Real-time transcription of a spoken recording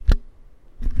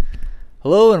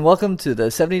Hello and welcome to the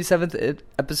 77th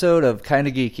episode of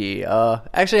Kinda Geeky.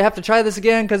 Actually, I have to try this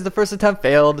again because the first attempt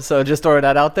failed, so just throwing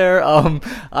that out there.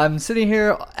 I'm sitting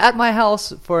here at my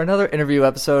house for another interview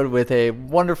episode with a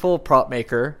wonderful prop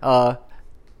maker.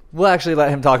 We'll actually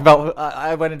let him talk about.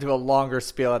 I went into a longer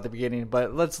spiel at the beginning,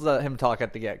 but let's let him talk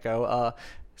at the get-go.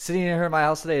 Sitting here in my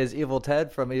house today is Evil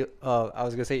Ted from, I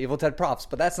was going to say Evil Ted Props,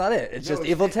 but that's not it. It's just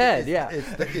Evil Ted, yeah.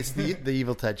 It's the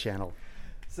Evil Ted channel.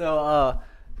 So,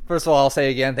 first of all, I'll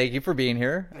say again, thank you for being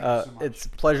here. Thank you so much. It's a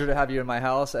pleasure to have you in my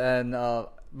house. And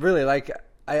really,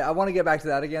 I want to get back to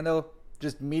that again, though.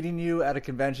 Just meeting you at a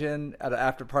convention, at an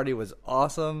after party was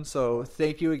awesome. So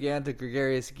thank you again to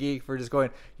Gregarious Geek for just going,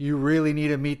 you really need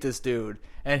to meet this dude.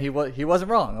 And he wasn't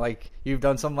wrong. Like, you've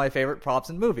done some of my favorite props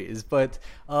in movies. But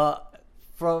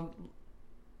from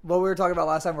what we were talking about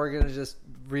last time, we're going to just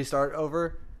restart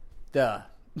over. Duh.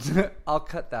 I'll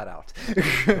cut that out.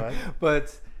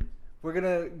 But we're going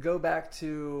to go back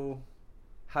to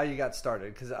how you got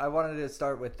started, because I wanted to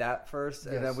start with that first,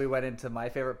 and then we went into my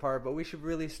favorite part, but we should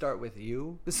really start with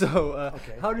you. So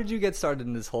okay. How did you get started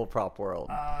in this whole prop world?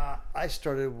 I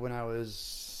started when I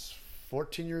was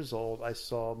 14 years old. I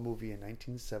saw a movie in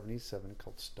 1977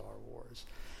 called Star Wars.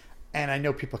 And I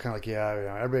know people are kind of like,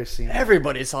 everybody's seen it.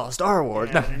 Everybody saw Star Wars.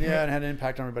 And it had an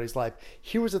impact on everybody's life.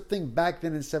 Here was the thing. Back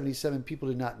then in 77, people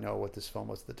did not know what this film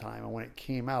was at the time. And when it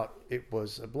came out, it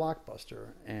was a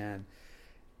blockbuster. And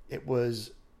it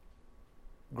was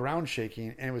ground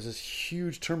shaking. And it was this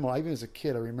huge turmoil. Even as a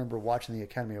kid, I remember watching the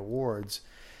Academy Awards.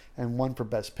 And one for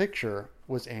Best Picture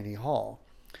was Annie Hall.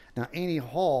 Now, Annie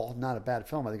Hall, not a bad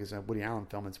film. I think it's a Woody Allen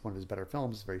film. It's one of his better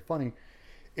films. It's very funny.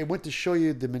 It went to show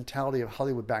you the mentality of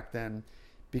Hollywood back then,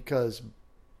 because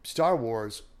Star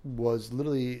Wars was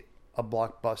literally a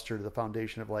blockbuster to the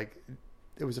foundation of, like,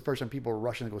 it was the first time people were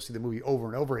rushing to go see the movie over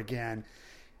and over again.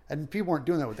 And people weren't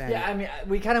doing that with Annie. Yeah, I mean,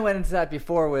 we kind of went into that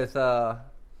before with,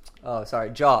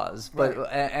 Jaws. But right.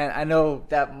 And I know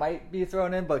that might be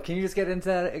thrown in, but can you just get into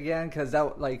that again? Because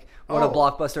that, like, what a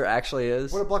blockbuster actually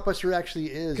is. What a blockbuster actually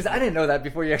is. Because I didn't know that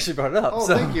before you actually brought it up. Oh,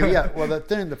 so. Thank you. Yeah. Well,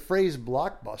 the phrase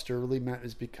blockbuster really meant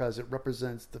is because it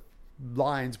represents the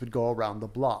lines would go around the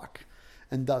block.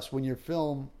 And thus, when your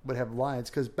film would have lines,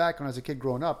 because back when I was a kid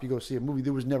growing up, you go see a movie,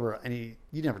 there was never any,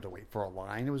 you never had to wait for a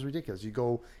line. It was ridiculous. You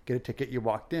go get a ticket, you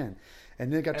walked in.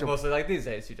 And then it got to mostly like these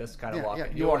days, you just kind of walk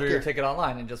in. You order your ticket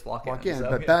online and just walk in. So,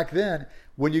 but back then,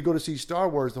 when you go to see Star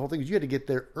Wars, the whole thing is you had to get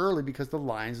there early because the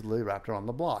lines literally wrapped around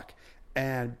the block.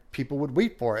 And people would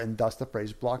wait for it, and thus the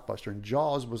phrase blockbuster. And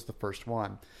Jaws was the first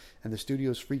one. And the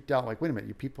studios freaked out, like, wait a minute,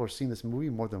 you people are seeing this movie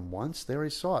more than once? They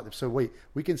already saw it. So wait,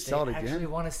 we can sell it again? They actually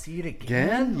want to see it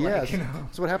again? Yes.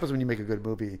 That's what happens when you make a good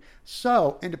movie.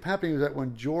 So, ended up happening was that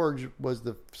when George was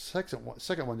the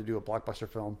second one to do a blockbuster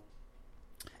film,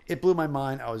 it blew my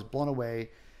mind. I was blown away,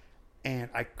 and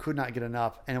I could not get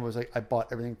enough. And it was like, I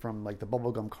bought everything from, like, the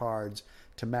bubblegum cards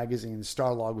to magazines.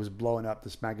 Starlog was blowing up,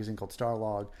 this magazine called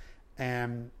Starlog.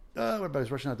 And everybody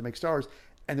was rushing out to make Star Wars.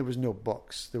 And there was no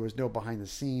books. There was no behind the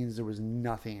scenes. There was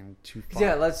nothing to find.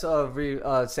 Yeah, let's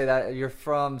say that you're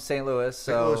from St. Louis.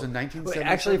 So St. Louis in 1977.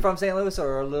 Actually from St. Louis,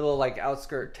 or a little, like,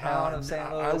 outskirt town of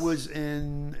St. Louis? I was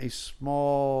in a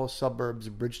small suburbs,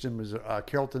 Bridgeton, Missouri,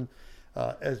 Carrollton,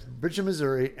 Bridgeton,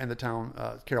 Missouri, and the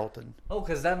town Carrollton. Oh,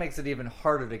 because that makes it even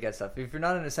harder to get stuff. If you're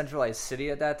not in a centralized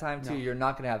city at that time, too, you're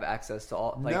not going to have access to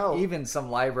all, like, even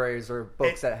some libraries or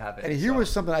books that have it. And here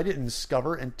was something I didn't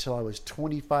discover until I was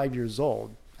 25 years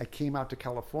old. I came out to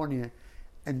California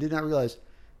and did not realize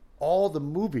all the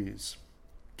movies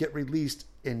get released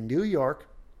in New York.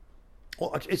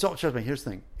 Well, it's all, trust me, here's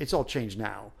the thing. It's all changed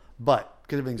now, but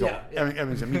because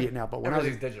everything's immediate now. But when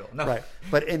everything's digital. No. Right.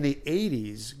 But in the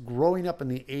 80s, growing up in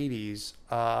the 80s,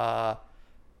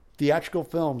 theatrical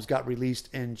films got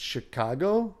released in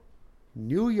Chicago,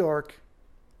 New York,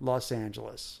 Los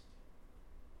Angeles.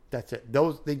 That's it.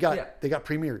 They got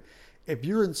premiered. If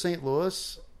you're in St.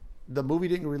 Louis, the movie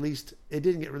didn't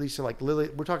get released to, like, literally,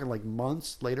 we're talking like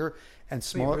months later, and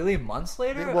smaller. Wait, really, months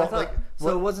later? Well, so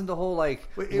it wasn't the whole, like,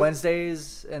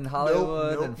 Wednesdays in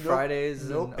Hollywood and Fridays.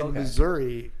 In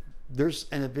Missouri, there's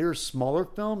smaller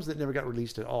films that never got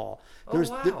released at all. It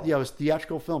was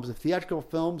theatrical films. If theatrical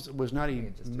films was not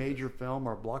a major film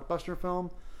or a blockbuster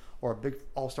film or a big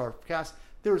all-star cast,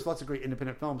 there was lots of great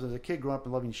independent films. As a kid growing up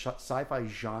and loving sci-fi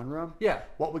genre,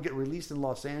 what would get released in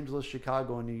Los Angeles,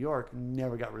 Chicago, and New York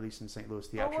never got released in St. Louis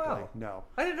theatrically. Oh, wow. No.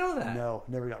 I didn't know that. No,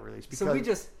 never got released. Because, so we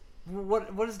just...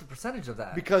 What is the percentage of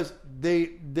that? Because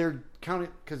they're counting.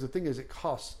 Because the thing is, it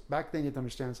costs. Back then, you have to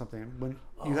understand something. When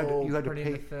you had to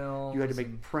pay, you had to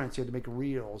make prints, you had to make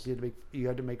reels, you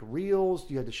had to make reels,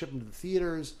 you had to ship them to the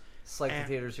theaters. Select the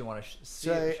theaters you want to see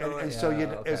So, it, show and it? so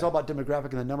Yeah, it's all about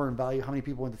demographic and the number and value, how many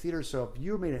people in the theater. So if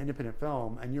you made an independent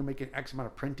film and you're making X amount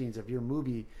of printings of your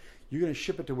movie, you're going to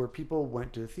ship it to where people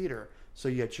went to the theater. So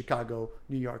you had Chicago,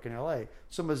 New York, and LA.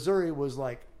 So Missouri was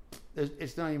like,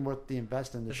 it's not even worth the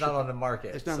investment. It's not on the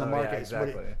market. It's not on the market. Yeah,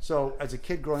 exactly. So as a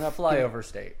kid growing up, Flyover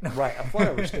state. Right, a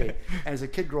flyover state. And as a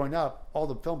kid growing up, all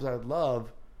the films I would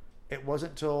love, it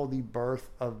wasn't until the birth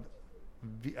of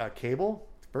cable.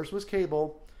 First was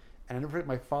cable, and I never forget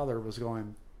my father was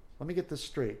going, let me get this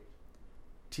straight.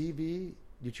 TV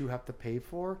that you have to pay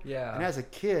for? Yeah. And as a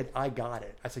kid, I got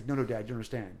it. I was like, no, Dad, you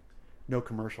understand. No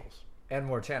commercials. And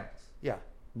more channels. Yeah.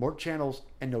 More channels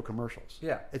and no commercials.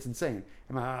 Yeah. It's insane.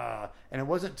 And it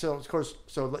wasn't until, of course,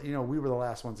 so, you know, we were the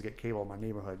last ones to get cable in my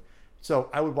neighborhood. So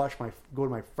I would go to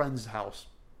my friend's house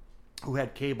who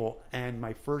had cable, and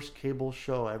my first cable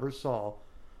show I ever saw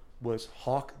was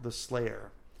Hawk the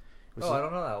Slayer. I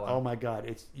don't know that one. Oh my God!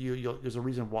 It's there's a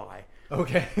reason why.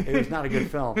 Okay. It was not a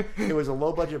good film. It was a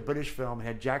low budget British film. It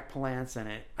had Jack Palance in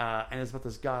it, and it's about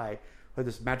this guy who had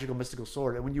this magical mystical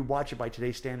sword. And when you watch it by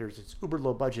today's standards, it's uber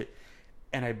low budget.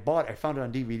 And I found it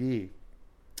on DVD,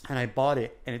 and I bought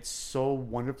it, and it's so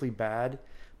wonderfully bad.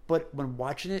 But when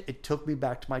watching it, it took me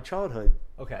back to my childhood.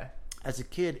 Okay. As a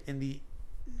kid in the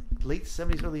late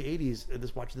 70s, early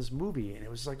 80s, watching this movie, and it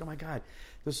was like, oh my God,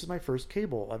 this is my first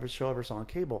cable show I ever saw on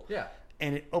cable. Yeah.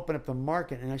 And it opened up the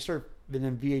market, and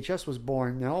then VHS was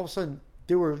born, and all of a sudden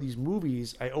there were these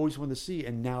movies I always wanted to see,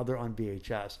 and now they're on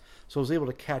VHS. So I was able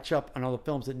to catch up on all the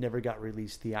films that never got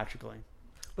released theatrically.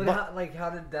 But how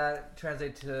did that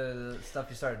translate to stuff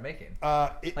you started making?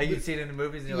 You'd see it in the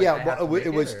movies, and you're yeah, like,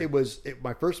 it was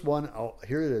my first one.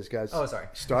 Here it is, guys. Oh, sorry.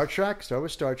 Star Trek. Start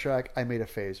with Star Trek. I made a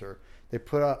phaser. They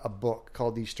put out a book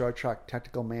called the Star Trek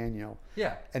Technical Manual.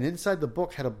 Yeah. And inside the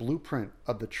book had a blueprint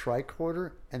of the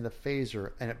tricorder and the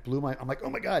phaser, and it blew my. I'm like, oh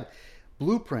my God,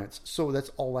 blueprints. So that's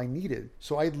all I needed.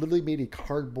 So I literally made a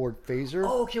cardboard phaser.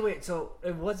 Oh, okay, wait. So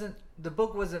the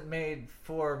book wasn't made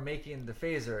for making the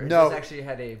phaser. It No. just actually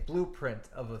had a blueprint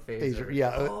of a phaser.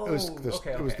 Yeah, Oh, it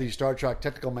was the Star Trek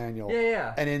Technical Manual.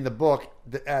 Yeah. And in the book,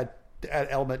 to add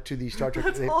element to the Star Trek,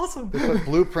 That's awesome. They put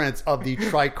blueprints of the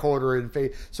tricorder and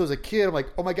phase. So as a kid, I'm like,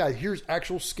 oh my God, here's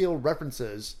actual scale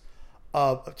references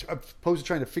opposed to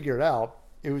trying to figure it out.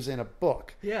 It was in a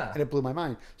book. Yeah. And it blew my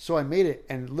mind. So I made it,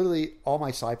 and literally all my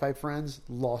sci-fi friends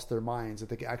lost their minds that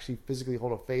they could actually physically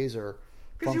hold a phaser.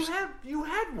 Because you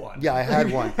had one. Yeah, I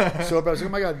had one. So I was like, oh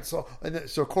my God. So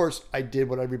of course, I did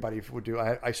what everybody would do.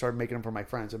 I started making them for my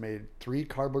friends. I made 3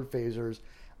 cardboard phasers.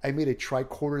 I made a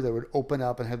tricorder that would open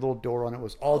up and had a little door on it. It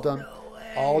was all done. No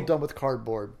way. All done with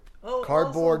cardboard. Oh,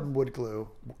 cardboard awesome. and wood glue.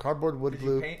 Cardboard, wood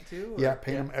glue. You paint too? Yeah,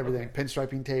 paint them, everything. Okay.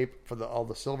 Pinstriping tape for all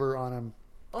the silver on them.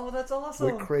 Oh, that's awesome.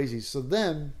 Went crazy. So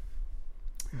then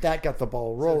that got the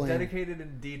ball rolling. So dedicated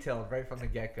and detailed right from the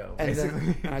get-go, and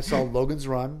basically. then I saw Logan's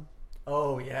Run.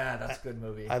 Oh, yeah, that's a good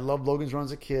movie. I loved Logan's Run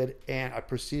as a kid, and I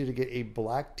proceeded to get a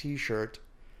black T-shirt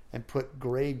and put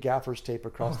gray gaffer's tape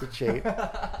across the tape.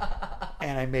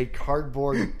 And I made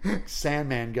cardboard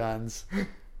Sandman guns.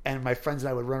 And my friends and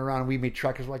I would run around, and we made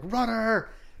trackers like, runner!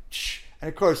 And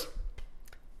of course,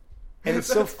 and it's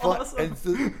so fun. Awesome. And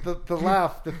the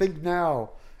laugh, the thing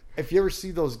now, if you ever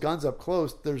see those guns up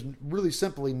close, there's really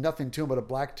simply nothing to them but a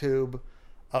black tube.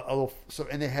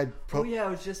 And they had it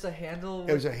was just a handle.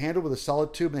 It was a handle with a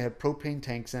solid tube, and they had propane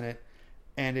tanks in it,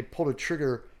 and it pulled a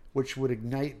trigger which would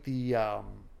ignite the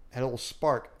had a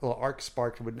little arc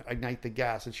spark that would ignite the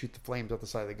gas and shoot the flames out the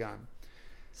side of the gun.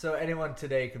 So anyone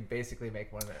today could basically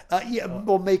make one of it.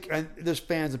 We'll make. And there's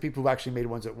fans and people who actually made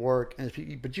ones at work,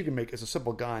 but you can make. It's a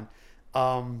simple gun.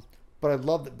 But I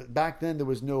love that back then there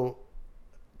was no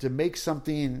to make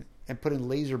something and put in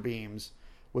laser beams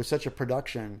was such a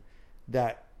production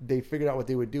that they figured out what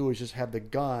they would do is just have the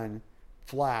gun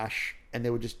flash, and they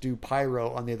would just do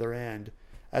pyro on the other end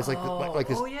as like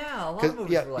this. Oh yeah, a lot of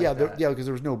movies were like that. Because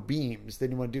there was no beams. They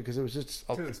didn't want to do because it was just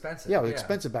too expensive. Yeah, it was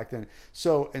expensive back then.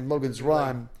 So in Logan's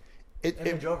Run,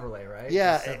 image overlay, right?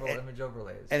 Yeah, several image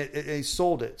overlays, and they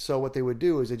sold it. So what they would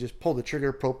do is they just pull the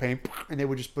trigger, propane, and they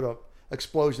would just put a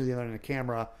explosion at the other end of the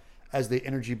camera as the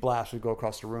energy blast would go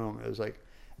across the room. It was like,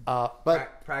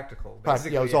 but practical.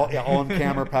 Basically, it was all on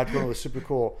camera, practical. It was super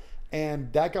cool,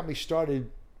 and that got me started.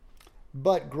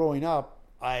 But growing up,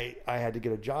 I had to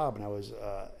get a job, and I was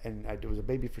a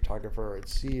baby photographer at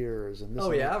Sears, and this.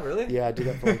 Oh yeah, really? Yeah, I did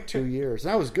that for like 2 years,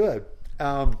 and that was good.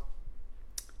 And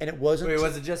it wasn't. Wait,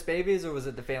 was it just babies, or was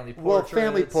it the family portraits? Well,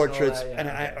 family portraits,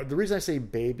 Yeah, and the reason I say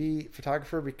baby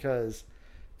photographer because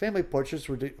family portraits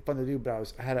were fun to do,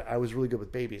 but I was really good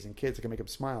with babies and kids. I could make them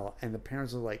smile, and the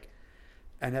parents were like,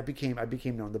 and I became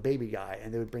known the baby guy,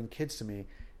 and they would bring kids to me,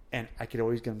 And I could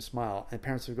always get them to smile. And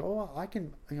parents would go, oh, I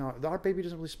can, our baby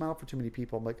doesn't really smile for too many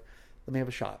people. I'm like, let me have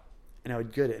a shot. And I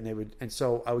would get it. And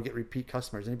so I would get repeat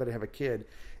customers. Anybody have a kid?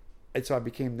 And so I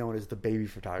became known as the baby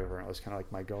photographer. And it was kind of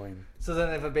like my going. So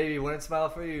then if a baby wouldn't smile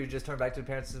for you, you just turn back to the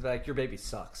parents and be like, your baby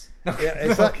sucks. Yeah,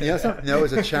 it's not, no, it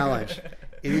was a challenge.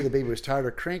 Either the baby was tired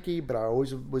or cranky, but I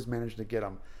always was managing to get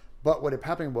them. But what had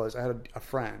happened was I had a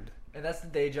friend. And that's the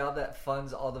day job that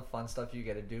funds all the fun stuff you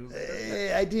get to do?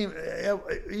 I didn't,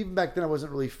 even back then I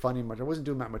wasn't really funding much. I wasn't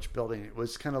doing that much building. It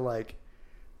was kind of like,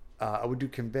 I would do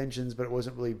conventions, but it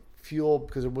wasn't really fuel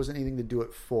because there wasn't anything to do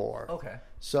it for. Okay.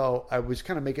 So I was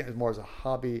kind of making it more as a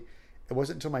hobby. It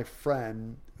wasn't until my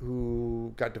friend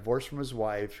who got divorced from his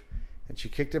wife and she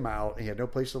kicked him out and he had no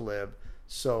place to live.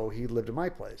 So he lived in my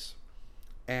place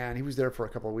and he was there for a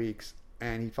couple of weeks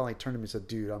and he finally turned to me and said,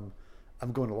 dude,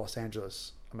 I'm going to Los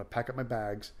Angeles. I'm going to pack up my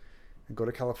bags and go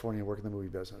to California and work in the movie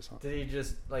business. Did he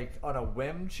just like on a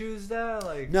whim choose that?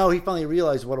 Like no, he finally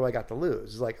realized what do I got to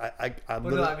lose? It's like I'm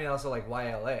well, no, I mean also like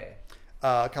why LA?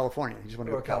 California. He just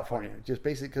wanted to go to California. Just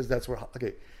basically because that's where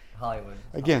Hollywood.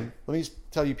 Again, let me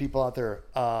tell you people out there,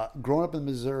 growing up in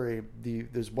Missouri,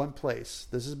 there's one place.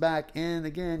 This is back in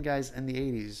again, guys, in the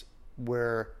 80s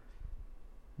where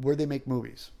they make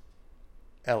movies.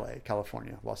 LA,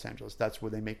 California, Los Angeles. That's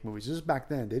where they make movies. This is back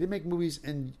then. They didn't make movies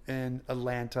in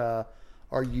Atlanta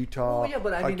or Utah. Well, yeah,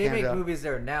 but I mean, Canada. they make movies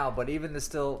there now. But even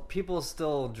people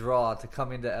still draw to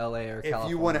come into LA or California. If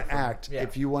you want to act,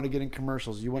 if you want to get in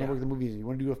commercials, you want to work in the movies, you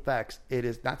want to do effects. It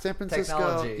is not San Francisco.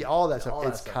 Technology, all that stuff.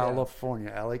 It's stuff,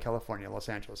 California, LA, California, Los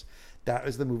Angeles. That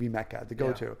is the movie mecca to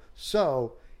go to.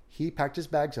 So he packed his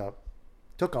bags up,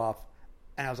 took off,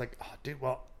 and I was like, oh, dude,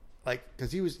 well, like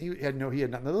because he had nothing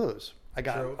to lose. I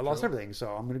lost everything, so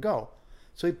I'm going to go.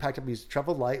 So he packed up. He's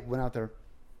traveled light, went out there.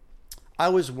 I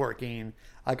was working.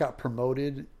 I got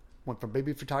promoted, went from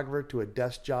baby photographer to a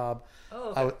desk job.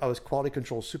 Oh, okay. I was quality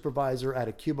control supervisor at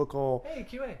a cubicle. Hey,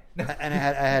 QA. And I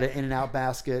had an in-and-out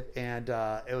basket, and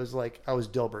it was like I was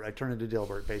Dilbert. I turned into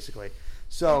Dilbert, basically.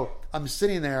 So I'm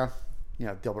sitting there.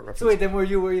 Dilbert reference. So wait, then were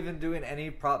you even doing any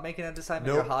prop making at this time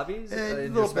in your hobbies?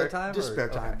 In your spare time? Just spare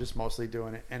time, just mostly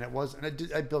doing it. And it was, and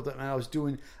I built it, and I was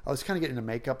kind of getting into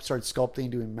makeup, started sculpting,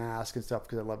 doing masks and stuff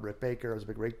because I love Rick Baker. I was a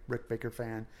big Rick Baker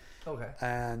fan. Okay.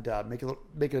 And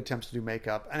making attempts to do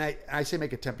makeup. And I say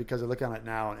make attempt because I look on it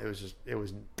now and it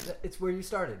was. It's where you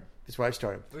started. It's where I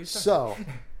started. So,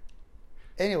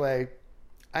 anyway,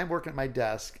 I'm working at my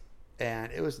desk.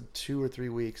 And it was 2 or 3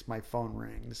 weeks. My phone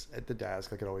rings at the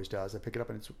desk, like it always does. I pick it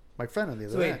up, and it's my friend on the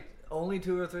other end. Wait, only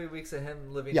 2 or 3 weeks of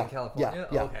him living in California?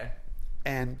 Yeah. Oh, okay.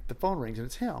 And the phone rings, and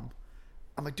it's him.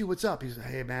 I'm like, dude, what's up? He's like,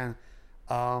 hey, man,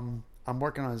 I'm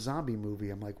working on a zombie movie.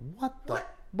 I'm like,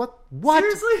 what?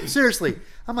 Seriously?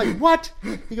 I'm like, what?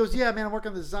 He goes, yeah, man, I'm working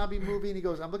on this zombie movie. And he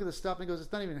goes, I'm looking at the stuff, and he goes,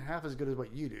 it's not even half as good as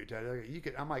what you do, Ted.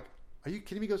 I'm like, are you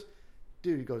kidding me? He goes,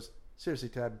 dude, he goes, seriously,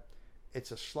 Ted.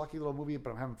 It's a schlucky little movie, but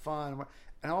I'm having fun.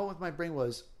 And all with my brain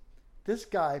was, this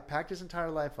guy packed his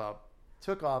entire life up,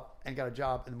 took off, and got a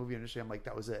job in the movie industry. I'm like,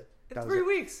 that was it. In 3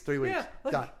 weeks. 3 weeks.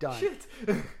 Yeah, Done. Shit.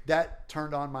 That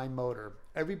turned on my motor.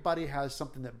 Everybody has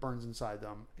something that burns inside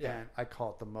them, yeah. And I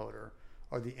call it the motor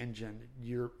or the engine.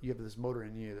 You have this motor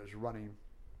in you that's running,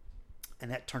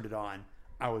 and that turned it on.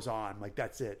 I was on. Like,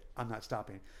 that's it. I'm not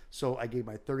stopping. So I gave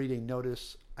my 30-day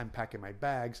notice. I'm packing my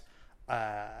bags.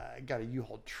 I got a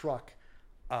U-Haul truck.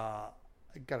 I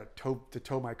got to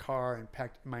tow my car and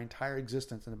packed my entire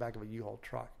existence in the back of a U-Haul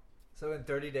truck. So in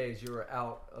 30 days, you were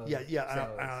out of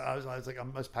I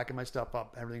was packing my stuff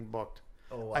up, everything booked.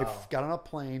 Oh, wow. I got on a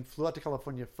plane, flew out to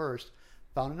California first,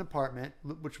 found an apartment,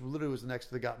 which literally was next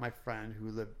to my friend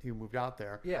who moved out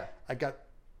there. Yeah. I got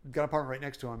an apartment right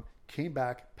next to him, came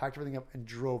back, packed everything up, and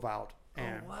drove out.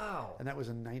 And, wow. And that was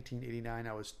in 1989.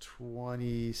 I was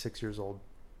 26 years old.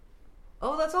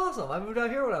 Oh, that's awesome. I moved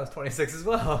out here when I was 26 as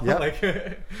well.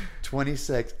 Yeah.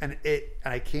 26. And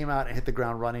I came out and hit the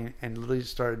ground running and literally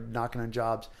started knocking on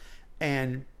jobs.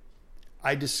 And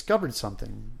I discovered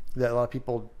something that a lot of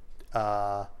people,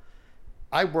 I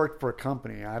worked for a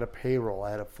company. I had a payroll. I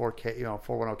had a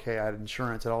 401k. I had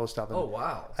insurance and all this stuff. And oh,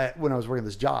 wow. When I was working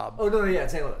this job. Oh, no, yeah, in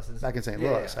St. Louis. Back in St.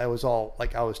 Louis. Yeah. I was all,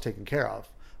 I was taken care of.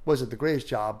 Wasn't the greatest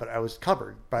job, but I was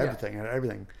covered by everything. I had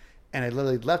everything. And I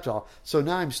literally left all. So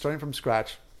now I'm starting from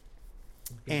scratch.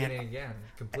 Beginning again,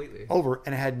 completely.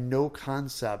 And I had no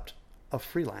concept of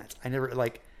freelance. I never,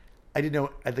 I didn't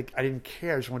know, I didn't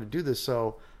care. I just wanted to do this.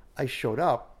 So I showed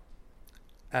up.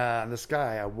 And this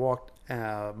guy, I walked,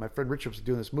 my friend Richard was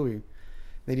doing this movie.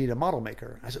 They need a model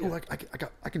maker. I said,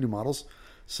 I can do models.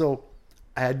 So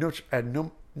I had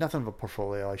nothing of a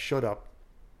portfolio. I showed up.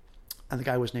 And the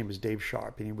guy was name was Dave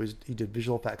Sharp, and he did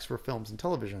visual effects for films and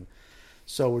television.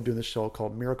 So we're doing this show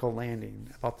called Miracle Landing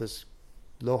about this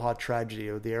Aloha tragedy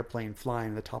of the airplane flying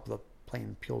and the top of the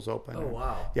plane peels open. Oh,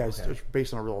 wow. Yeah, it's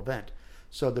based on a real event.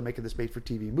 So they're making this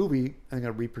made-for-TV movie, and they're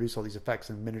going to reproduce all these effects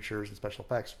and miniatures and special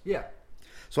effects. Yeah.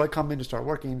 So I come in to start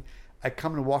working. I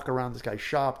come and walk around this guy's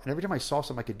shop, and every time I saw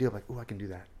something I could do, I'm like, "Ooh, I can do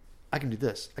that. I can do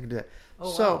this. I can do that."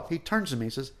 Oh, so wow. he turns to me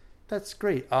and says, "That's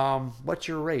great. What's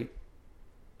your rate?"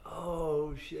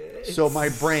 Oh, shit. So my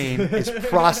brain is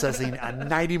processing at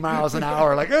 90 miles an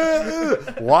hour, like,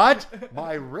 what?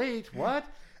 My rate? What?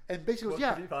 And basically, What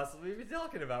yeah. could you possibly be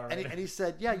talking about right And he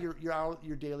said, yeah,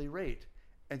 your daily rate.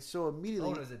 And so immediately,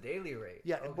 Oh, it was a daily rate.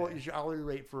 yeah, Okay. well, it's your hourly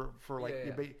rate for like,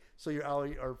 Yeah. so your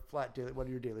hourly or flat daily, what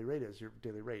your daily rate is, your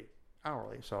daily rate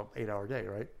hourly, so 8-hour day,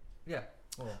 right? Yeah.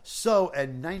 Cool. So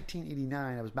in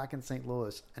 1989, I was back in St.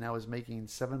 Louis, and I was making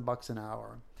 $7 an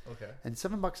hour. Okay. And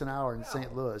 $7 an hour in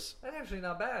St. Louis. That's actually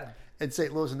not bad. In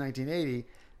St. Louis in 1980,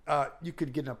 you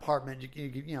could get an apartment.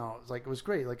 You know, it was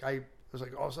great. Like I was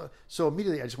like, also. So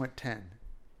immediately I just went 10.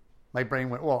 My brain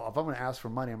went, well, if I'm going to ask for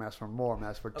money, I'm going to ask for more. I'm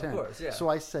going to ask for 10. Of course, yeah. So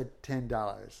I said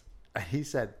 $10, and he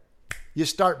said, "You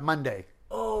start Monday."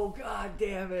 Oh, God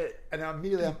damn it. And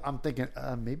immediately I'm thinking,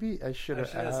 maybe I should have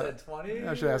said 20.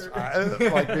 I should have asked,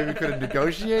 like maybe could have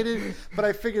negotiated. But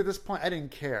I figured at this point I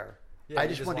didn't care. Yeah, I you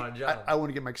just just want want a to. job. I want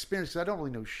to get my experience because I don't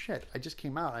really know shit. I just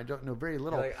came out. I don't know very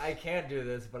little. You're like, I can do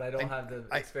this, but I don't have the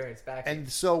experience back. And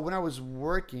so when I was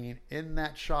working in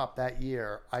that shop that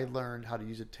year, I learned how to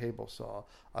use a table saw.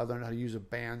 I learned how to use a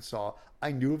bandsaw.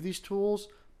 I knew of these tools,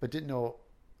 but didn't know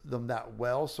them that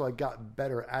well. So I got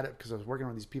better at it because I was working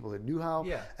on these people that knew how.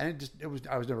 Yeah. And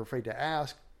I was never afraid to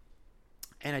ask.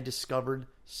 And I discovered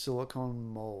silicone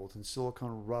molds and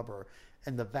silicone rubber.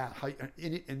 And the vat,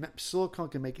 and silicone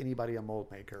can make anybody a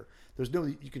mold maker. There's no,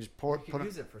 you can just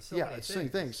use it for so many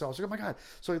things. So I was like, oh my God.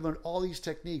 So I learned all these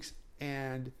techniques,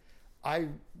 and I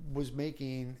was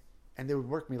making, and they would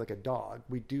work me like a dog.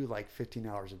 We do like 15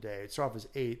 hours a day. It started off as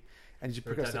 8, and you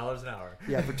for $10 an hour.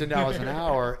 Yeah, for $10 an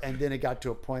hour, and then it got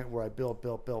to a point where I built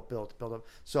up.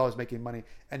 So I was making money,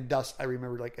 and thus I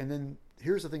remember like, and then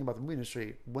here's the thing about the movie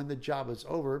industry: when the job is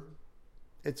over,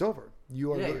 it's over.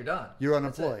 You're done. You're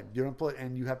unemployed. You're unemployed,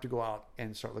 and you have to go out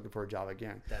and start looking for a job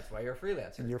again. That's why you're a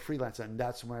freelancer. And you're a freelancer, and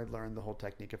that's when I learned the whole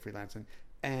technique of freelancing.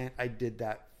 And I did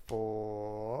that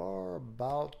for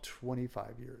about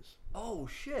 25 years. Oh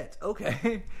shit!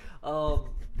 Okay.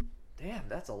 Damn,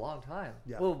 that's a long time.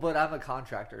 Yeah. Well, but I'm a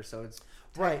contractor, so it's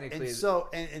Right. technically And so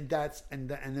and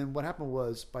then what happened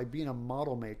was, by being a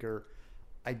model maker,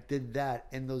 I did that.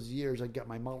 In those years I got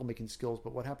my model making skills,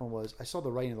 but what happened was I saw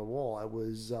the writing on the wall. I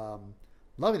was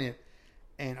loving it,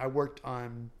 and I worked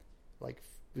on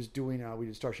we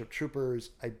did Starship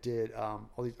Troopers. I did I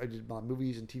did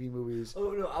movies and TV movies.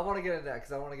 Oh no, I want to get into that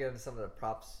because I want to get into some of the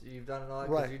props you've done and all that.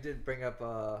 Because Right. you did bring up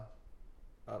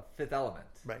Fifth Element.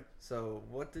 Right. So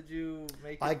what did you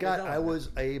make? I was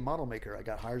a model maker. I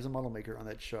got hired as a model maker on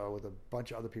that show with a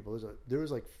bunch of other people. There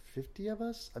was like 50 of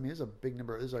us. I mean, it was a big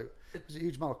number. It was a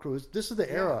huge model crew. This is the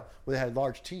era where they had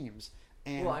large teams.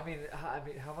 And well, I mean,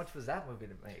 how much was that movie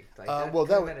to make? Like, that could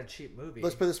have was been a cheap movie.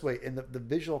 Let's put it this way: in the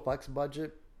visual effects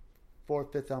budget for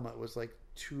Fifth Element was like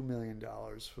 $2 million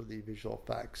for the visual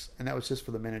effects, and that was just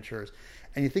for the miniatures.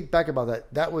 And you think back about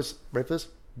that, that was right for this.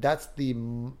 That's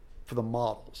for the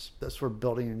models. That's for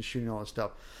building and shooting all this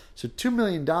stuff. So $2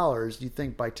 million, you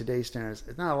think by today's standards,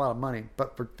 it's not a lot of money,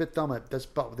 but for Fifth Element, that's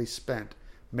about what they spent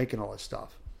making all this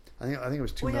stuff. I think it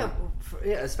was $2 million.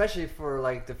 Yeah, especially for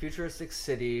like the futuristic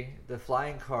city, the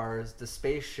flying cars, the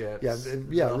spaceships,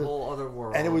 the whole other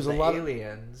world, and it was a lot of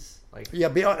aliens.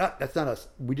 That's not us.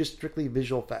 We just strictly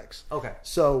visual effects. Okay.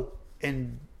 So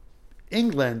in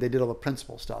England, they did all the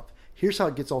principal stuff. Here's how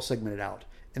it gets all segmented out.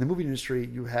 In the movie industry,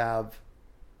 you have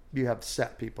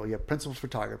set people, you have principal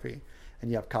photography, and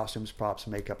you have costumes, props,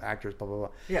 makeup, actors, blah blah blah.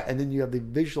 Yeah. And then you have the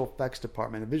visual effects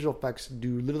department. The visual effects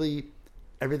do literally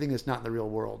everything that's not in the real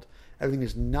world. Everything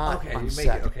is not on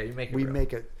set. You make it. We real.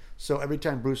 make it. So every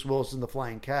time Bruce Willis is in the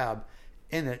flying cab,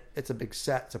 in it, it's a big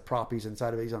set. It's a prop. He's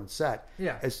inside of it. He's on set.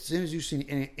 Yeah. As soon as you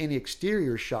see any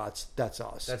exterior shots, that's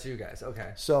us. That's you guys.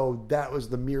 Okay. So that was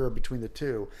the mirror between the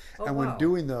two. And when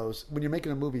doing those, when you're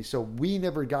making a movie, so I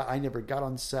never got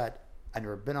on set. I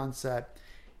never been on set.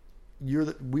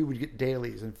 We would get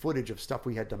dailies and footage of stuff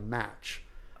we had to match.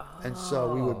 And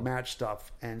so we would match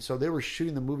stuff. And so they were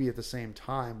shooting the movie at the same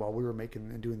time while we were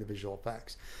making and doing the visual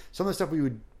effects. Some of the stuff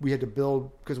we had to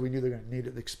build because we knew they were going to need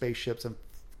it, like spaceships and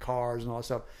cars and all that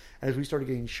stuff. And as we started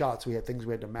getting shots, we had things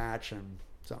we had to match. And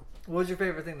So, what was your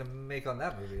favorite thing to make on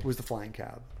that movie? it was the flying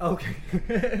cab.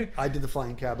 Okay. I did the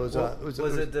flying cab. It was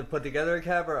it to put together a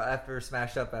cab or after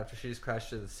smashed up after she just crashed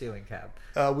to the ceiling cab?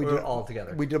 We did all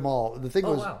together. We did them all. The thing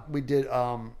was, wow. we did.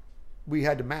 We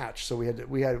had to match, so we had,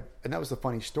 and that was the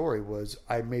funny story. Was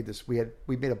I made this? We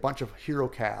made a bunch of hero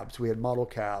cabs. We had model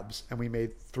cabs, and we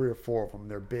made 3 or 4 of them.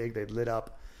 They're big. They lit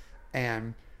up,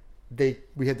 and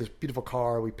we had this beautiful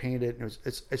car. We painted it, and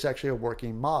it's actually a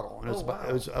working model. And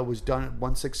it was done at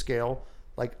 1/6 scale,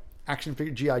 like action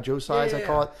figure GI Joe size. I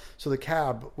call it. So the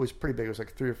cab was pretty big. It was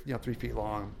like 3 feet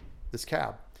long. This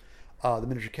cab, the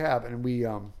miniature cab, and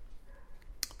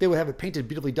they would have it painted,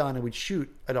 beautifully done, and we'd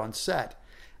shoot it on set.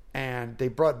 And they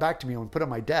brought it back to me and put it on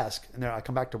my desk. And then I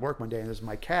come back to work one day, and there's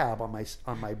my cab on my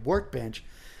workbench.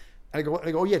 And I go,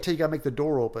 oh yeah, you gotta make the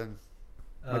door open.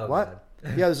 I'm like, what?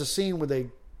 Yeah, there's a scene where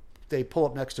they pull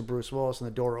up next to Bruce Willis and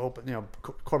the door open. You know,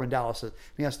 Corbin Dallas says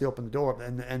he has to open the door,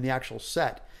 and the actual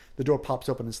set, the door pops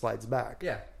open and slides back.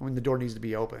 Yeah, when the door needs to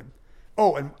be open.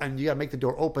 Oh, and you gotta make the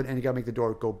door open, and you gotta make the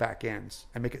door go back in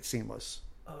and make it seamless.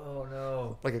 Oh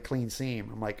no, like a clean seam.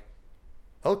 I'm like,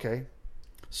 okay.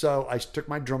 So I took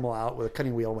my Dremel out with a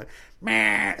cutting wheel and went,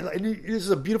 man, this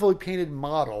is a beautifully painted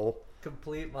model.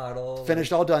 Complete model.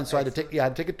 Finished, all done. So I had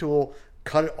to take a tool,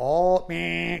 cut it all,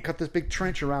 cut this big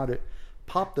trench around it,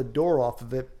 pop the door off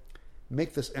of it,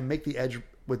 make the edge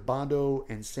with Bondo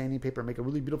and sanding paper, make a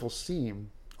really beautiful seam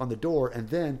on the door. And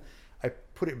then I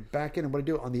put it back in. And what I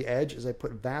do on the edge is I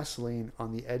put Vaseline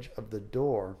on the edge of the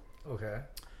door. Okay.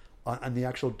 On the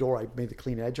actual door, I made the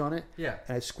clean edge on it. Yeah.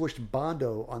 And I squished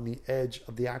Bondo on the edge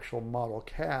of the actual model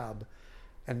cab.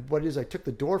 And what it is, I took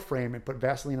the door frame and put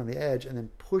Vaseline on the edge and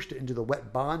then pushed it into the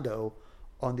wet Bondo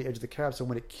on the edge of the cab. So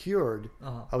when it cured,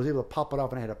 I was able to pop it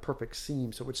off, and I had a perfect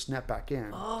seam so it would snap back in.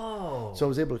 Oh. So I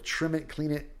was able to trim it, clean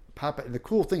it, pop it. And the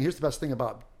cool thing, here's the best thing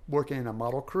about working in a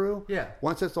model crew. Yeah.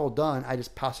 Once it's all done, I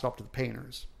just pass it off to the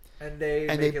painters. And they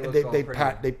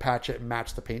patch it and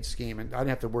match the paint scheme, and I didn't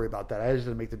have to worry about that. I just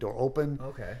had to make the door open,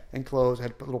 and close. I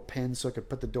had to put little pins so I could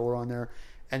put the door on there,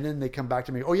 and then they come back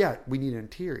to me. Oh yeah, we need an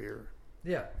interior.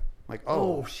 Yeah. I'm like,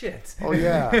 oh shit. Oh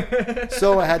yeah.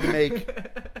 So I had to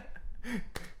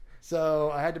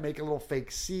make a little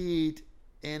fake seat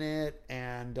in it,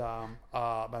 and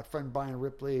my friend Brian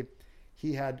Ripley,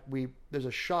 there's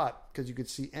a shot because you could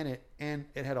see in it, and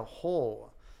it had a hole.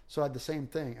 So I had the same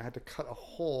thing. I had to cut a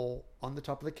hole on the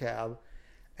top of the cab,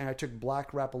 and I took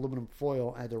black wrap aluminum foil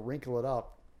and I had to wrinkle it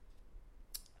up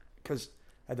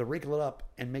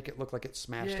and make it look like it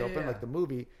smashed open like the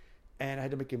movie. And I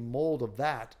had to make a mold of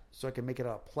that so I could make it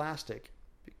out of plastic,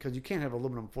 because you can't have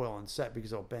aluminum foil on set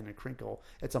because it'll bend and crinkle.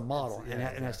 It's a model, and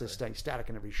it has to stay static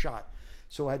in every shot.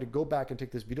 So I had to go back and take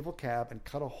this beautiful cab and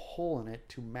cut a hole in it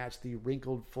to match the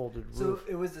wrinkled, folded roof. So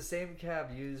it was the same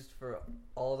cab used for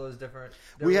all those different...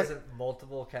 wasn't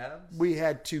multiple cabs? We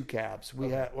had 2 cabs.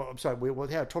 We had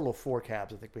a total of 4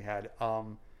 cabs, I think we had.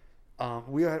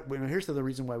 Here's the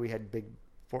reason why we had big...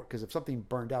 Because if something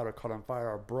burned out or caught on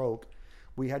fire or broke,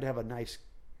 we had to have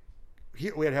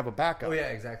we had to have a backup. Oh, yeah,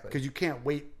 exactly. Because you can't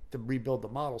wait to rebuild the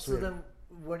model. So then...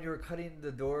 When you were cutting the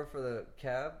door for the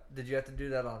cab, did you have to do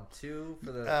that on 2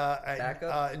 for the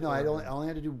backup? No, I only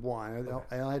had to do 1.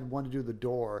 I only had 1 to do the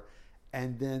door,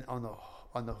 and then on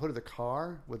the hood of the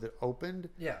car with it opened,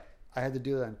 I had to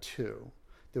do that on 2.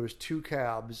 There was 2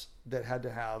 cabs that had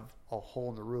to have a hole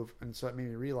in the roof, and so it made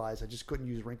me realize I just couldn't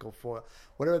use wrinkle foil.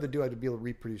 Whatever I had to do, I had to be able to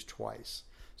reproduce twice.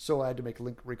 So I had to make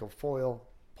wrinkle foil,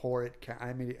 pour it,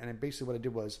 and basically what I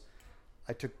did was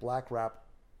I took black wrap,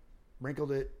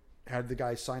 wrinkled it, had the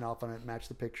guy sign off on it, match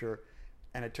the picture,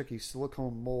 and I took a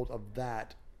silicone mold of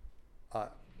that,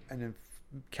 and then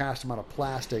cast them out of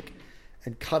plastic,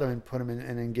 and cut them and put them in,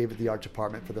 and then gave it the art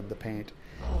department for them to paint.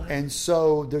 And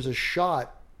so there's a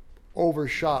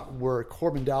overshot where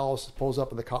Corbin Dallas pulls up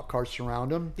and the cop cars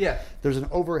surround him. Yeah. There's an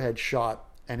overhead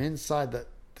shot, and inside the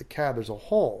cab there's a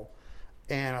hole.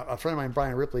 And a friend of mine,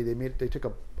 Brian Ripley, they took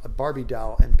a Barbie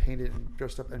doll and painted and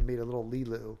dressed up and made a little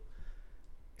Lilu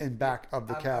in back of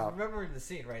the cab. I'm remembering the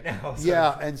scene right now. So.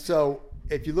 Yeah, and so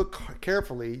if you look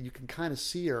carefully, you can kind of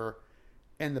see her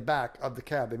in the back of the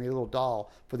cab. They made a little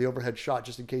doll for the overhead shot,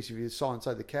 just in case if you saw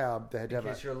inside the cab, they had to have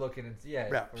in case you're looking,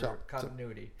 for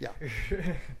continuity.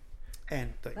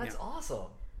 And that's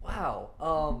awesome.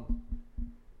 Wow.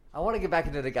 I want to get back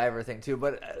into the Guyver thing too,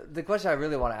 but the question I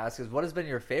really want to ask is, what has been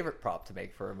your favorite prop to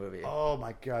make for a movie? Oh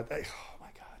my god.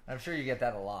 I'm sure you get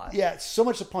that a lot. Yeah, it's so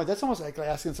much the point. That's almost like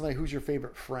asking somebody who's your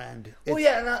favorite friend. Well,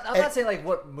 I'm not saying like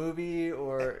what movie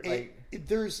or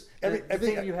there's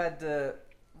everything you had to.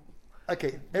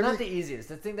 Okay, not the easiest.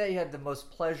 The thing that you had the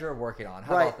most pleasure working on.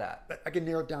 How about that? I can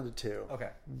narrow it down to 2. Okay.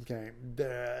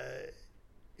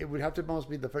 it would have to almost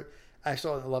be the first. I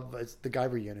love it's the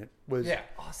Guyver unit was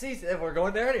Oh, see, we're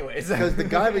going there anyways. because the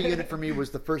Guyver unit for me was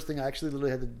the first thing I actually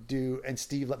literally had to do, and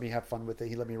Steve let me have fun with it.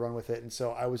 He let me run with it, and so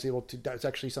I was able to. That was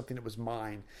actually something that was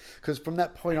mine. Because from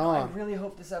that point on, I really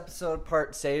hope this episode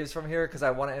part saves from here because I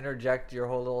want to interject your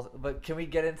whole little. But can we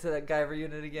get into that Guyver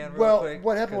unit again? Real quick?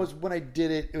 What happened was when I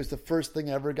did it, it was the first thing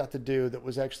I ever got to do that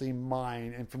was actually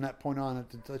mine. And from that point on,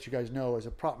 to let you guys know, as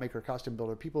a prop maker, costume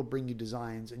builder, people bring you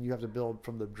designs, and you have to build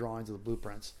from the drawings of the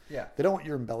blueprints. Yeah, they don't want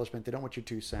your embellishment. They don't want your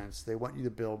 2 cents. They want you to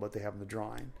build what they have in the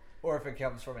drawing. Or if it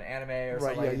comes from an anime or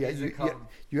right, something.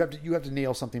 You have to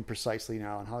nail something precisely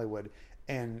now in Hollywood.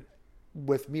 And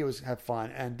with me, it was have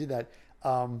fun and did that.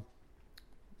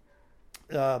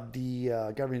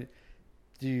 The government.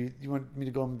 Do you want me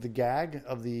to go into the gag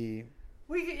of the?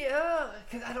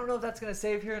 Because I don't know if that's going to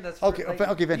save here. And that's okay.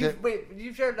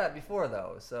 You've shared that before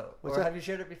though. So, have you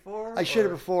shared it before? I shared it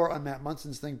before on Matt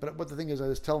Munson's thing. But what the thing is, I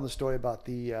was telling the story about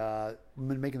the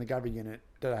making the Guyver unit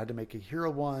that I had to make a hero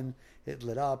one. It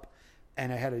lit up,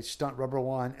 and I had a stunt rubber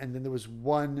one, and then there was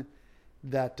one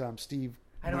that Steve.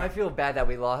 I know. I feel bad that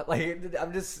we lost. Like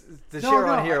I'm just share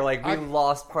on here. Like we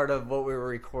lost part of what we were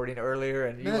recording earlier,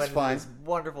 and you went into this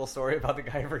wonderful story about the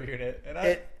Guyver unit.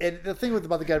 And the thing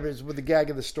about the Guyver is, with the gag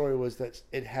of the story was that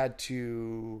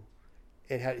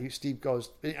Steve goes.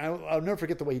 I'll never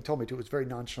forget the way he told me to. It was very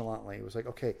nonchalantly. It was like,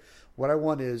 okay, what I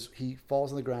want is he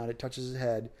falls on the ground. It touches his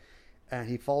head, and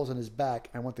he falls on his back.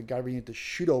 I want the Guyver unit to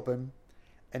shoot open,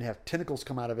 and have tentacles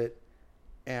come out of it,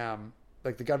 and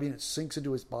like the Guyver unit sinks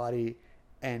into his body.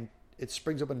 And it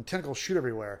springs open and tentacles shoot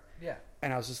everywhere. Yeah.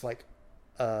 And I was just like,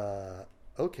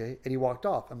 okay. And he walked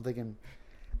off. I'm thinking,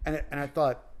 and I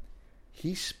thought,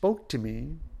 he spoke to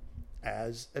me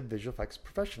as a visual effects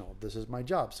professional. This is my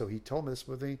job. So he told me this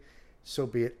with me. So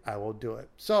be it. I will do it.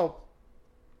 So.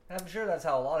 I'm sure that's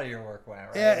how a lot of your work went,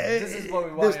 right? Yeah, this is what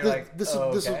we want.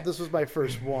 This was my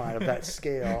first one of that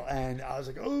scale. And I was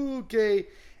like, okay.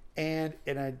 And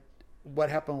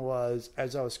what happened was,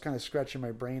 as I was kind of scratching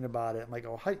my brain about it, I'm like,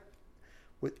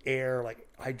 with air, like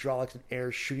hydraulics and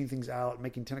air shooting things out,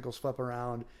 making tentacles flap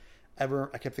around. I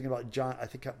kept thinking about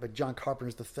John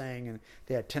Carpenter's The Thing, and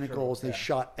they had tentacles, and they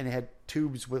shot, and they had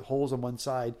tubes with holes on one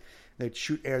side. And they'd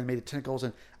shoot air and made the tentacles,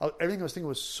 and everything I was thinking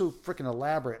was so freaking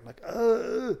elaborate. I'm like,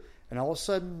 and all of a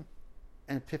sudden,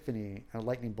 an epiphany, a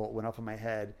lightning bolt went off in my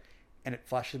head, and it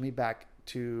flashes me back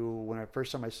to when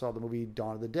first time I saw the movie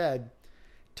Dawn of the Dead.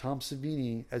 Tom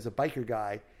Savini, as a biker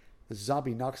guy, the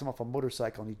zombie knocks him off a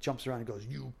motorcycle, and he jumps around and goes,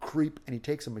 "You creep!" And he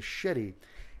takes a machete,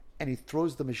 and he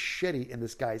throws the machete in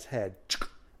this guy's head.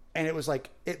 And it was like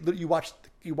you watch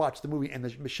the movie, and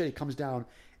the machete comes down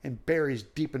and buries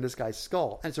deep in this guy's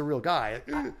skull, and it's a real guy.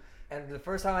 And the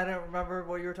first time I didn't remember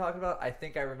what you were talking about, I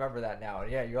think I remember that now.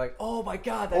 Yeah, you're like, "Oh my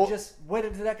god, that just went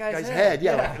into that guy's head."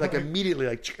 Yeah, like immediately,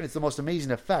 like it's the most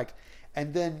amazing effect.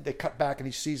 And then they cut back, and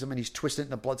he sees him, and he's twisted,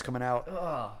 and the blood's coming out.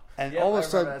 And all of a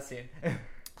sudden, that scene.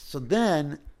 So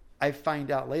then I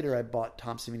find out later I bought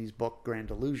Tom Savini's book,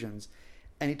 Grand Illusions,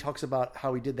 and he talks about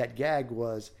how he did that gag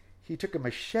was he took a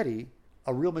machete,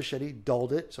 a real machete,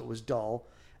 dulled it so it was dull,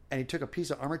 and he took a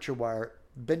piece of armature wire,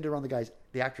 bent it around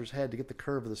the actor's head to get the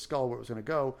curve of the skull where it was going to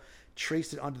go,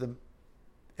 traced it onto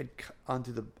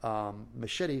the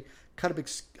machete, cut a big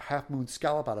half moon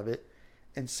scallop out of it,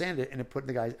 and sanded it, and it put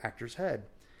in the actor's head.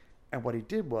 And what he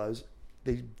did was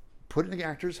they put it in the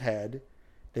actor's head,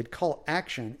 they'd call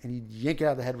action, and he'd yank it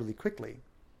out of the head really quickly,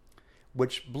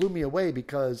 which blew me away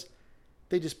because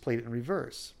they just played it in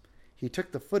reverse. He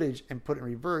took the footage and put it in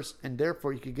reverse, and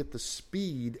therefore you could get the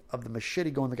speed of the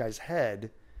machete going in the guy's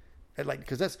head,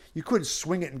 because you couldn't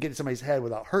swing it and get in somebody's head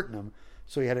without hurting him.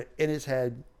 So he had it in his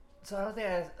head. So I don't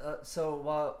think so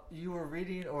while you were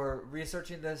reading or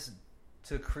researching this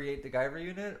to create the Guyver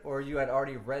unit, or you had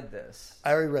already read this?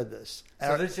 I already read this.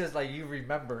 So this just like you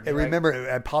remembered.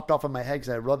 It popped off in my head because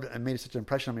I loved it and made such an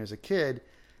impression on me as a kid.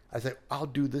 I said, I'll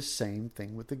do the same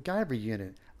thing with the Guyver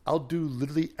unit. I'll do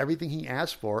literally everything he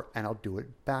asked for, and I'll do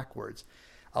it backwards.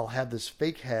 I'll have this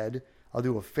fake head. I'll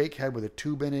do a fake head with a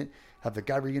tube in it, have the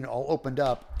Guyver unit all opened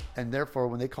up, and therefore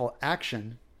when they call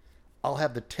action, I'll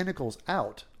have the tentacles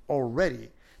out already.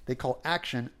 They call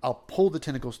action. I'll pull the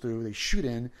tentacles through. They shoot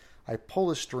in. I pull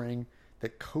a string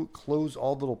that close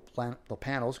all the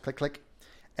panels, click, click,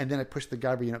 and then I push the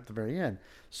Guyver unit up to the very end.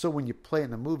 So when you play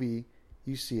in the movie,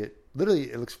 you see it.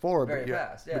 Literally, it looks forward, very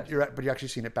fast. Yeah, but you're actually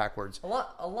seeing it backwards. A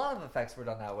lot of effects were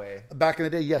done that way back in the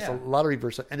day. Yes, yeah. A lot of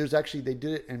reverse. And there's actually they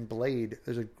did it in Blade.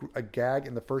 There's a gag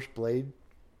in the first Blade.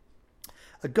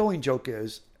 A going joke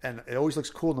is, and it always looks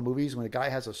cool in the movies when a guy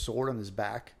has a sword on his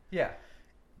back. Yeah.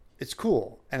 It's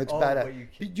cool and it's badass.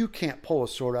 You can't pull a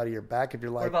sword out of your back if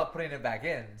you're like. What about putting it back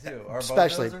in too? Are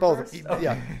especially both. Okay.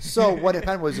 Yeah. So what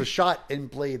happened was a shot in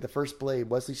Blade, the first Blade.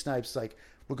 Wesley Snipes like,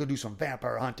 we're gonna do some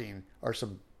vampire hunting or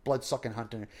some blood sucking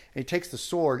hunting, and he takes the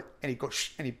sword and he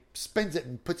goes and he spins it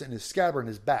and puts it in his scabbard in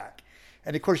his back.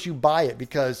 And of course you buy it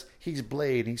because he's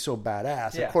Blade. He's so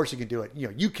badass. Yeah. Of course he can do it.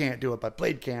 You can't do it, but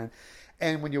Blade can.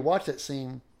 And when you watch that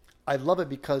scene, I love it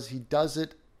because he does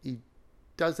it. He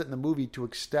does it in the movie to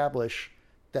establish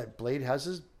that Blade has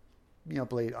his,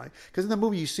 blade on. Because in the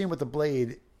movie you see him with the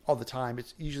blade all the time.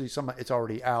 It's usually it's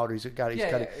already out or he's got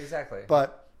it. Exactly.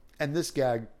 But and this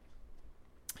gag,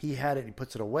 he had it and he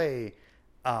puts it away,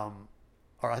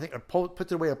 or I think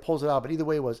puts it away or pulls it out. But either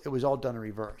way, it was all done in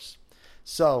reverse.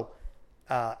 So.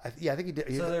 I think he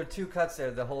did. So there are two cuts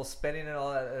there. The whole spinning and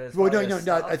all that. Well,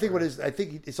 no. I think I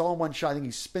think it's all in one shot. I think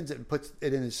he spins it and puts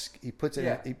it in his. He puts it.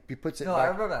 Yeah. He puts it. No, back. I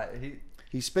remember that.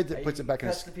 He spins it, puts it back in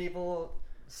his. Cuts the people,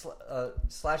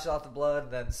 slashes off the blood,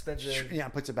 and then spins it. Yeah,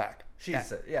 puts it back.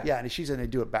 Sheaths it. Yeah. Yeah, and he sheaths it and they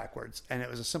do it backwards, and it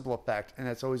was a simple effect, and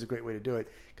that's always a great way to do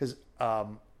it because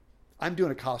I'm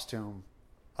doing a costume,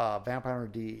 Vampire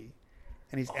D,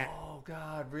 and he's. Oh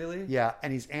God, really? Yeah,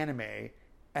 and he's anime.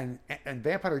 And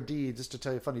Vampire D, just to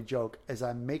tell you a funny joke, is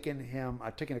I'm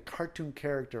taking a cartoon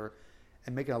character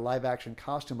and making a live action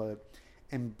costume of it.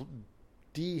 And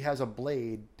D has a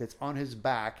blade that's on his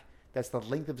back that's the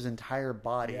length of his entire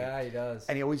body. Yeah, he does.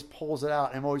 And he always pulls it out.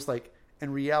 And I'm always like, in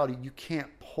reality, you can't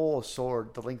pull a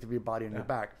sword the length of your body on your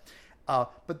back.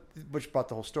 But which brought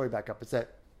the whole story back up.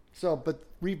 But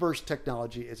reverse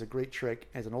technology is a great trick,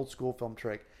 as an old school film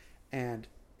trick. And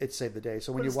it saved the day.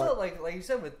 So when still, like you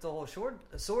said, with the whole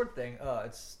sword thing,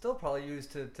 it's still probably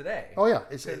used to today. Oh yeah,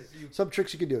 some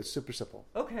tricks you can do. It's super simple.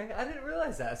 Okay, I didn't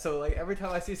realize that. So like every time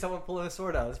I see someone pulling a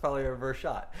sword out, it's probably a reverse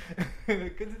shot.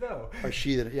 Good to know. Or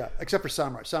yeah, except for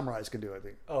samurai. Samurais can do it, I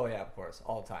think. Oh yeah, of course,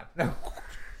 all the time. No,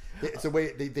 it's the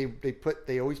way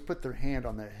they always put their hand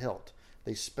on the hilt.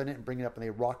 They spin it and bring it up, and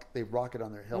they rock it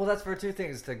on their hilt. Well, that's for two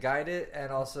things: to guide it,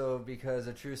 and also because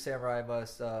a true samurai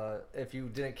must, if you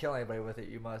didn't kill anybody with it,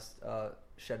 you must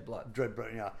shed blood.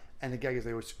 Yeah. And the gag is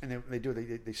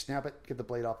they snap it, get the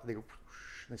blade off, and they go,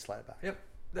 and they slide it back.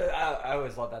 Yep, I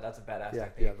always love that. That's a badass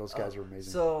technique. Yeah, those guys are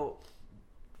amazing. So,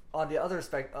 on the other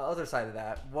side of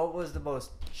that, what was the most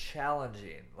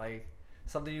challenging? Like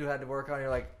something you had to work on.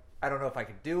 You're like, I don't know if I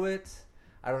could do it.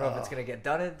 I don't know if it's going to get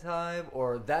done in time,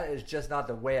 or that is just not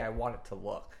the way I want it to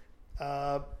look.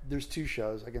 There's two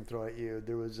shows I can throw at you.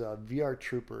 There was VR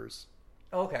Troopers.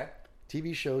 Oh, okay.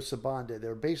 TV show Saban did.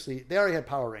 They already had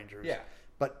Power Rangers. Yeah.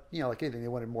 But, like anything, they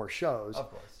wanted more shows. Of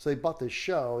course. So they bought this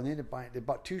show, and they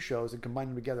bought two shows and combined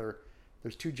them together.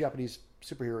 There's two Japanese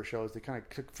superhero shows. They kind of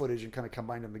took footage and kind of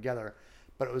combined them together.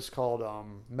 But it was called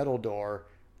Metal Door,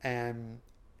 and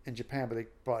in Japan, but they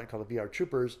brought it called the VR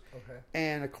Troopers. Okay.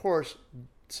 And of course,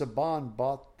 Saban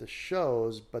bought the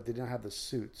shows, but they didn't have the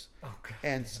suits. Okay.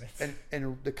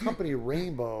 And the company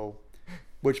Rainbow,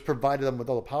 which provided them with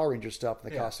all the Power Ranger stuff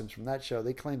and the costumes from that show,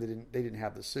 they claimed they didn't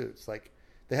have the suits. Like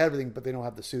they had everything, but they don't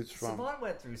have the suits from. Saban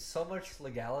went through so much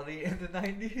legality in the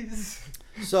 90s.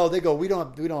 So they go, we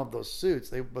don't have those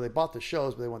suits. They bought the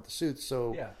shows, but they want the suits.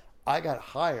 So I got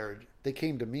hired. They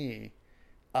came to me.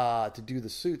 To do the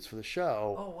suits for the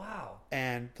show. Oh wow!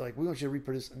 And like, we want you to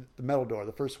reproduce the Metal Door,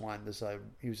 the first one. This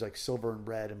he was like silver and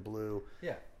red and blue.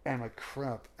 Yeah. And I'm like,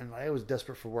 crap. And I was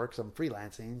desperate for work, so I'm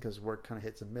freelancing because work kind of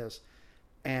hits and miss.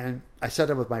 And I sat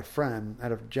down with my friend. I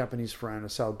had a Japanese friend,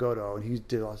 Asao Goto, and he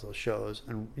did all those shows.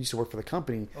 And he used to work for the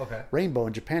company. Okay. Rainbow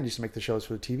in Japan used to make the shows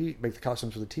for the TV, make the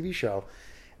costumes for the TV show.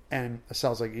 And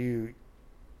Asao's like,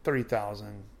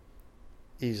 $30,000.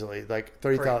 Easily, like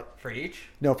 30,000 for each.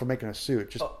 No, for making a suit,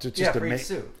 just to make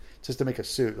suit. Just to make a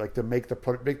suit, like to make the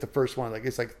first one. Like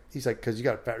it's like he's like, because you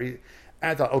got a and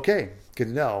I thought, okay, good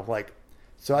to know. Like,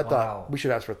 so I thought we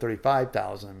should ask for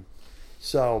 35,000.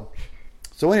 So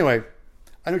anyway,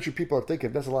 I know what you people are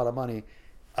thinking. That's a lot of money.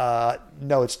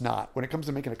 No, it's not. When it comes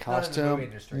to making a costume, not in the movie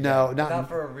industry, not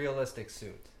for a realistic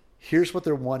suit. Here's what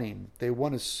they're wanting. They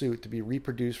want a suit to be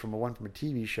reproduced from a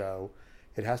TV show.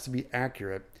 It has to be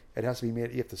accurate. It has to be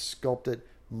made. You have to sculpt it,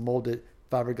 mold it,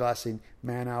 fiberglassing,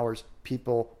 man hours,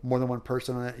 people, more than one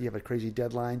person on it. You have crazy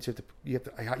deadlines. You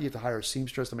have to hire a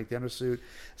seamstress to make the undersuit.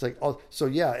 It's like,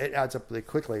 it adds up really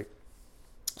quickly.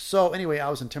 So anyway, I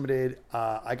was intimidated.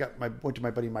 Went to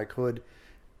my buddy Mike Hood,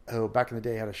 who back in the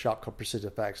day had a shop called Precision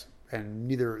Effects, and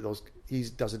neither of those he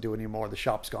doesn't do it anymore. The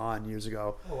shop's gone years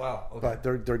ago. Oh wow! Okay. But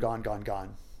they're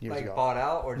gone. Years ago. Bought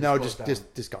out or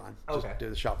just gone. Okay.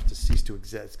 The shop just ceased to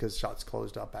exist because shops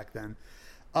closed up back then.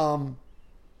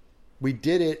 We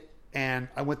did it, and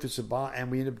I went through Saban, and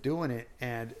we ended up doing it,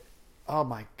 and Oh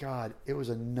my God, it was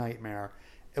a nightmare.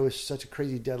 It was such a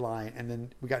crazy deadline, and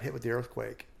then we got hit with the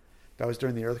earthquake. That was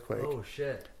during the earthquake. Oh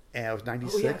shit! And it was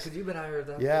 '96. Oh yeah, because you've been out here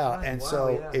that yeah, time. and wow, so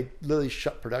yeah. it literally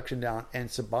shut production down, and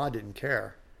Saban didn't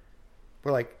care.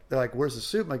 They're like, "Where's the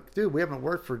suit?" I'm like, "Dude, we haven't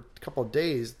worked for a couple of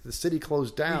days. The city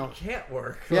closed down. You can't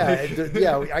work. Yeah,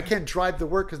 yeah. I can't drive to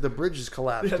work because the bridge is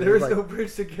collapsed. Yeah, there is like, no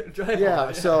bridge to drive yeah, on.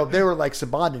 Yeah, so they were like,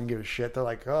 Saban didn't give a shit. They're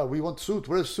like, "Oh, we want suit.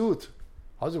 Where's suit?"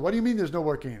 I was like, "What do you mean there's no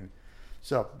working?"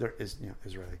 So there is,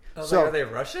 Israeli. So like, are they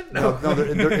Russian? No, they're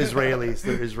Israelis.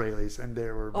 They're Israelis, and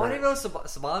they were. Oh, I didn't know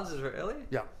Saban's Israeli.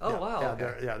 Yeah. Oh yeah, wow. Yeah,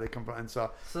 Okay. they come from, and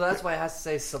so. So that's why it has to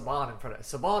say Saban in front of it.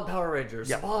 Saban Power Rangers.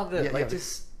 Yeah. Saban this. Yeah, like yeah,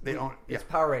 just they own. Yeah. It's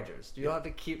Power Rangers. You don't have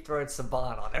to keep throwing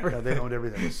Saban on everything. Yeah, they owned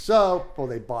everything. So, well,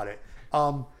 they bought it.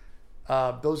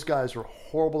 Those guys were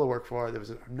horrible to work for. There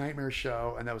was a nightmare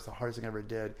show, and that was the hardest thing I ever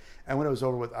did. And when it was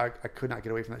over with, I could not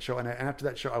get away from that show. And after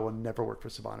that show, I will never work for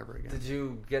Saban ever again. Did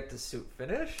you get the suit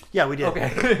finished? Yeah, we did.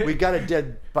 Okay. We got it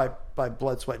dead by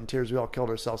blood, sweat, and tears. We all killed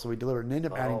ourselves, so we delivered. And they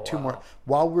ended up adding two wow. more.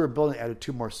 While we were building, they added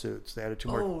two more suits. They added two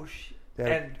more. Oh shit!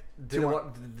 They And did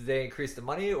they increase the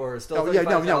money or still? Oh yeah,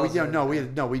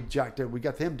 $35,000? we jacked it. We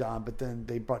got him done, but then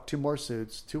they brought two more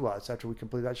suits to us after we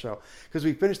completed that show because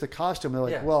we finished the costume. They're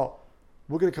like, Yeah. well,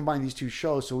 we're going to combine these two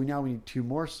shows, so we need two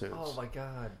more suits. Oh my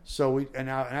god! So and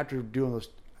after doing those,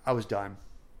 I was done.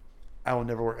 I will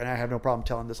never work, and I have no problem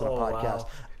telling this on a podcast. Wow.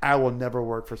 I will never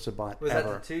work for Saban Was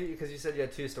ever. that the two? Because you said you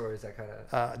had two stories that kind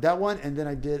of. That one, and then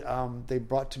I did. They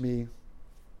brought to me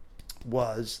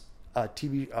was a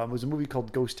TV. Was a movie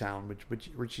called Ghost Town, which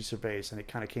Richie Gervais, and it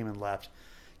kind of came and left.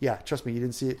 Yeah, trust me, you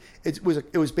didn't see it.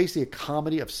 It was basically a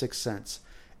comedy of Sixth Sense.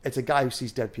 It's a guy who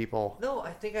sees dead people. No,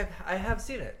 I think I have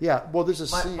seen it. Yeah, well, there's a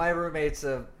scene. My roommate's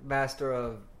a master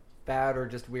of bad or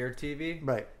just weird TV.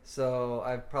 Right. So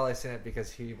I've probably seen it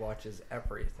because he watches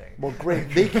everything. Well, great.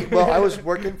 I was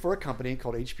working for a company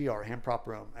called HPR, Hand Prop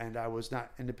Room, and I was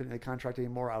not independently contracted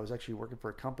anymore. I was actually working for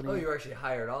a company. Oh, you were actually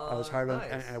hired on. I was hired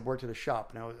nice. on, and I worked at a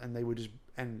shop, and they would just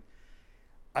and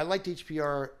I liked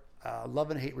HPR.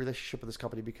 Love and hate relationship with this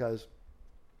company because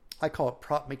I call it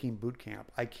prop making boot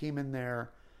camp. I came in there.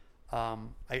 Hold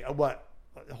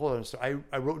on. So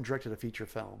I wrote and directed a feature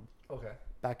film. Okay.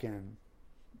 Back in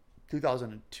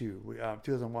 2002,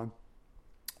 2001.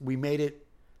 We made it.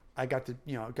 I got to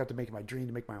make it my dream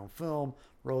to make my own film.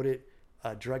 Wrote it,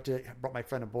 directed it. Brought my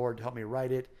friend aboard to help me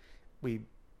write it. We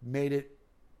made it.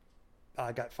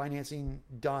 Got financing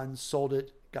done. Sold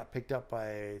it. Got picked up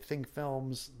by Think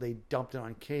Films. They dumped it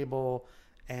on cable,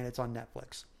 and it's on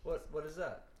Netflix. What is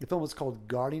that? The film was called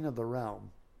Guardian of the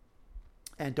Realm.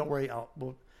 And don't worry, I'll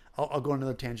go on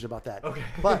another tangent about that. Okay.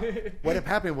 But what had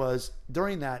happened was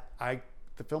during that,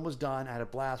 the film was done. I had a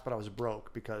blast, but I was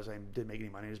broke because I didn't make any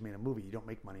money. I just made a movie. You don't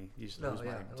make money. You just lose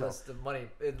money.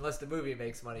 Unless the movie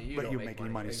makes money, you don't make any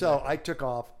money. Exactly. So I took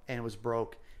off and was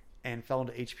broke and fell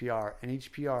into HPR. And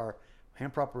HPR,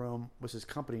 Hand Prop Room, was his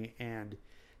company, and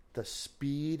the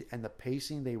speed and the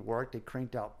pacing they worked, they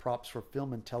cranked out props for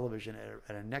film and television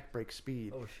at a neck break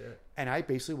speed. Oh shit! And I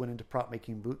basically went into prop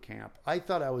making boot camp. I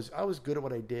thought I was good at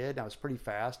what I did. I was pretty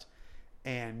fast,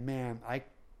 and man, I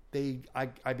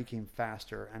became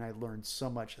faster, and I learned so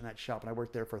much in that shop. And I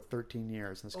worked there for 13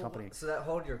 years in this company. So that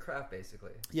honed your craft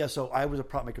basically. Yeah, so I was a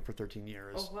prop maker for 13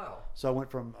 years. Oh wow! So I went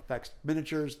from effects,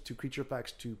 miniatures to creature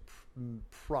effects to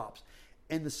props.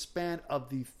 In the span of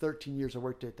the 13 years I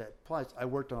worked at that place, I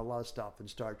worked on a lot of stuff in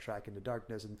Star Trek, Into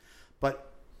Darkness,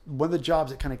 but one of the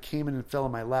jobs that kind of came in and fell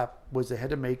in my lap was they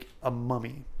had to make a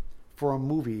mummy for a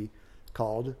movie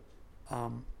called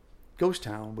Ghost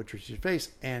Town, which was your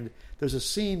face. And there's a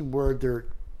scene where there's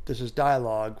this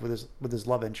dialogue with his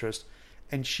love interest,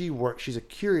 and she's a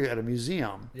curio at a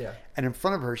museum. Yeah. And in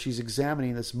front of her, she's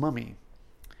examining this mummy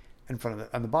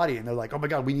on the body, and they're like, "Oh my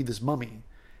God, we need this mummy."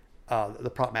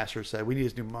 The prop master said, "We need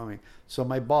this new mummy." So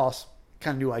my boss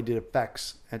kind of knew I did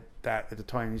effects at the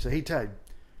time. And he said, "Hey Ted,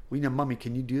 we need a mummy.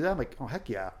 Can you do that?" I'm like, "Oh heck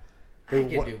yeah!" I can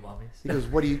do mummies. He goes,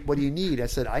 "What do you need?" I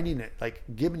said, "I need it. Like,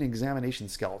 give me an examination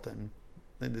skeleton."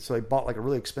 And so I bought like a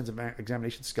really expensive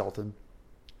examination skeleton.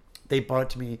 They brought it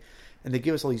to me, and they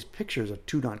gave us all these pictures of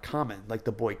Tutankhamun, like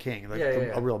the Boy King, like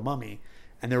a real mummy.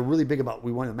 And they're really big about,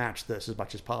 we want to match this as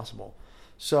much as possible.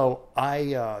 So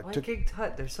I took King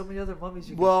Tut. There's so many other mummies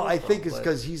you can Well, pull I from, think it's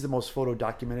because he's the most photo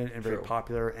documented and very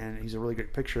popular, and he's a really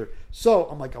good picture. So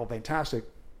I'm like, oh, fantastic.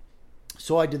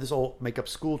 So I did this whole makeup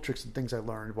school tricks and things I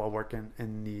learned while working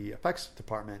in the effects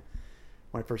department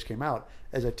when I first came out.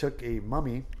 As I took a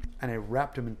mummy and I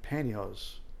wrapped him in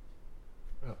pantyhose,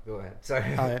 Oh, go ahead.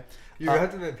 Sorry. All right. You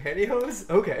wrapped them in pantyhose?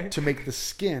 Okay. To make the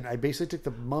skin, I basically took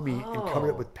the mummy and covered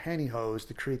it with pantyhose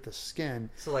to create the skin.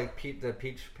 So like the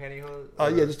peach pantyhose?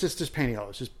 Yeah, just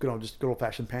pantyhose, just good old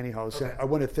fashioned pantyhose. Okay. I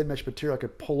wanted a thin mesh material I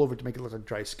could pull over to make it look like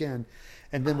dry skin,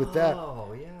 and then with that,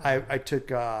 I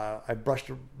took I brushed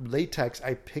latex.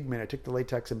 I took the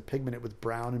latex and pigmented it with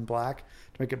brown and black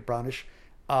to make it brownish,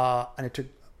 and I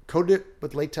coated it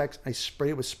with latex. I sprayed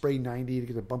it with spray 90 to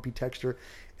get a bumpy texture,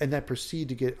 and then proceeded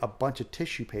to get a bunch of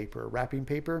tissue paper, wrapping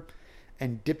paper,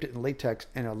 and dipped it in latex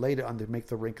and I laid it on to make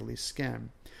the wrinkly skin.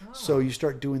 Oh. So you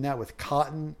start doing that with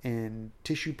cotton and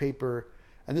tissue paper,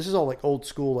 and this is all like old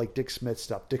school, like Dick Smith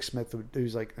stuff. Dick Smith,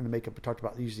 who's like in the makeup, talked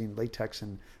about using latex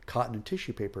and cotton and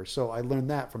tissue paper. So I learned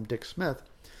that from Dick Smith.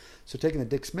 So taking the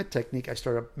Dick Smith technique, I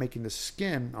started making the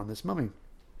skin on this mummy.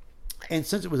 And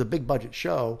since it was a big budget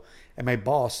show, and my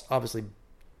boss obviously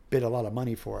bid a lot of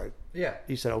money for it. Yeah.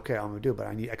 He said, okay, I'm going to do it, but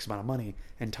I need X amount of money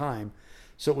and time.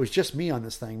 So it was just me on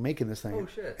this thing, making this thing. Oh,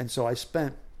 shit. And so I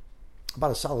spent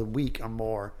about a solid week or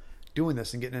more doing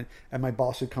this and getting it. And my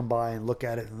boss would come by and look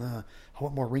at it and, I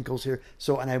want more wrinkles here.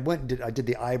 So, and I went and I did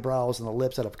the eyebrows and the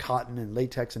lips out of cotton and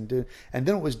latex and then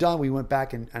it was done. We went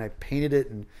back and I painted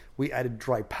it and we added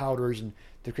dry powders and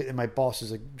my boss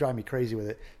is like driving me crazy with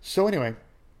it. So anyway,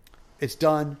 it's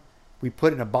done. We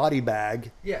put it in a body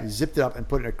bag, zipped it up, and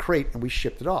put it in a crate, and we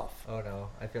shipped it off. Oh, no.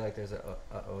 I feel like there's a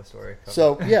story coming.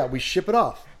 So, yeah, we ship it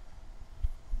off.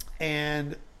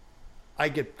 And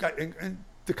and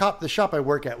the shop I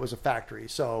work at was a factory.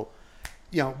 So,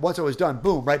 once I was done,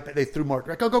 boom, right, they threw more,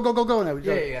 go, and I would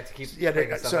you have to keep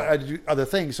so I had to do other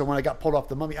things. So when I got pulled off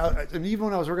the mummy, and even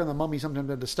when I was working on the mummy, sometimes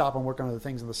I had to stop and work on other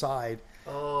things on the side.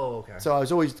 Oh, okay. So I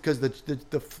was always, because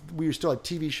we were still at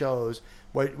TV shows.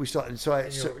 We still, so I,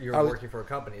 you were working for a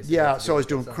company. So so I was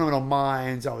doing Criminal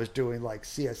Minds. I was doing like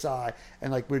CSI,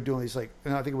 and like we were doing these I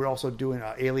think we were also doing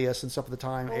Alias and stuff at the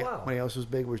time. Oh, wow. When Alias was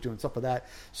big, we were doing stuff with that.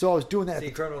 So I was doing that.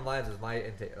 See, Criminal Minds was my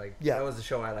intake. That was the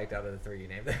show I liked out of the three you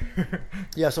named there.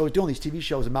 Yeah, so I was doing these TV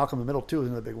shows, and Malcolm in the Middle too was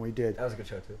another big one we did. That was a good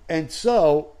show too. And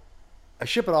so I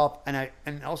ship it off, and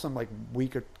also like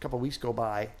a couple of weeks go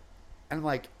by, and I'm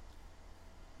like,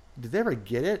 did they ever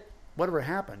get it? Whatever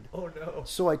happened? Oh, no.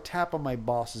 So I tap on my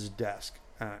boss's desk.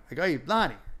 I go, hey,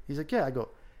 Lonnie. He's like, yeah. I go,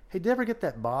 hey, did you ever get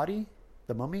that body,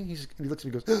 the mummy? He looks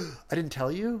at me and goes, I didn't tell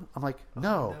you? I'm like,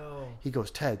 no. Oh, no. He goes,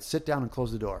 Ted, sit down and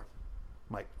close the door.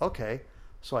 I'm like, okay.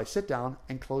 So I sit down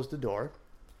and close the door.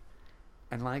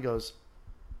 And Lonnie goes,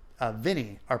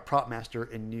 Vinny, our prop master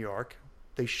in New York,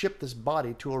 they shipped this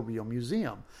body to a real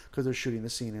museum because they're shooting the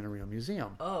scene in a real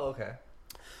museum. Oh, okay.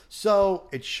 So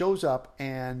it shows up,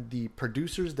 and the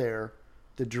producer's there,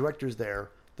 the director's there,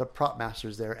 the prop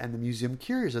master's there, and the museum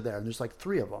curators are there. And there's like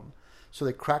 3 of them. So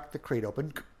they crack the crate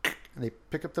open, and they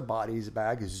pick up the body's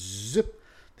bag, zip.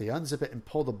 They unzip it and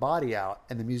pull the body out,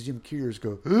 and the museum curators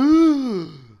go,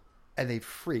 and they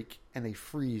freak, and they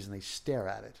freeze, and they stare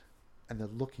at it, and they're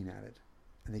looking at it,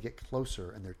 and they get closer,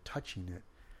 and they're touching it,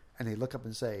 and they look up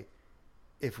and say,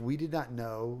 if we did not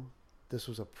know this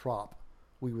was a prop,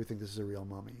 we would think this is a real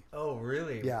mummy. Oh,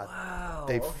 really? Yeah. Wow.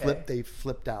 They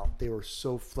flipped out. They were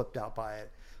so flipped out by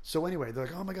it. So anyway, they're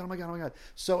like, oh my God.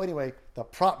 So anyway, the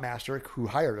prop master who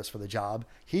hired us for the job,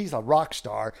 he's a rock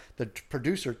star. The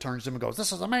producer turns to him and goes,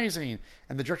 this is amazing.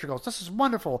 And the director goes, this is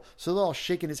wonderful. So they're all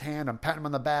shaking his hand. I'm patting him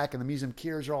on the back, and the museum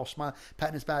curators are all smiling,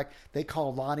 patting his back. They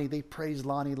call Lonnie. They praise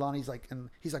Lonnie. Lonnie's like, and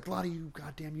he's like, Lonnie, you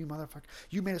goddamn you motherfucker.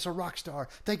 You made us a rock star.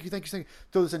 Thank you.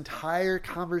 So this entire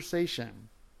conversation,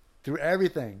 through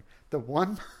everything, the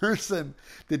one person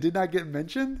that did not get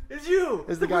mentioned is you.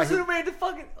 Is the guy person who made the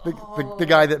fucking the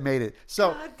guy that made it.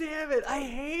 So God damn it, I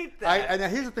hate that.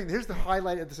 And here's the thing. Here's the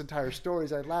highlight of this entire story.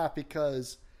 Is I laugh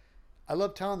because I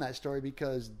love telling that story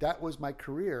because that was my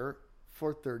career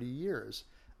for 30 years.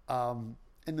 In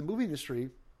the movie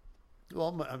industry,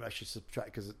 well, I should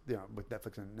subtract because with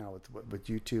Netflix and now with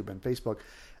YouTube and Facebook,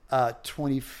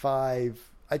 25.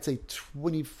 I'd say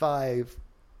 25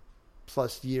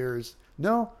 plus years.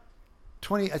 No.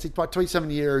 20, I think about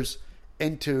 27 years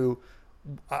into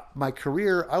my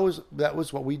career, that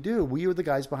was what we do. We were the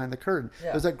guys behind the curtain.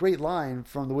 Yeah. There's that great line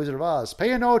from The Wizard of Oz,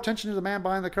 pay no attention to the man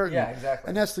behind the curtain. Yeah, exactly.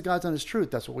 And that's the God's honest truth.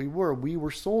 That's what we were. We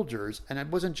were soldiers. And it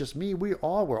wasn't just me. We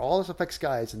all were. All us effects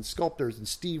guys and sculptors and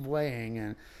Steve Wang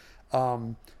and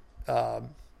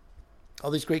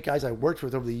all these great guys I worked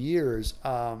with over the years.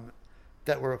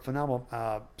 That were phenomenal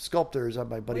sculptors. My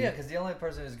buddy. Well, yeah, because the only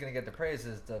person who's going to get the praise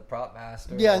is the prop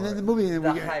master. Yeah, and then the movie, and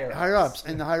the higher ups,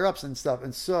 and the higher ups and stuff.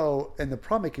 And so, and the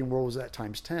prop making world was at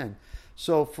times 10.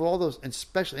 So for all those, and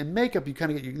especially in makeup, you at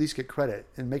least get credit.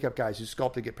 And makeup guys who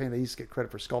sculpted get paid, they at least get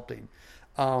credit for sculpting.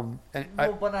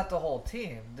 But not the whole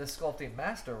team. The sculpting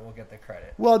master will get the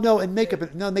credit. Well, no, and makeup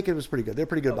was pretty good. They're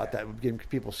pretty good about that, giving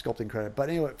people sculpting credit. But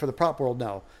anyway, for the prop world,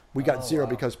 no, we got zero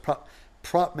because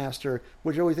prop master,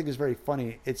 which I always think is very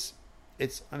funny.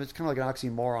 It's kind of like an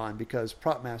oxymoron because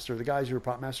prop master, the guys who are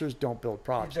prop masters don't build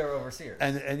props. They're overseers,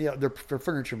 and they're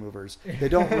furniture movers. They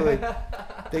don't really,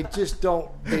 they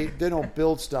don't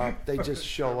build stuff. They just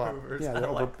show up.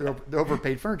 Yeah, they're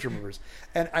overpaid furniture movers.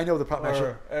 And I know the prop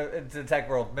master. It's the tech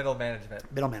world, middle management.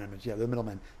 Yeah, the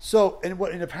middlemen. So, and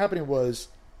what ended up happening was,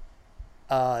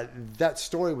 that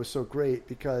story was so great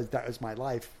because that was my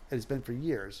life. It has been for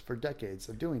years, for decades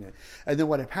of doing it. And then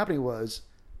what ended up happening was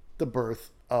the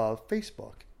birth of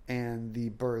Facebook and the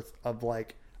birth of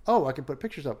like, oh, I can put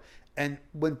pictures up. And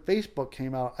when Facebook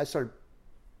came out, I started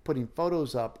putting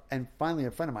photos up. And finally,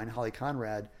 a friend of mine, Holly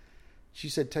Conrad, she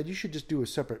said, Ted, you should just do a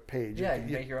separate page. Yeah,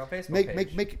 you make your own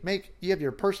Facebook page. You have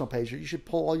your personal page. You should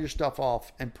pull all your stuff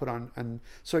off and put on, and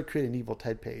so I created an Evil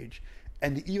Ted page.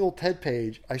 And the Evil Ted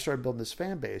page, I started building this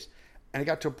fan base. And I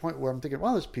got to a point where I'm thinking,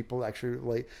 well, there's people actually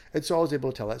relate. And so I was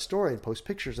able to tell that story and post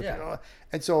pictures.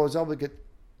 And so I was able to get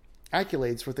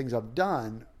accolades for things I've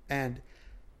done, and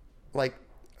like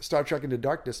Star Trek Into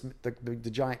Darkness, the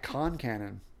giant con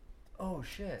cannon. Oh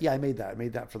shit! Yeah, I made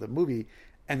that for the movie.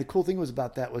 And the cool thing was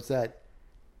about that was that,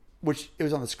 which it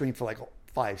was on the screen for like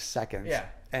 5 seconds. Yeah.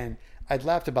 And I'd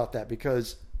laughed about that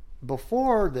because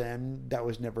before then that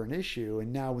was never an issue,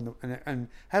 and now and I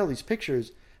had all these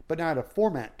pictures, but now I had a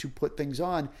format to put things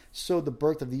on. So the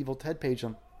birth of the Evil Ted page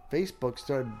on Facebook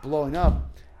started blowing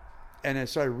up, and I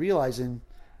started realizing.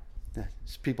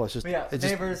 People, it's just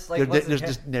neighbors. There's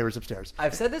just neighbors upstairs.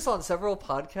 I've said this on several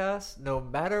podcasts. No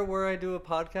matter where I do a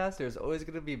podcast, there's always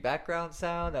going to be background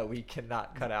sound that we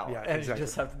cannot cut out, and exactly. You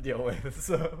just have to deal with.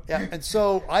 So and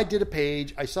so I did a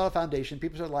page. I saw a foundation.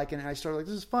 People started liking it. And I started like,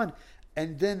 this is fun.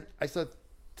 And then I started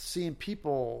seeing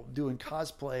people doing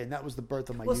cosplay, and that was the birth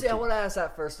of my. Well, YouTube. see, I want to ask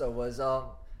that first though. Was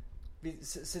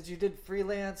since you did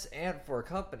freelance and for a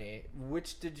company,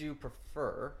 which did you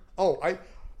prefer?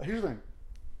 Here's the thing.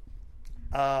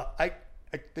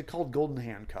 They're called golden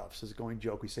handcuffs, is a going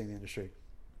joke we say in the industry.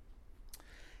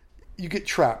 You get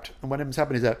trapped, and what ends up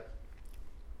happening is that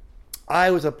I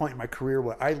was at a point in my career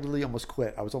where I literally almost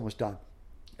quit. I was almost done.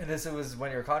 And this was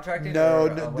when you were contracting? No.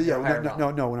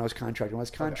 When I was contracting. When I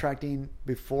was contracting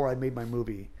before I made my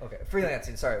movie. Okay,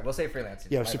 freelancing. Sorry, we'll say freelancing.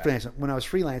 Yeah, so freelancing. When I was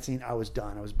freelancing, I was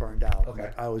done. I was burned out.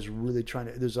 Okay. I was really trying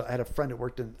to. I had a friend that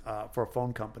worked for a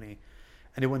phone company.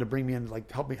 And they wanted to bring me in, like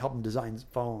help them design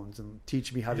phones and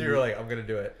teach me how to. You were like, I'm going to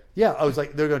do it. Yeah, I was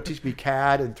like, they're going to teach me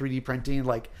CAD and 3D printing,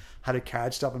 like how to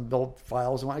CAD stuff and build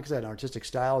files and whatnot. Because I had an artistic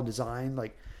style and design.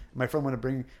 Like my friend wanted to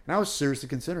bring, and I was seriously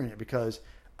considering it because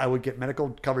I would get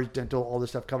medical coverage, dental, all this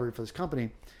stuff covered for this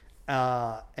company.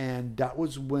 And that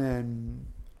was when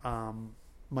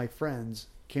my friends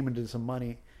came into some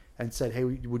money and said, "Hey,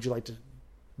 would you like to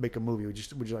make a movie? Would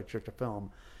you like to direct a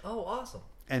film?" Oh, awesome!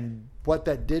 And what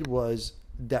that did was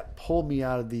that pulled me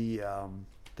out of the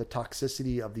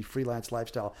toxicity of the freelance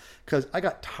lifestyle because I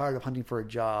got tired of hunting for a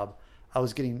job. I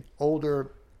was getting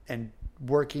older and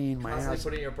working. Constantly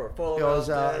putting your portfolio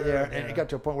out there, and it got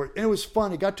to a point where, and it was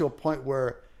fun. It got to a point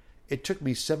where it took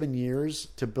me 7 years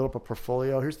to build up a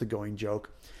portfolio. Here's the going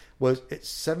joke: it's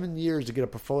 7 years to get a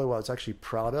portfolio I was actually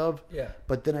proud of. Yeah.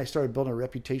 But then I started building a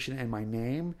reputation and my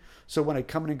name. So when I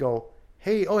come in and go,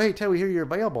 hey, Ted, we hear you're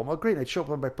available. Oh, great. I'd show up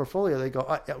on my portfolio. They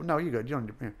go, no, you're good. You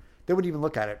don't. They wouldn't even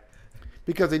look at it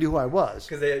because they knew who I was.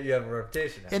 Because you have a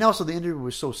reputation now. And also the industry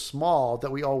was so small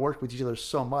that we all worked with each other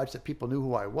so much that people knew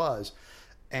who I was.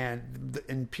 And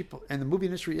the movie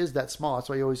industry is that small. That's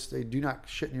why you always say, do not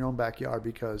shit in your own backyard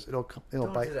because it'll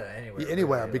don't bite do that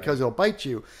anywhere because it'll bite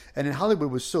you. And in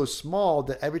Hollywood was so small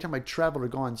that every time I traveled or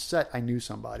go on set, I knew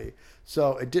somebody.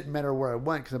 So it didn't matter where I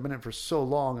went because I've been in it for so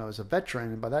long. I was a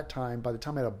veteran, and by the time I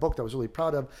had a book that I was really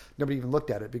proud of, nobody even looked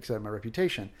at it because I had my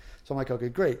reputation. So I'm like, okay,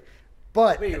 great.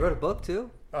 But wait, you wrote a book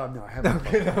too? No, I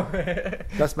haven't.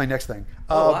 That's my next thing.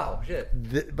 Wow,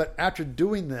 shit! But after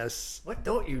doing this, what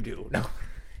don't you do? No.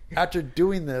 After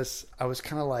doing this, I was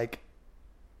kind of like,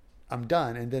 I'm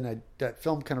done. And then that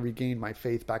film kind of regained my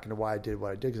faith back into why I did what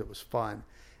I did because it was fun.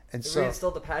 And so it's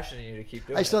still the passion in you to keep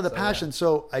doing it. I still had the passion. Yeah.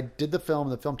 So I did the film.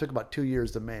 The film took about 2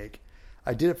 years to make.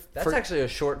 I did it. That's actually a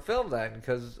short film then,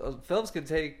 because films can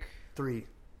take 3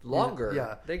 longer.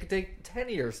 Yeah. They could take 10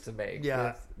 years to make.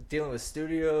 Yeah. Dealing with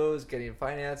studios, getting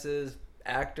finances,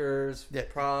 actors, Yeah.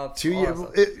 props. 2 years.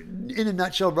 Awesome. In a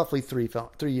nutshell, roughly 3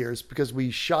 years, because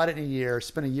we shot it in a year,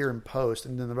 spent a year in post,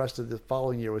 and then the rest of the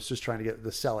following year was just trying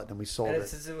to sell it, and we sold And it.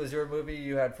 since it was your movie,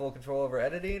 you had full control over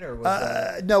editing, or was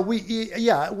that... No,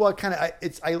 well, kind of.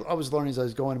 I was learning as I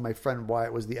was going, and my friend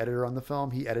Wyatt was the editor on the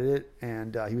film. He edited it,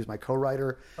 and he was my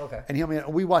co-writer. Okay. And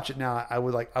we watch it now. I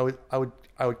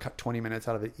would cut 20 minutes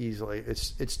out of it easily.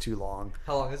 It's too long.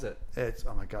 How long is it? It's,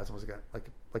 oh my god, it's almost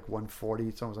like 140.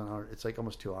 It's almost an hour. It's like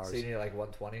almost 2 hours. So you need like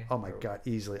 120? Oh my god,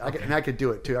 easily. I could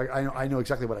do it too. I know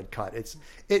exactly what I'd cut.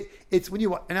 It's when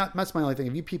you, and that's my only thing.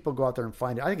 If you people go out there and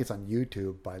find it, I think it's on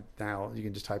YouTube by now. You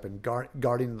can just type in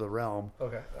Guardian of the Realm.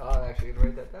 Okay, I'm actually gonna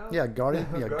write that down. Yeah, Guardian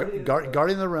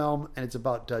of the Realm, and it's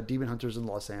about demon hunters in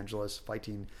Los Angeles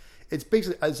fighting. It's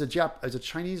basically as a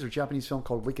Chinese or Japanese film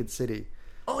called Wicked City.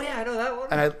 Oh yeah, I know that one.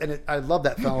 And I love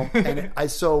that film.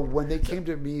 And so when they came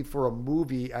to me for a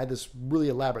movie, I had this really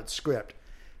elaborate script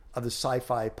of the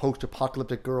sci-fi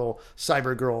post-apocalyptic girl,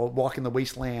 cyber girl, walking the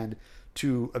wasteland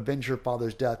to avenge her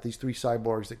father's death. These 3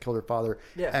 cyborgs that killed her father.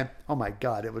 Yeah. And oh my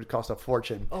god, it would cost a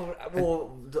fortune. Oh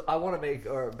well, I want to make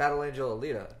Battle Angel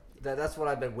Alita. That's what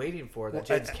I've been waiting for. That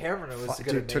James Cameron was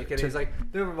going to make it. He's like,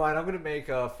 never mind. I'm going to make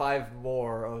 5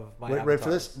 more of my. Ready for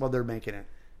this? Well, they're making it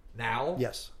now.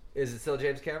 Yes. Is it still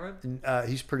James Cameron?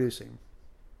 He's producing.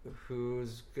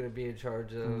 Who's going to be in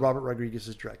charge of... Robert Rodriguez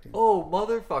is directing. Oh,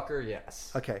 motherfucker,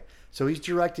 yes. Okay, so he's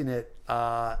directing it.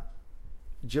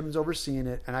 Jim's overseeing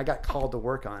it, and I got called to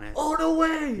work on it. Oh, no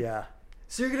way! Yeah.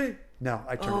 So you're going to... No,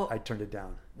 I turned it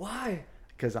down. Why?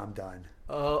 Because I'm done.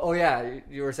 Oh, yeah,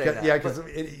 you were saying that. Yeah, because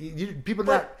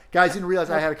guys didn't realize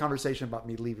I had a conversation about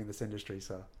me leaving this industry,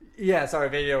 so... Yeah, sorry,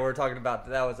 maybe we're talking about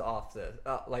that was off the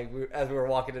as we were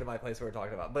walking into my place, we were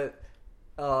talking about. But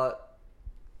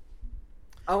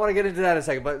I want to get into that in a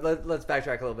second. But let's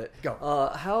backtrack a little bit.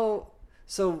 Go.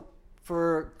 So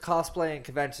for cosplay and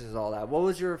conventions and all that, what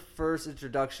was your first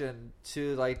introduction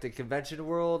to like the convention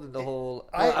world and the whole?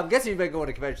 I'm guessing you've been going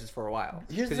to conventions for a while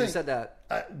because you said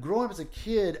that. Growing up as a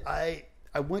kid, I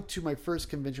went to my first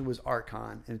convention was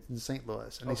ArtCon in St.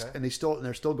 Louis, and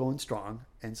they're still going strong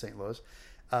in St. Louis.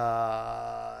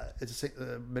 It's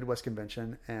a Midwest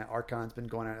convention, and ArtCon's been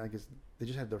going on. They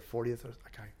just had their 40th.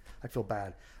 I feel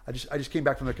bad. I just came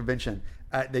back from the convention.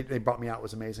 They brought me out. It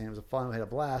was amazing. It was fun. We had a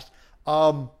blast.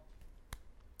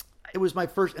 It was my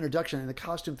first introduction, and the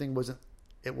costume thing wasn't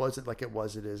like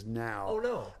it is now. Oh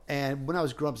no! And when I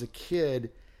was growing up as a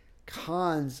kid,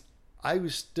 cons, I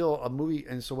was still a movie,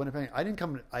 and so I didn't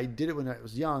come. I did it when I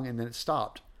was young, and then it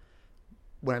stopped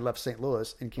when I left St.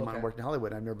 Louis and came out and worked in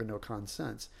Hollywood. I've never been to a con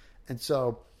since. And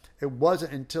so it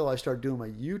wasn't until I started doing my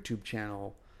YouTube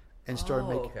channel and started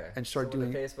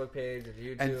doing the Facebook page and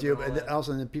YouTube. And then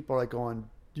also then people are like going,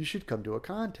 you should come to a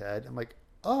con, Ted. I'm like,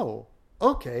 oh,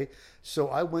 okay. So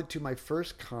I went to my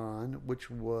first con,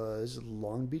 which was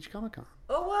Long Beach Comic Con.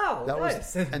 Oh, wow.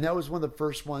 Nice. And that was one of the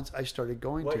first ones I started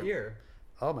going to. What year?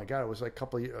 Oh my God. It was like a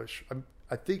couple of years.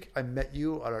 I think I met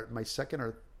you at my second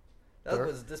or that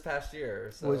was this past year.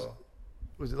 So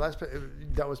was it last?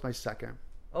 That was my second.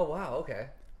 Oh wow! Okay.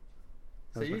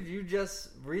 So you just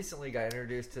recently got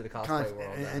introduced to the cosplay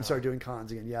world and started doing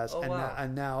cons again. Yes. Oh, wow.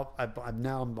 And now I've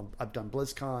done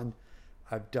BlizzCon,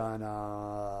 I've done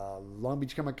Long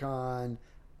Beach Comic Con,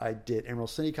 I did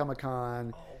Emerald City Comic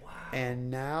Con. Oh wow!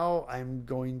 And now I'm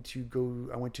going to go.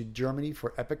 I went to Germany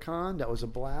for EpicCon. That was a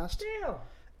blast. Damn.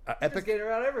 Just getting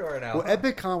around everywhere now. Well,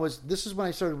 EpicCon this is when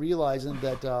I started realizing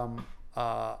that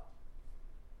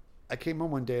I came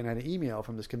home one day and I had an email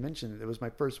from this convention. It was my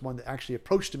first one that actually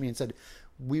approached me and said,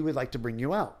 we would like to bring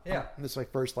you out. Yeah. And this is my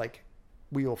first,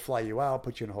 we will fly you out,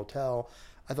 put you in a hotel.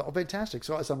 I thought, oh, fantastic.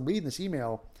 So as I'm reading this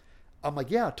email, I'm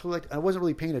like, yeah, totally. I wasn't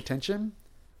really paying attention.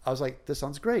 I was like, this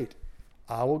sounds great.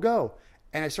 I will go.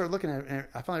 And I started looking at it and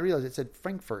I finally realized it said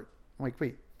Frankfurt. I'm like,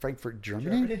 wait, Frankfurt,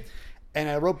 Germany? And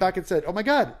I wrote back and said, oh my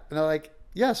God. And they're like,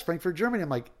 yes, Frankfurt, Germany. I'm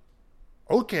like,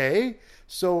 okay.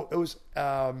 So it was,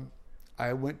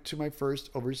 I went to my first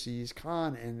overseas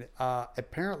con and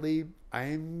apparently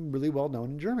I'm really well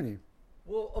known in Germany.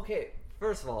 Well, okay.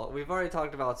 First of all, we've already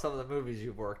talked about some of the movies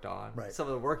you've worked on, right. Some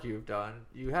of the work you've done.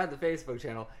 You had the Facebook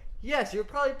channel. Yes, you're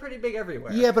probably pretty big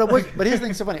everywhere. Yeah, but but here's the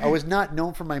thing so funny. I was not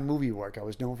known for my movie work. I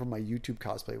was known for my YouTube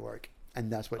cosplay work.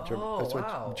 And that's what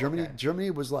Germany, Germany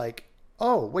was like,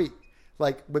 oh, wait.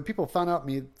 Like when people found out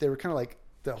me, they were kind of like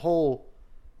the whole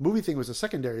movie thing was a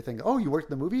secondary thing. Oh, you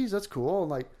worked in the movies? That's cool. And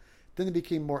like, then it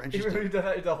became more interesting. You did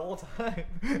that the whole time.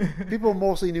 People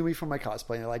mostly knew me from my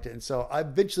cosplay and I liked it. And so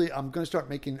I'm going to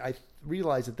start I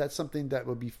realized that that's something that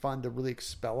would be fun to really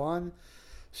expel on.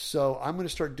 So I'm going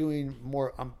to start doing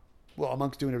more,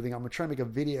 amongst doing everything, I'm going to try to make a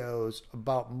videos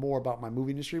more about my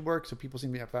movie industry work, so people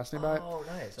seem to be fascinated by it. Oh,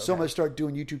 nice. Okay. So I'm going to start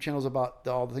doing YouTube channels about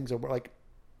all the things that work. Like,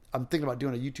 I'm thinking about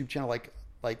doing a YouTube channel like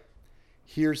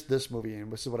here's this movie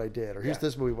and this is what I did, or here's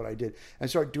this movie what I did, and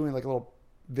start doing like a little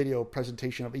video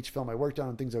presentation of each film I worked on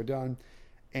and things I've done.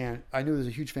 And I knew there's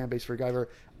a huge fan base for Guyver.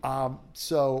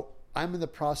 So I'm in the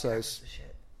process.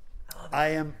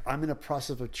 I'm in a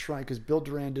process of trying, because Bill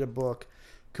Duran did a book,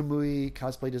 Kamui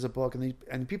Cosplay does a book,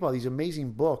 and people have these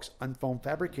amazing books on foam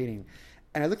fabricating.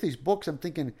 And I look at these books, I'm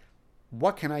thinking,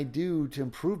 what can I do to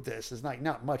improve this? It's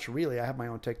not much really. I have my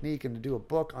own technique, and to do a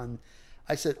book on,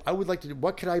 I said, I would like to do,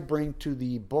 what could I bring to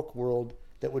the book world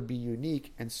that would be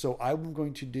unique? And so I'm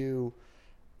going to do,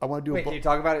 I want to do a book. Can you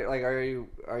talk about it? Like, are you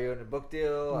in a book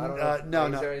deal? I don't know.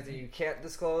 No. Is there anything you can't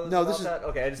disclose? No, about this is that?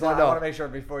 Okay. I want to make sure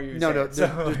before you.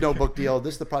 There's no book deal.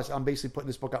 This is the process. I'm basically putting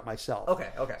this book out myself.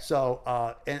 Okay.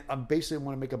 So, and I'm basically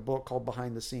want to make a book called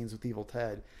Behind the Scenes with Evil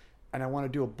Ted, and I want to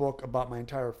do a book about my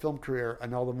entire film career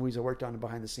and all the movies I worked on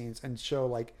behind the scenes, and show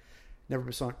like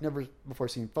never before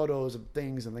seen photos of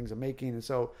things and things I'm making, and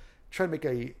so try to make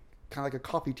a kind of like a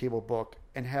coffee table book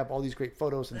and have all these great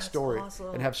photos and stories,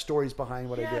 awesome. And have stories behind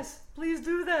what I did. Yes, please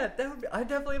do that. I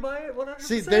definitely buy it 100%.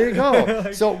 See, there you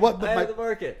go. So what? I have the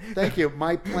market. Thank you.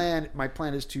 My plan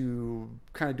is to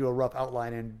kind of do a rough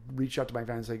outline and reach out to my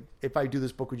fans, like, if I do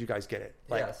this book, would you guys get it?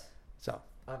 Yes. So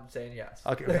I'm saying yes.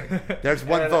 Okay. There's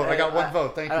one vote. I got one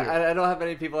vote. Thank you. I don't have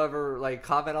many people ever like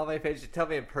comment on my page to tell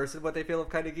me in person what they feel of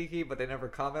Kinda Geeky, but they never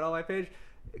comment on my page.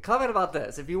 Comment about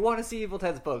this. If you want to see Evil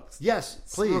Ted's books, yes,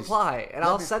 please reply, and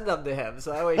I'll send them to him.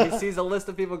 So that way he sees a list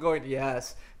of people going,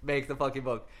 yes, make the fucking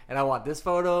book. And I want this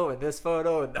photo and this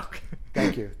photo. And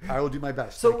Thank you. I will do my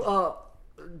best. So,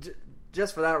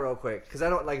 just for that real quick, because I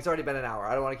don't it's already been an hour.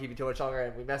 I don't want to keep you too much longer,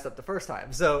 and we messed up the first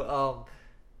time. So,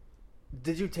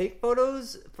 did you take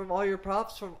photos from all your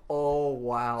props? Oh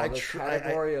wow, the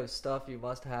category of stuff you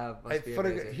must have must be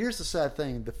amazing. Here's the sad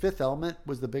thing: The Fifth Element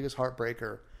was the biggest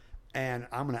heartbreaker, and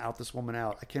I'm going to out this woman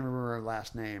out. I can't remember her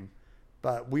last name,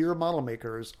 but we were model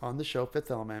makers on the show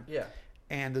Fifth Element. Yeah.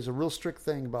 And there's a real strict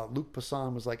thing about Luc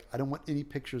Besson was like, I don't want any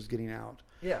pictures getting out.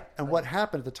 Yeah. And what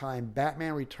happened at the time?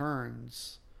 Batman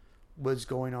Returns was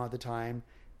going on at the time,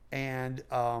 and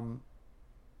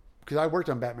because I worked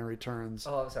on Batman Returns.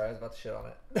 Oh, I'm sorry, I was about to shit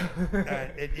on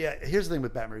it. Here's the thing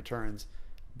with Batman Returns.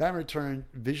 Batman Returns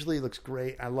visually looks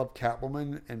great. I love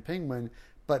Catwoman and Penguin,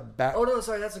 but oh no,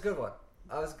 sorry, that's a good one.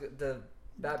 The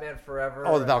Batman Forever.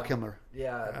 Oh, the Val Kilmer.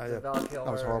 Yeah, the Val Kilmer.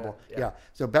 That was horrible. Yeah.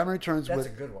 So Batman Returns. That's a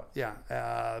good one. Yeah.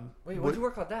 Wait, when did you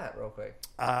work on that, real quick?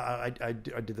 I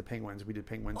did the Penguins. We did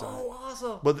Penguins on it. Oh,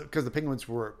 awesome. Well, because the Penguins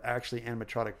were actually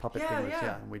animatronic puppet penguins.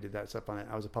 Yeah. And we did that stuff on it.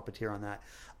 I was a puppeteer on that.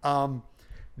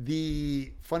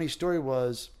 The funny story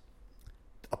was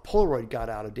a Polaroid got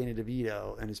out of Danny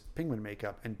DeVito and his penguin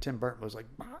makeup, and Tim Burton was like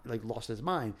lost his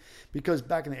mind, because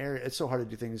back in the area it's so hard to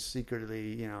do things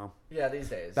secretly, Yeah, these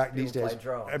days. These days,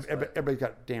 drones, everybody's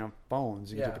got damn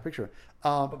phones. You can take a picture.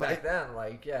 But back then,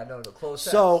 the close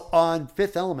sets. So on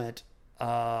Fifth Element,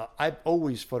 I've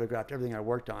always photographed everything I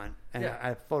worked on, and I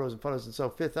have photos and photos. And so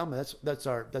Fifth Element, that's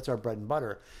our bread and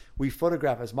butter. We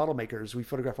photograph as model makers. We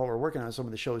photograph what we're working on. So when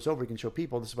the show is over, we can show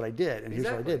people this is what I did, and here's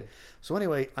what I did. So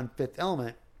anyway, on Fifth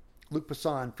Element, Luc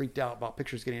Besson freaked out about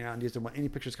pictures getting out, and he doesn't want any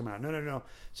pictures coming out. No.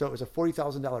 So it was a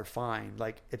 $40,000 fine.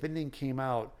 Like, if anything came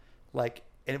out, and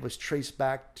it was traced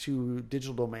back to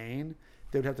digital domain,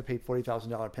 they would have to pay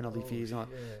 $40,000 penalty fees. And all.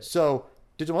 So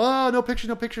digital, no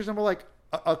pictures. And we're like,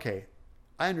 okay,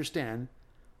 I understand.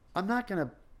 I'm not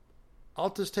gonna. I'll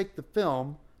just take the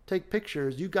film, take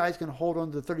pictures. You guys can hold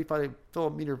on to the 35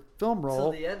 millimeter film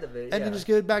roll till the end of it, and then just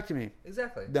give it back to me.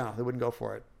 Exactly. No, they wouldn't go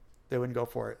for it.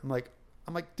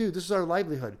 I'm like, dude, this is our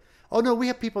livelihood. Oh no, we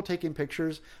have people taking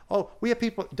pictures. Oh, we have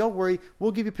people. Don't worry,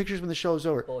 we'll give you pictures when the show's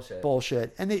over.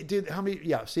 Bullshit. And they did. How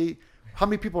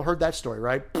many people heard that story?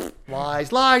 Right?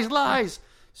 Lies.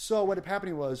 So what ended up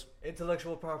happening was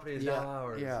intellectual property is now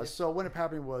ours. Yeah. So what ended up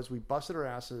happening was we busted our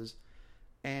asses,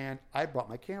 and I brought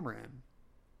my camera in.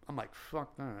 I'm like,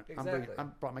 fuck that. Exactly. I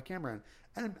brought my camera in,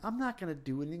 and I'm not going to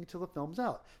do anything until the film's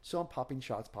out. So I'm popping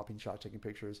shots, taking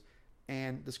pictures.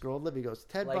 And this girl, Olivia, goes,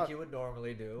 Ted brought... you would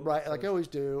normally do. Right, like I always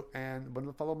do. And one of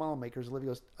the fellow model makers, Olivia,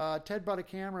 goes, Ted brought a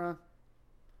camera.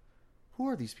 Who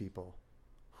are these people?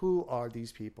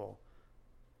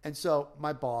 And so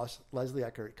my boss, Leslie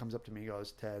Eckert, comes up to me and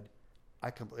goes, Ted, I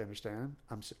completely understand.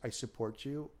 I support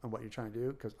you and what you're trying to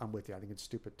do, because I'm with you. I think it's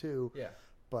stupid too. Yeah.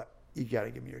 But you got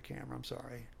to give me your camera. I'm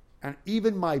sorry. And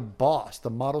even my boss,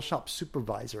 the model shop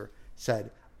supervisor,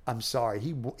 said, I'm sorry.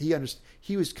 He understood.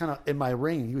 He was kind of in my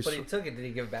ring. But he took it. Did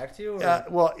he give it back to you?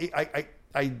 Well,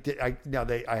 I did. I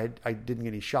didn't get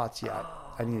any shots yet.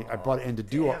 I brought it in to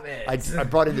do. Damn it. I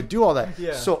brought in to do all that.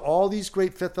 Yeah. So all these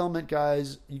great Fifth Element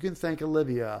guys, you can thank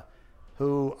Olivia,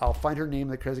 who I'll find her name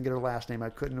because I didn't get her last name. I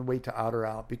couldn't wait to out her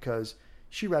out because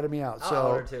she ratted me out. I'll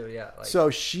out her too. Yeah. Like, so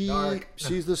she's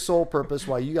the sole purpose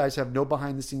why you guys have no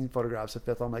behind the scenes photographs of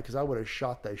Fifth Element, because I would have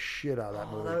shot the shit out of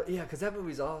that movie. Yeah, because that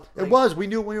movie's all. It was. We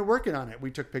knew when we were working on it.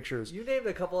 We took pictures. You named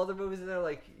a couple other movies in there,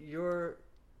 like your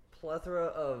plethora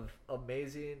of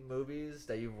amazing movies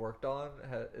that you've worked on.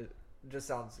 It just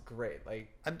sounds great. Like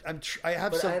I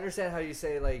understand how you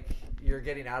say like you're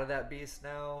getting out of that beast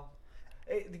now.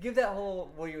 Hey, give that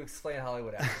whole will you explain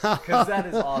Hollywood because that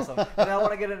is awesome. And I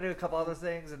want to get into a couple other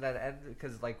things and then end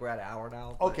because like we're at an hour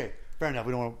now. But... Okay, fair enough.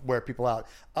 We don't want to wear people out.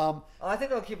 I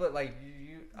think I'll keep it like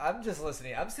you. I'm just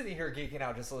listening. I'm sitting here geeking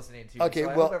out just listening to you. Okay, so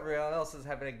I hope everyone else is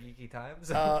having a geeky time.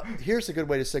 So. Here's a good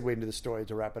way to segue into the story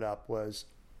to wrap it up. Was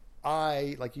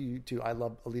I, like you too, I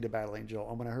love Alita Battle Angel.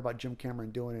 And when I heard about Jim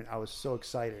Cameron doing it, I was so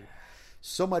excited.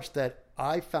 So much that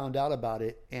I found out about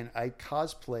it and I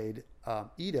cosplayed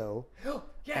Ito.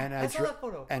 Yeah, and I saw that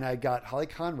photo. And I got Holly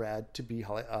Conrad to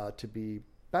be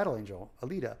Battle Angel,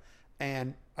 Alita.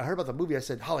 And I heard about the movie. I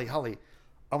said, Holly,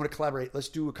 I want to collaborate. Let's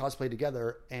do a cosplay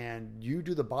together. And you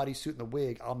do the bodysuit and the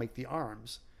wig. I'll make the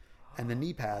arms and the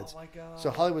knee pads. Oh my God. So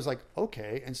Holly was like,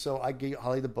 okay. And so I gave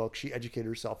Holly the book. She educated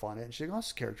herself on it. And she's like, oh,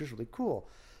 this character's really cool.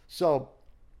 So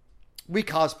we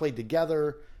cosplayed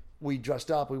together. We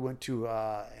dressed up. We went to,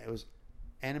 it was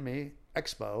Anime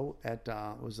Expo at,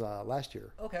 last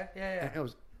year. Okay. Yeah. And it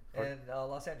was in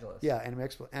Los Angeles. Yeah, Anime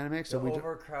Expo. So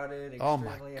overcrowded, extremely oh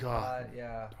my God. hot.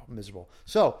 Yeah. Miserable.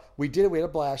 So we did it. We had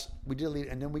a blast. We did it,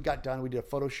 and then we got done. We did a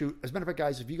photo shoot. As a matter of fact,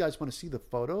 guys, if you guys want to see the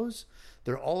photos,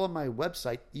 they're all on my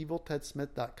website,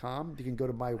 eviltedsmith.com. You can go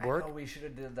to my work. I know we should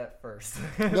have did that first.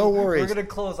 No worries. We're going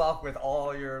to close off with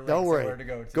all your links. Don't worry. Where to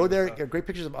go to. Go there. Get great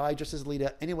pictures of I just as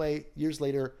Lita. Anyway, years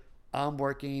later, I'm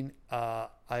working.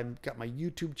 I've got my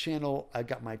YouTube channel. I've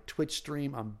got my Twitch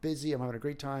stream. I'm busy. I'm having a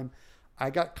great time. I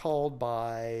got called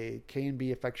by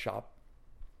K&B Effect Shop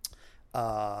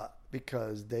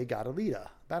because they got Alita,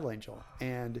 Battle Angel.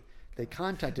 And they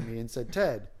contacted me and said,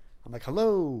 Ted. I'm like,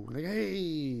 hello. I'm like,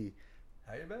 hey.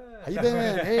 How you been? How you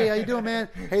been? Hey, how you doing, man?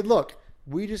 Hey, look,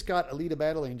 we just got Alita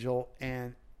Battle Angel.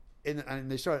 And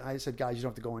they started. I said, guys, you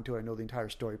don't have to go into it. I know the entire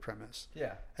story premise.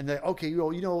 Yeah. And they, okay, you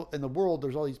know, in the world,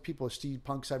 there's all these people,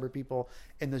 steampunk cyber people,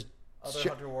 in this other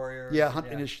hunter warriors. Yeah,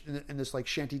 in this like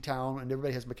shanty town, and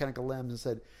everybody has mechanical limbs. And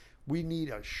said, we need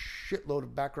a shitload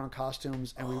of background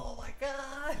costumes, and oh my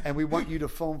God! And we want you to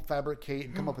foam fabricate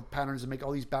and come up with patterns and make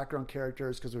all these background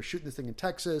characters because we're shooting this thing in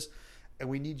Texas. And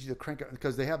we need you to crank it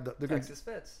because they have the Texas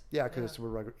fits. Yeah, because it's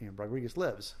where Rodriguez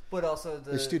lives. But also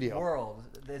the studio world.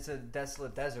 It's a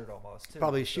desolate desert almost too.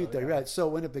 Probably shoot there, right? So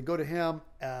when if they go to him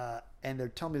and they're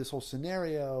telling me this whole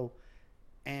scenario,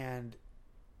 and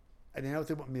they know what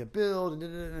they want me to build,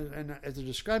 and as they're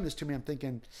describing this to me, I'm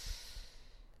thinking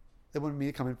they wanted me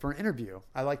to come in for an interview.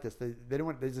 I like this. They didn't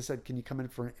want. They just said, "Can you come in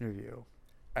for an interview?"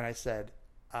 And I said,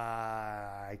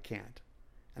 "I can't."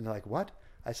 And they're like, "What?"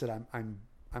 I said,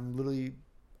 I'm literally,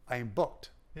 I am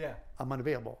booked. Yeah. I'm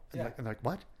unavailable." And they're like,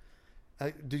 what?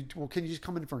 Well, can you just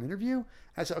come in for an interview?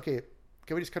 I said, okay,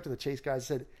 can we just cut to the chase, guys? I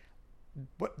said,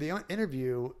 what the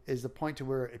interview is the point to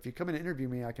where if you come in and interview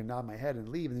me, I can nod my head and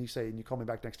leave, and then you say, and you call me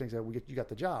back next day and say, you got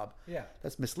the job. Yeah.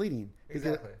 That's misleading.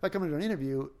 Exactly. If I come into an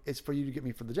interview, it's for you to get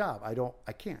me for the job.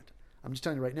 I can't. I'm just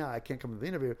telling you right now, I can't come to the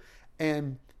interview.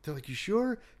 And they're like, you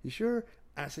sure? You sure?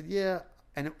 And I said, yeah.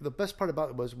 And the best part about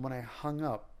it was when I hung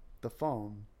up the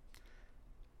phone,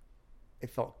 it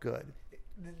felt good.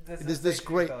 This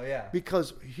great,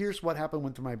 because here's what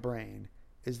happened through my brain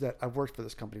is that I've worked for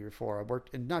this company before. I've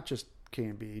worked, and not just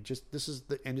K&B, just this is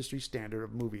the industry standard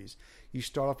of movies. You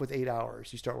start off with 8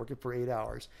 hours. You start working for 8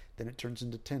 hours. Then it turns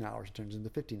into 10 hours. It turns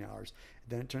into 15 hours.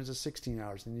 Then it turns to 16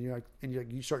 hours. And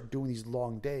you start doing these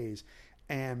long days.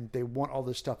 And they want all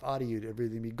this stuff out of you to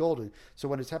everything be golden. So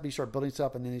when it's happening, you start building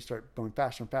stuff, and then they start going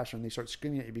faster and faster, and they start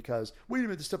screaming at you because, wait a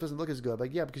minute, this stuff doesn't look as good.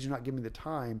 Like, yeah, because you're not giving me the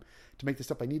time to make the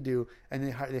stuff I need to. And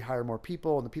they hire more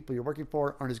people, and the people you're working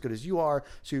for aren't as good as you are.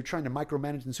 So you're trying to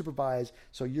micromanage and supervise.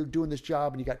 So you're doing this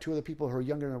job, and you got two other people who are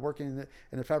younger and are working and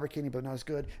they're fabricating, but not as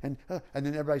good. And then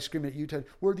everybody's screaming at you, Ted,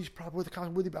 where are these problems? Where are the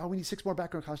costumes? Oh, we need 6 more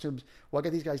background costumes. Well, I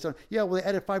got these guys done. Yeah, well, they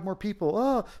added 5 more people.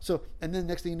 Oh, so, and then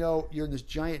next thing you know, you're in this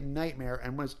giant nightmare.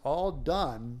 And when it's all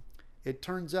done, it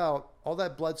turns out all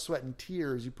that blood, sweat, and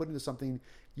tears you put into something,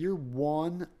 you're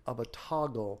one of a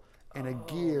toggle and a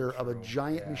gear of a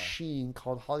giant machine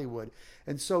called Hollywood.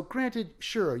 And so, granted,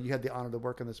 sure, you had the honor to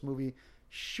work on this movie.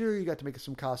 Sure, you got to make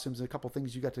some costumes and a couple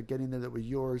things you got to get in there that were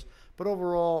yours. But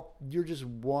overall, you're just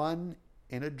one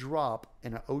in a drop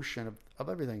in an ocean of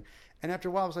everything. And after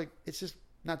a while, I was like, it's just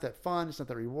not that fun. It's not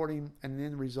that rewarding. And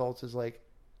then the results is like,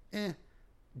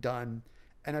 done.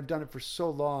 And I've done it for so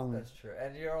long. That's true.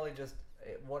 And you're only just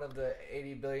one of the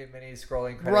 80 billion mini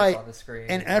scrolling credits on the screen.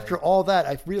 And after all that,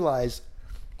 I realized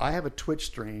I have a Twitch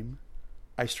stream.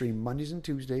 I stream Mondays and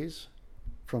Tuesdays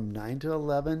from 9 to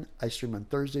 11. I stream on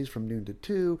Thursdays from noon to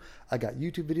 2. I got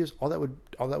YouTube videos. All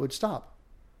that would stop.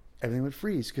 Everything would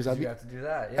freeze because you have to do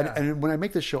that. Yeah. And when I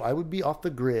make this show, I would be off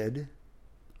the grid.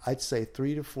 I'd say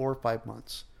 3 to 4 or 5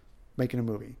 months making a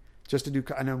movie just to do.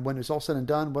 And then when it's all said and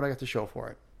done, what do I got to show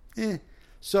for it?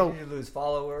 So you lose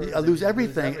followers. I lose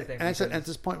everything. And I said, at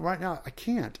this point right now, I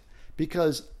can't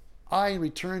because in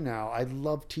return now, I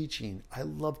love teaching. I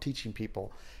love teaching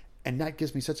people. And that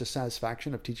gives me such a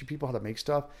satisfaction of teaching people how to make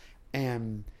stuff.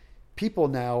 And people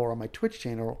now are on my Twitch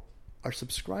channel are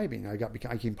subscribing.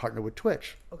 I can partner with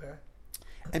Twitch. Okay.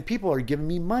 And people are giving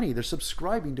me money. They're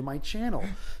subscribing to my channel.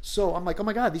 So I'm like, oh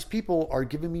my God, these people are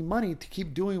giving me money to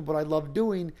keep doing what I love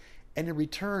doing. And in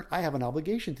return, I have an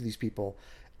obligation to these people.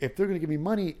 If they're going to give me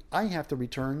money, I have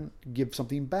to give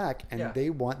something back. And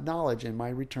they want knowledge. In my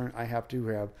return, I have to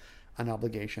have an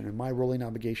obligation. And my rolling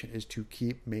obligation is to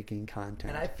keep making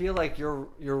content. And I feel like your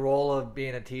role of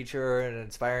being a teacher and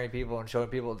inspiring people and showing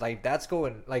people, like, that's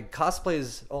going, like, cosplay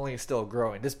is only still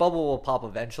growing. This bubble will pop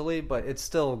eventually, but it's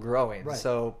still growing. Right.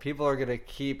 So people are going to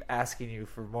keep asking you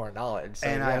for more knowledge. So,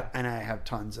 and I have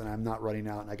tons, and I'm not running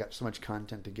out, and I got so much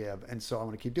content to give. And so I'm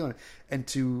going to keep doing it. And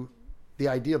to the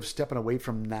idea of stepping away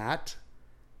from that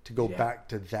to go back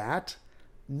to that,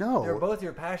 no. They're both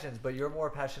your passions, but you're more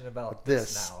passionate about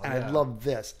this now. And I love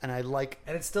this. And I like...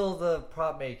 And it's still the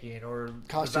prop making or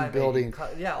costume building.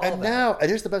 All and now, and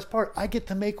here's the best part, I get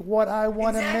to make what I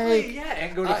want to make. Yeah,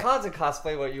 and go to cons and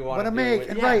cosplay what you want to make.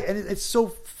 And and it's so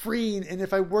freeing. And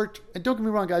if I worked... And don't get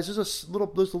me wrong, guys, there's a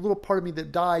little part of me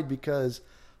that died because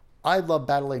I love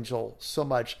Battle Angel so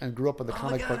much and grew up with the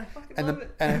comic book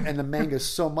and the manga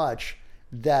so much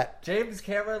that... James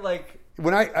Cameron, like...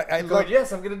 When I going,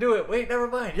 yes, I'm going to do it. Wait, never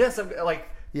mind. Yes, I'm like,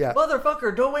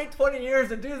 motherfucker, don't wait 20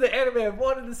 years and do the anime. I've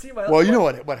wanted to see my. Well, you know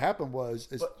what happened was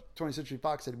 20th Century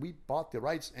Fox said we bought the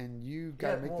rights and you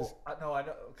got to make this. No, I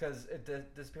know because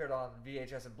it disappeared on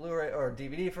VHS and Blu-ray or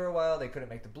DVD for a while. They couldn't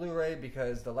make the Blu-ray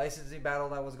because the licensing battle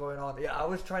that was going on. Yeah, I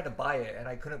was trying to buy it and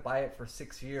I couldn't buy it for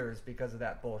 6 years because of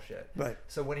that bullshit. Right.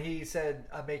 So when he said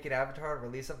I'm making Avatar and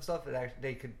release some stuff,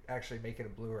 they could actually make it a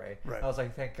Blu-ray. Right. I was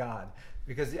like, thank God,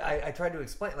 because I tried to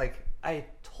explain. Like I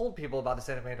told people about this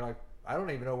anime and they're like, I don't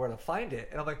even know where to find it,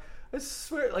 and I'm like, I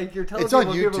swear, like you're telling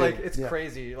people like it's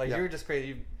crazy, like you're just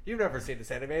crazy. You've never seen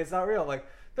this anime; it's not real. I'm like,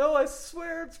 no, I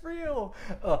swear it's real.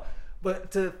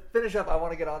 But to finish up, I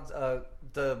want to get on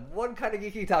the one kind of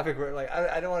geeky topic where, like,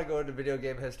 I don't want to go into video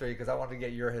game history because I want to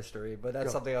get your history, but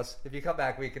that's something else. If you come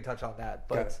back, we can touch on that.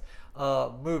 But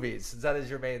movies, since that is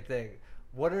your main thing,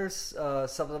 what are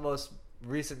some of the most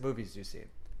recent movies you've seen?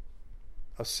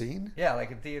 A scene? Yeah, like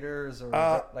in theaters or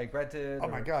like rented. Oh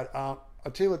my God! I'll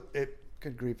tell you what.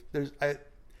 Good grief!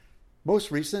 Most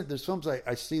recent. There's films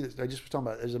I see that I just was talking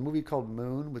about. There's a movie called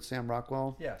Moon with Sam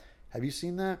Rockwell. Yeah. Have you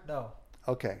seen that? No.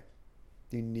 Okay.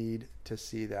 You need to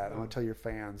see that. I'm going to tell your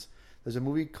fans. There's a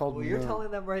movie called Moon. You're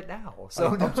telling them right now. So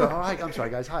I'm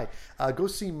sorry, guys. Hi. Go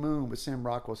see Moon with Sam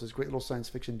Rockwell. It's this great little science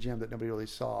fiction gem that nobody really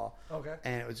saw. Okay.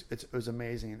 And it was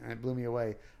amazing, and it blew me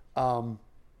away.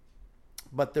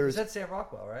 But there's... You said Sam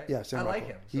Rockwell, right? Yeah, Sam Rockwell. I like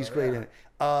him. He's great in it.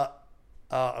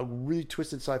 A really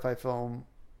twisted sci-fi film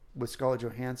with Scarlett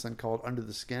Johansson called Under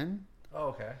the Skin. Oh,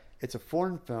 okay. It's a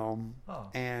foreign film,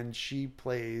 and she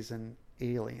plays an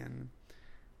alien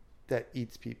that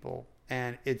eats people.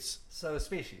 And it's... So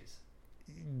Species.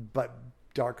 But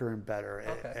darker and better.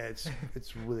 Okay.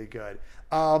 It's really good.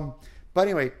 But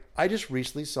anyway, I just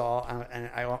recently saw, and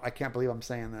I can't believe I'm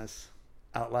saying this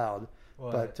out loud,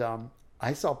 but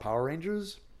I saw Power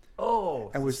Rangers. Oh,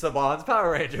 and with Saban's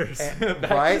Power Rangers.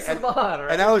 Right? Saban,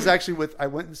 right? And I was actually I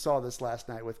went and saw this last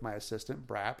night with my assistant,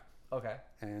 Brap. Okay.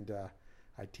 And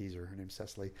I tease her. Her name's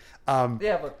Cecily. But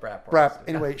Brap. Brap.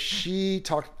 Anyway, she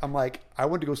talked. I'm like, I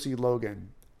wanted to go see Logan.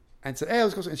 And said, hey,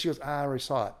 let's go see it. And she goes, I already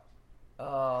saw it.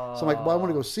 Oh. So I'm like, well, I want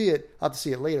to go see it. I'll have to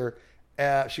see it later.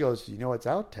 She goes, you know what's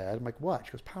out, Ted? I'm like, what?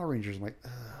 She goes, Power Rangers. I'm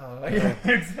like, yeah,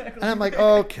 exactly. And I'm like,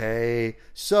 okay.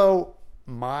 So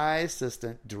my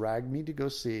assistant dragged me to go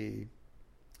see,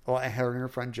 I had her and her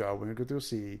friend Joe. We were going to go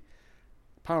see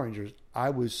Power Rangers.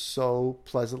 I was so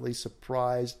pleasantly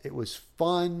surprised. It was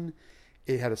fun.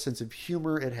 It had a sense of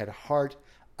humor. It had heart.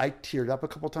 I teared up a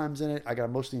couple times in it. I got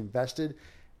emotionally invested.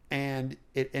 And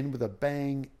it ended with a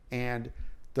bang. And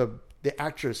the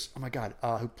actress, oh my God,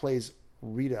 who plays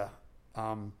Rita,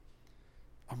 oh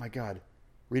my God,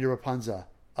 Rita Rapunzel,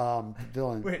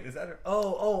 villain. Wait, is that her?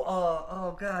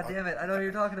 Oh, God damn it. I know what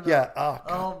you're talking about.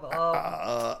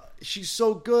 Yeah. She's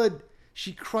so good.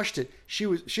 She crushed it.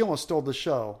 She almost stole the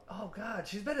show. Oh, God.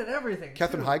 She's been in everything,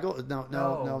 Katherine too. Heigl?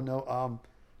 No.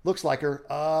 Looks like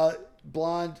her.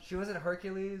 Blonde. She was in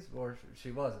Hercules, or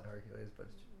she was in Hercules, but...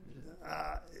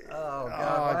 Oh, God.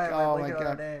 Why am I my blanking on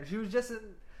God. her name? She was just in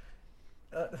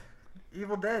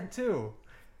Evil Dead, too.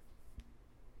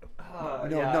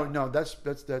 No. That's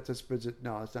Bridget.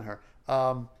 No, that's not her.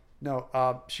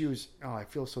 She was. Oh, I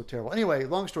feel so terrible. Anyway,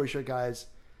 long story short, guys.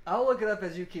 I'll look it up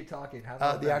as you keep talking. How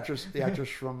about the that? actress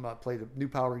from played the new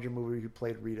Power Ranger movie who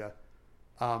played Rita.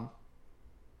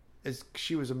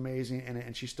 She was amazing in it,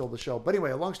 and she stole the show. But anyway,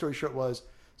 a long story short was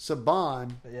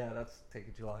Saban. Yeah, that's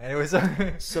taking too long. Anyway, sorry.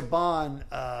 Saban.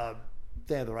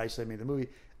 They had the rights. They made the movie.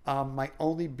 My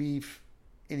only beef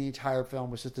in the entire film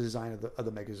was just the design of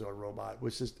the Megazord robot.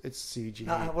 It's CG.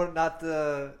 Not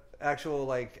the actual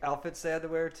like outfits they had to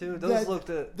wear too. Those looked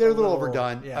they're a little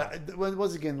overdone. Yeah.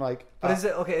 Once again, like. But is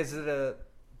it okay? Is it a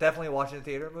definitely watching a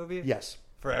theater movie? Yes.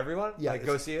 For everyone? Yeah. Like,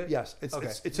 go see it? Yes.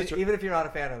 Even if you're not a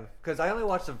fan of, because I only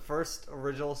watched the first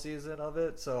original season of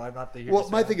it, so I'm not the hugest Well,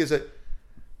 my fan. thing is that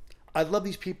I love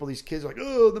these people. These kids are like,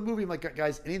 oh, the movie. I'm like,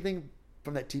 guys, anything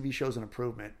from that TV show is an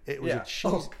improvement. It was a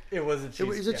cheesy. It was a cheesy. It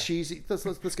was a cheesy.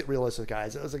 Let's get realistic,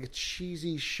 guys. It was like a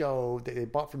cheesy show that they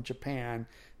bought from Japan.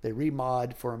 They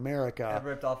remod for America And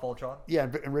ripped off Voltron. Yeah,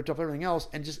 and ripped off everything else,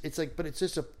 and just it's like, but it's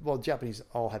just Japanese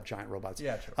all have giant robots.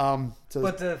 Yeah, true.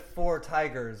 But the Four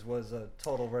Tigers was a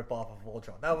total rip off of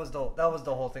Voltron. That was the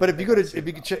whole thing. But if you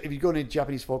go into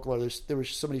Japanese folklore, there were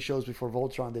so many shows before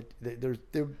Voltron that I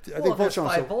think there's Voltron.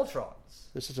 five Voltrons.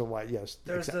 There's such a wide yes.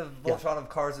 There's the Voltron of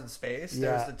Cars in Space.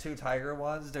 Yeah. There's the two Tiger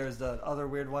ones. There's the other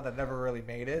weird one that never really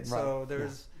made it. Right. So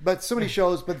there's. But so many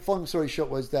shows. But the long story short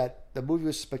was that the movie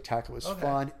was spectacular. It was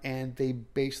fun, and they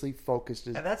basically focused.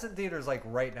 And that's in theaters like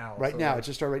right now. Right now, it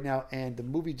just started right now, and the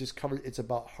movie just covered. It's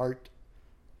about heart,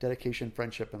 dedication,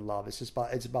 friendship, and love. It's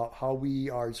about how we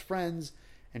are as friends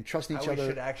and trusting each other. We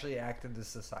should actually act into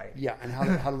society. Yeah, and how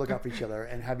to look out for each other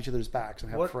and have each other's backs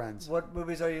and have friends. What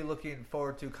movies are you looking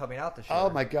forward to coming out this year? Oh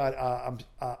my God!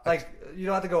 You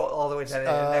don't have to go all the way to the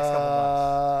next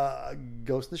couple months.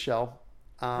 Ghost in the Shell.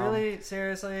 Really?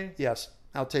 Seriously? Yes.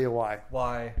 I'll tell you why.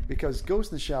 Why? Because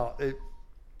Ghost in the Shell.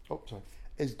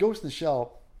 Is Ghost in the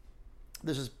Shell.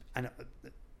 This is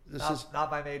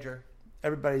not my major.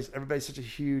 Everybody's such a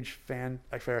huge fan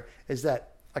affair. Is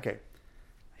that okay?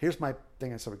 Here's my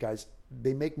thing on something, guys.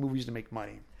 They make movies to make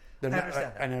money. I understand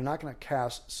that. And they're not going to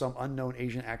cast some unknown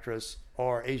Asian actress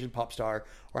or Asian pop star.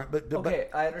 I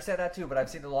understand that too. But I've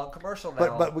seen the long commercial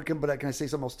now. But can I say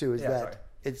something else too?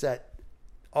 It's that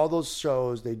all those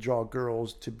shows they draw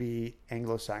girls to be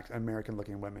Anglo-Saxon,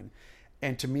 American-looking women,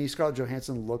 and to me, Scarlett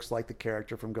Johansson looks like the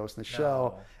character from Ghost in the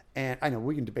Shell. And I know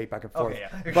we can debate back and forth,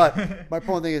 but my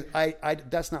point thing is, I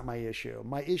that's not my issue.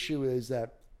 My issue is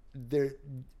that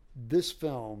this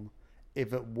film,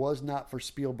 if it was not for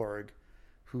Spielberg,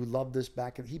 who loved this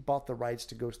he bought the rights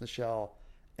to Ghost in the Shell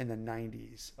in the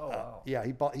 90s. Oh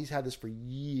wow! He's had this for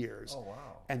years. Oh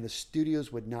wow! And the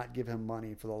studios would not give him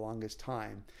money for the longest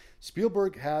time.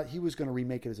 Spielberg he was going to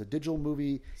remake it as a digital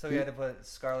movie. So he had to put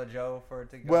Scarlett Jo for it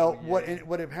to go. Well, what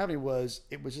happened was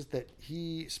it was just that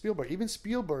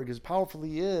Spielberg, as powerful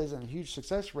he is and a huge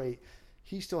success rate,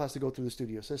 he still has to go through the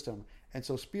studio system. And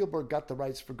so Spielberg got the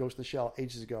rights for Ghost in the Shell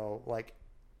ages ago, like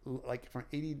from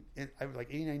 89,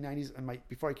 90s. And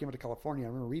before I came out to California, I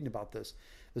remember reading about this.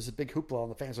 There's a big hoopla on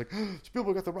the fans, like,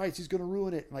 Spielberg got the rights, he's going to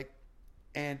ruin it.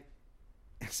 And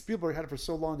Spielberg had it for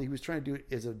so long that he was trying to do it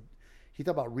he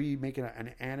thought about remaking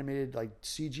an animated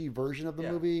CG version of the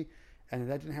movie, and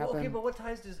that didn't happen. Okay, but what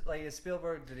ties does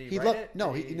Spielberg? Did he write loved, it?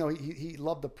 No, he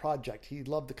loved the project. He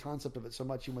loved the concept of it so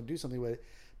much he wanted to do something with it.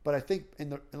 But I think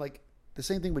the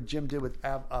same thing what Jim did with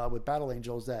Battle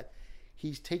Angels, that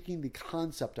he's taking the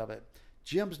concept of it.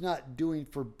 Jim's not doing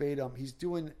verbatim. He's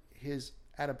doing his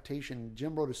adaptation.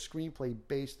 Jim wrote a screenplay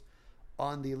based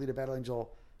on the Alita Battle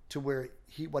Angel to where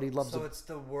what he loves. So it's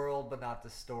the world, but not the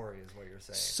story, is what you're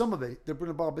saying. Some of it, they're going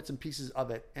to borrow bits and pieces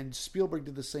of it. And Spielberg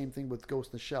did the same thing with Ghost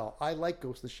in the Shell. I like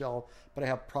Ghost in the Shell, but I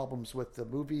have problems with the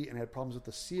movie and I had problems with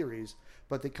the series.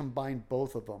 But they combined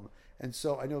both of them, and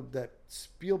so I know that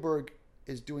Spielberg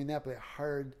is doing that. But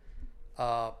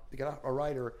they got a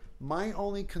writer. My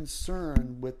only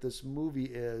concern with this movie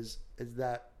is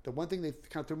that the one thing they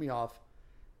kind of threw me off,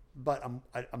 but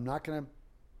I'm not going to.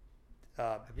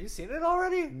 Have you seen it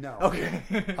already? No. Okay.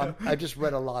 I just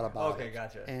read a lot about it. Okay,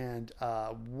 gotcha. And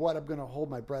what I'm going to hold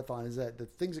my breath on is that the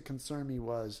things that concern me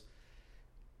was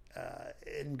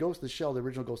in Ghost in the Shell, the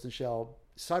original Ghost in the Shell,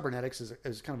 cybernetics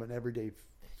is kind of an everyday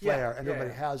flare, and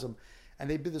everybody has them. And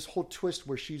they did this whole twist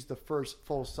where she's the first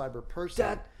full cyber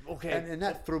person. And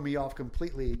that threw me off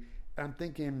completely. And I'm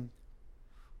thinking,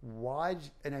 why?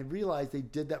 And I realized they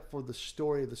did that for the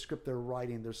story of the script they're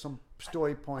writing. There's some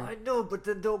story point. I know, but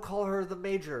then don't call her the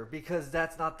Major because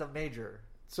that's not the Major.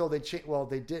 So they changed. Well,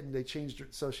 they didn't. They changed her.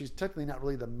 So she's technically not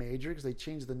really the Major because they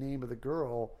changed the name of the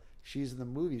girl. She's in the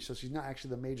movie, so she's not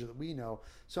actually the Major that we know.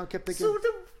 So I kept thinking.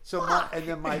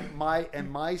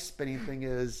 My spinning thing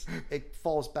is it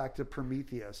falls back to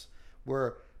Prometheus,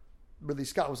 where Ridley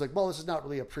Scott was like, "Well, this is not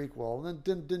really a prequel," and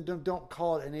then don't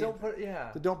call it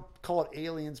don't call it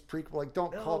Aliens prequel. Like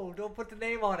don't put the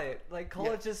name on it. Like call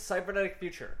it just cybernetic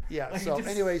future. Yeah. Like, So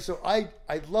anyway, so I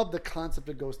love the concept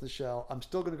of Ghost in the Shell. I'm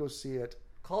still going to go see it.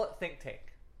 Call it Think Tank.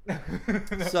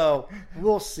 So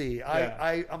we'll see.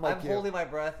 I'm holding my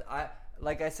breath.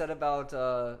 Like I said about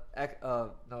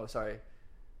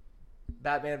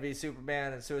Batman v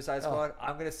Superman and Suicide Squad.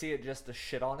 I'm gonna see it just to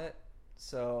shit on it.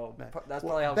 So that's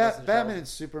probably how Batman and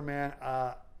Superman.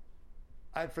 I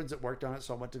had friends that worked on it,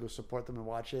 so I went to go support them and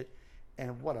watch it.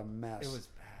 And what a mess! It was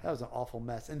bad. That was an awful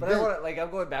mess. And but I'm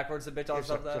going backwards a bit on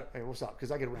stuff. Hey, what's up?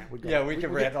 Because I could rant. We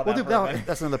can rant on that.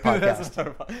 That's another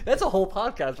podcast. That's a whole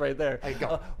podcast right there. There you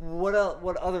go. What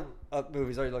other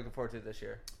movies are you looking forward to this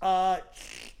year?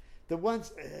 The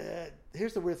ones.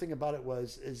 Here's the weird thing about it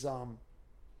is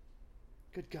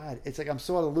good God, it's like I'm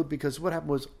so out of the loop because what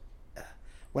happened was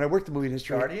when I worked the movie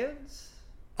industry. Guardians.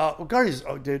 Guardians.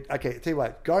 Oh, dude. Okay, tell you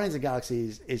what. Guardians of the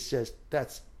Galaxies is just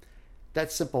that's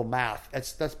simple math.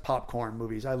 That's popcorn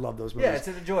movies. I love those movies. Yeah, it's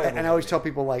an enjoyable. And I always tell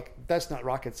people like that's not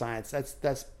rocket science. That's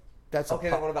okay.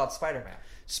 Then what about Spider-Man?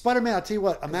 Spider-Man. I'll tell you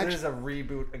what. There's a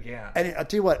reboot again. And I'll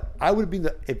tell you what. I would have been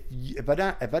if I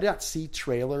did not see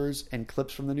trailers and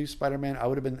clips from the new Spider-Man, I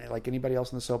would have been like anybody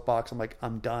else in the soapbox. I'm like,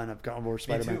 I'm done. I've gone over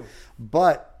Spider-Man. Me too.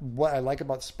 But what I like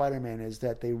about Spider-Man is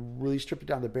that they really stripped it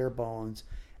down to bare bones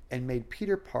and made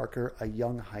Peter Parker a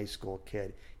young high school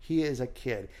kid. He is a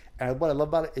kid. And what I love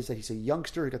about it is that he's a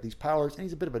youngster. He's got these powers, and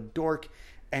he's a bit of a dork,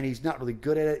 and he's not really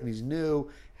good at it, and he's new.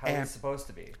 He's supposed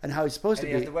to be. And how he's supposed to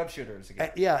be. And he has the web shooters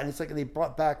again. And it's like, and they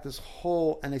brought back this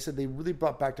whole, and they said they really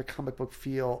brought back the comic book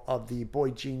feel of the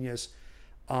boy genius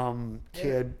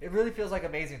kid. It really feels like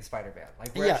Amazing Spider-Man.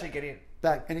 Like we're actually getting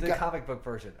back the comic book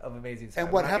version of Amazing Spider-Man.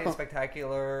 And what happened?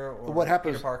 Spectacular or what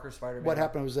happened? Peter Parker Spider-Man. What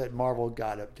happened was that Marvel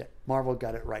got it. Marvel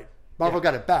got it right. Marvel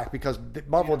got it back because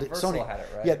Marvel did. Sony had it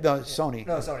right. Yeah, no, Sony.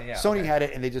 No, Sony. Yeah, Sony had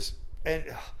it, and they just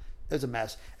it was a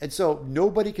mess. And so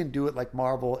nobody can do it like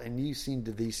Marvel. And you've seen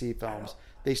the DC films;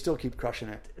 they still keep crushing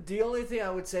it. The only thing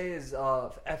I would say is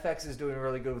FX is doing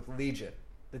really good with Legion,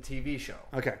 the TV show.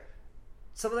 Okay.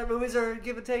 Some of their movies are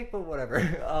give and take, but whatever.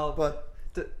 But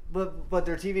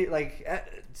their TV,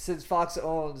 since Fox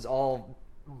owns all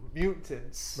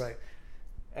mutants, right?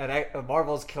 And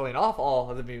Marvel's killing off all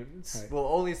of the mutants. Right. We'll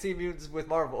only see mutants with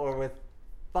Marvel or with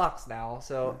Fox now.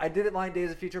 So I didn't mind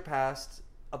Days of Future Past.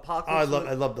 Apocalypse.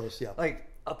 I love those. Yeah. Like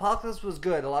Apocalypse was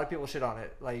good. A lot of people shit on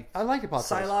it. Like I like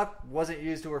Apocalypse. Psylocke wasn't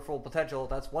used to her full potential.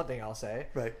 That's one thing I'll say.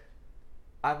 Right.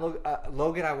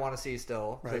 Logan I want to see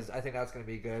still because I think that's going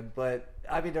to be good. But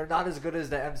I mean, they're not as good as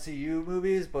the MCU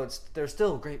movies, but they're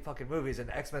still great fucking movies. And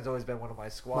X-Men's always been one of my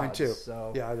squads. Mine too.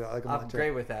 So yeah, I like them. I'm great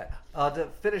with that. To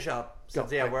finish up, since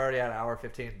we're already at an hour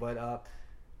 15. But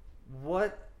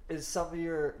what is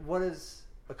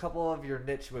a couple of your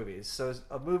niche movies? So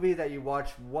a movie that you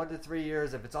watch 1 to 3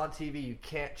 years. If it's on TV, you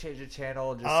can't change the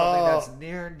channel. Just something that's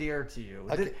near and dear to you.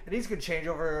 And these could change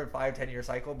over a 5-10 year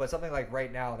cycle, but something like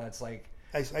right now that's like.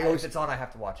 If it's on, I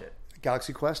have to watch it.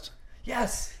 Galaxy Quest.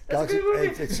 Yes, that's a good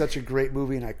movie. It's such a great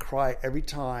movie, and I cry every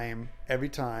time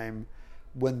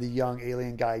when the young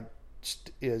alien guy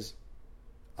is.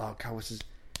 Oh God, what's his?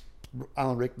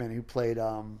 Alan Rickman, who played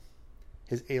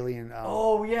his alien.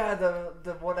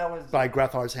 The one that was by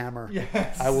Grathar's hammer.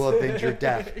 Yes, I will avenge your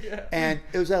death. Yeah. And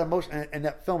it was that emotion, and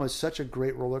that film is such a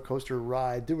great roller coaster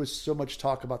ride. There was so much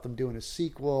talk about them doing a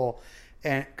sequel.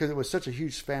 And because it was such a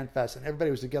huge fan fest, and everybody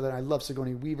was together, and I love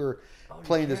Sigourney Weaver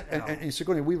playing this, and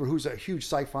Sigourney Weaver, who's a huge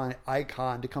sci-fi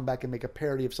icon, to come back and make a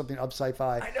parody of something of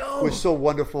sci-fi, I know, was so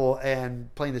wonderful.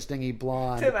 And playing this dingy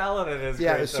blonde, Tim Allen in his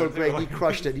it was so great. He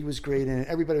crushed it. He was great in it.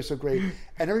 Everybody was so great,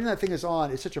 and everything that thing is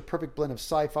on. It's such a perfect blend of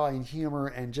sci-fi and humor,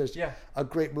 and just a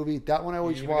great movie. That one I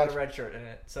always watch. Got a red shirt in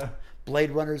it, so.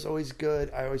 Blade Runner is always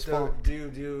good. I always do you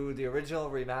do the original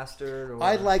remastered? Or...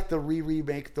 I like the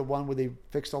remake, the one where they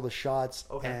fixed all the shots.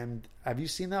 Okay. And have you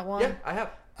seen that one? Yeah, I have.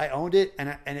 I owned it,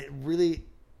 and it really,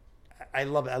 I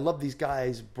love it. I love these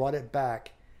guys brought it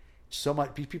back so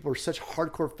much. These people are such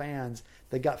hardcore fans.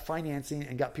 They got financing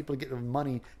and got people to get their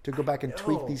money to go back and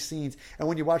tweak these scenes. And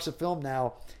when you watch the film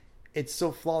now, it's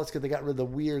so flawless because they got rid of the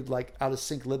weird, like, out of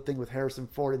sync lip thing with Harrison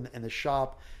Ford in the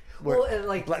shop. Well, and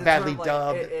like badly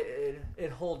dubbed.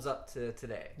 It holds up to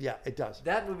today. Yeah, it does.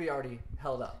 That movie already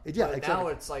held up. Yeah, but exactly. now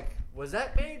it's like, was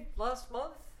that made last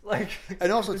month? Like,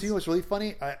 and also, to you, what's really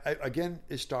funny, again,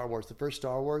 is Star Wars. The first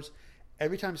Star Wars.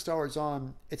 Every time Star Wars is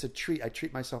on, it's a treat. I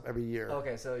treat myself every year.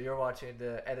 Okay, so you're watching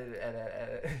the edit.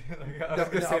 I was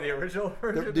going to say the original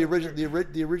version.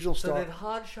 The original Star. So did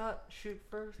Han shoot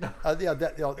first? No.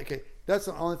 Okay. That's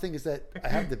the only thing is that I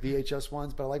have the VHS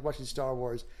ones, but I like watching Star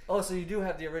Wars. Oh, so you do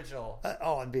have the original?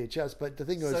 On VHS, but the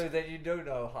thing was, so then you do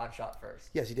know Han shot first.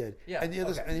 Yes, he did. Yeah. And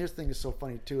here's the thing is so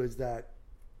funny too is that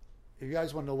if you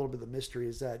guys want to know a little bit of the mystery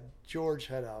is that George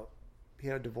had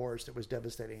a divorce that was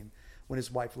devastating when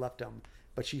his wife left him,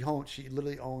 but she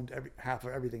literally owned half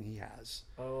of everything he has.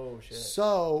 Oh shit!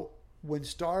 So when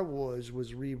Star Wars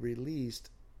was re-released,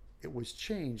 it was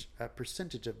changed a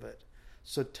percentage of it.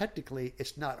 So technically,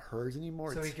 it's not hers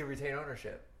anymore. So he can retain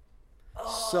ownership.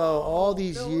 So all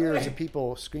these years of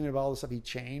people screaming about all the stuff he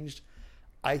changed,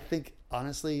 I think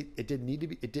honestly it didn't need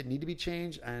to be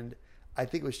changed, and I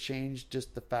think it was changed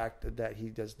just the fact that he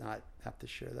does not have to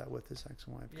share that with his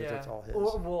ex-wife because it's all his.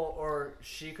 Or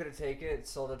she could have taken it,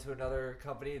 sold it to another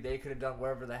company. They could have done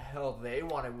whatever the hell they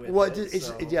wanted with it.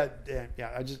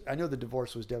 I know the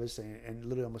divorce was devastating and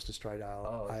literally almost destroyed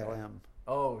ILM.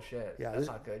 Oh shit! Yeah, that's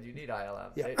not good. You need ILM.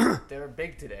 Yeah. They're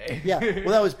big today. Yeah, well,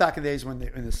 that was back in the days when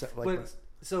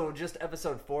So just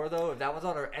episode 4 though, if that was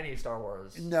on or any Star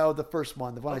Wars? No, the first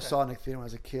one, the one I saw in the theater when I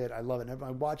was a kid. I love it. And I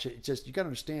watch it. It's just you got to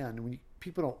understand when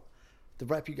people don't the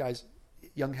wrap you guys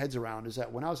young heads around is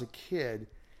that when I was a kid,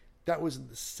 that was in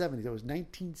the 70s. That was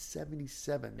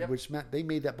 1977, which meant they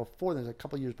made that before. There's a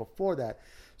couple of years before that.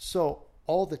 So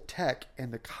all the tech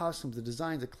and the costumes, the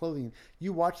designs, the clothing.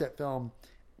 You watch that film.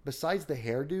 Besides the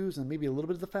hairdos and maybe a little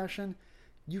bit of the fashion,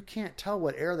 you can't tell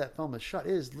what era that film is shot.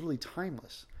 It is literally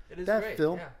timeless. It is that great.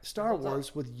 film, Star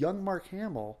Wars, with young Mark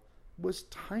Hamill, was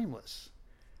timeless.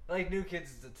 Like new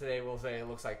kids today will say it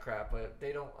looks like crap, but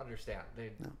they don't understand.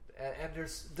 And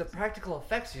there's the practical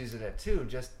effects used in it too.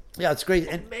 Just it's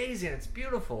great, amazing. It's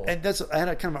beautiful. And I had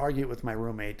a kind of argument with my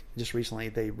roommate just recently.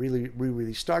 They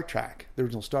re-released Star Trek, the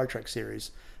original Star Trek series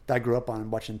that I grew up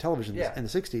on watching television in the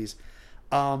 '60s.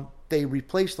 They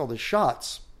replaced all the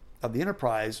shots of the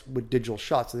Enterprise with digital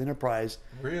shots of the Enterprise.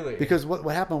 Really? Because what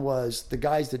happened was the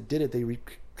guys that did it, they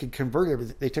converted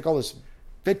everything. They took all this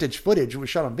vintage footage, it was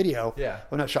shot on video. Yeah.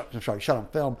 Well, shot on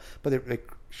film, but they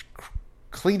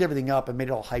cleaned everything up and made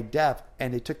it all high def,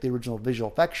 and they took the original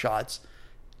visual effects shots,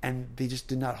 and they just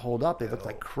did not hold up. They looked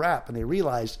like crap, and they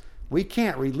realized we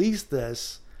can't release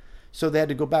this, so they had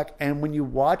to go back. And when you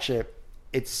watch it,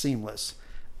 it's seamless.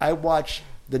 I watched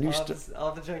the new.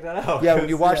 I'll have to check that out. Yeah, when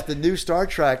you watch the new Star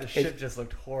Trek, the ship just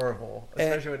looked horrible,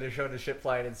 especially when they're showing the ship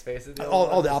flying in space.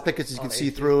 All the optics you can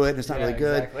see through it, and it's not really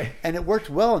good. Exactly. And it worked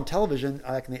well on television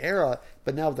back in the era,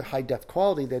 but now with the high def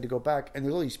quality, they had to go back. And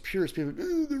there's all these purists people,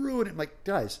 they ruined it. I'm like,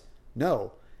 guys,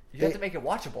 no. You have to make it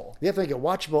watchable. You have to make it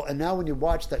watchable. And now when you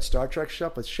watch that Star Trek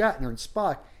stuff with Shatner and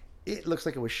Spock, it looks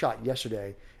like it was shot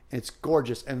yesterday, and it's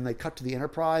gorgeous. And they cut to the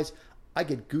Enterprise. I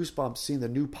get goosebumps seeing the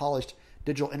new polished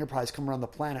digital Enterprise come around the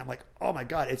planet. I'm like, oh my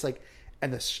god, it's like,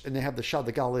 and they have the shot,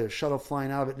 the Galileo shuttle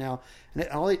flying out of it now,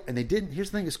 and they didn't.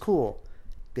 Here's the thing: is cool.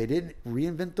 They didn't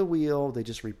reinvent the wheel. They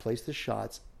just replaced the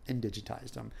shots and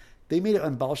digitized them. They made it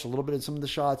embellish a little bit in some of the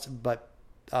shots, but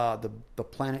the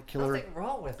planet killer. Nothing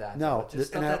wrong with that. No, just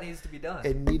stuff that needs to be done.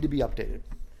 It need to be updated.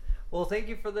 Well, thank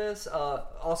you for this.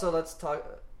 Also, let's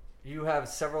talk. You have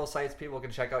several sites people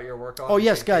can check out your work on. Oh,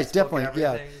 yes, guys, Facebook definitely.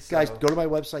 Yeah. So. Guys, go to my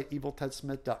website,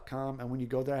 eviltedsmith.com. And when you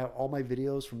go there, I have all my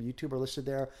videos from YouTube are listed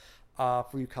there.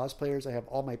 For you cosplayers, I have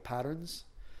all my patterns.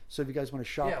 So if you guys want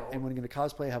to shop and want to get into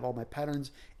cosplay, I have all my patterns.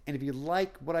 And if you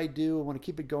like what I do and want to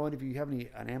keep it going, if you have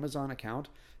an Amazon account,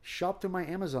 shop through my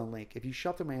Amazon link. If you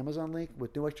shop through my Amazon link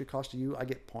with no extra cost to you, I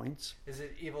get points. Is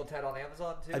it Evil Ted on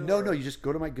Amazon too? No. You just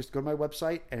go to my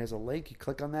website and it has a link. You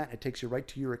click on that, and it takes you right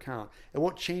to your account. It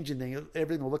won't change anything.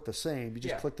 Everything will look the same. You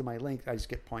just click to my link. I just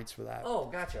get points for that. Oh,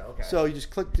 gotcha. Okay. So you just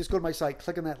go to my site,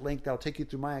 click on that link. That'll take you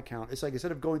through my account. It's like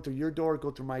instead of going through your door, go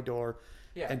through my door.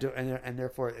 Yeah. And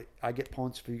therefore I get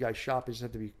points for you guys shop. It just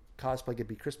have to be cosplay. It could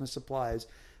be Christmas supplies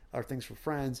or things for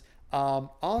friends.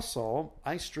 Also,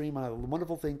 I stream on a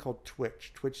wonderful thing called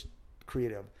Twitch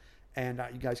Creative. And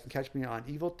you guys can catch me on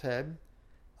Evil Ted.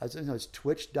 It's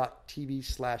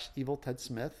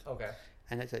twitch.tv/EvilTedSmith. Okay.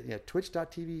 And it's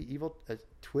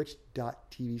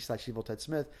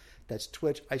twitch.tv/EvilTedSmith. That's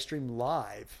Twitch. I stream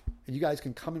live. And you guys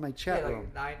can come in my chat room.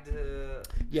 9 to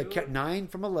 2? Yeah, 9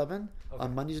 from 11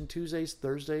 on Mondays and Tuesdays,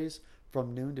 Thursdays,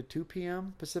 from noon to 2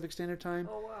 p.m. Pacific Standard Time.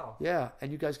 Oh, wow. Yeah,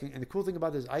 and you guys can. And the cool thing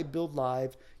about this, I build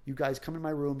live. You guys come in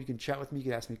my room. You can chat with me. You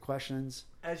can ask me questions.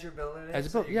 As you're building it,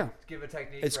 As so yeah. Give a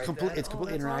technique. It's right complete. then? It's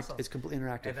completely interactive. Awesome. It's completely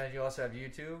interactive. And then you also have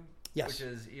YouTube, Yes. which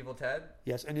is Evil Ted.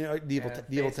 Yes, and the Evil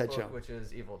Facebook, Ted show, which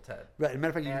is Evil Ted. right? As a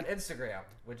matter of fact, And Instagram,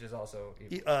 which is also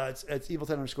Evil. it's Evil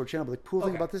Ted _ channel. But the cool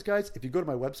thing about this, guys, if you go to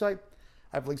my website,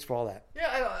 I have links for all that.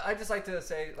 Yeah, I just like to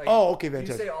say, like, Oh, okay, you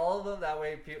fantastic. say all of them. That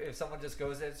way, if someone just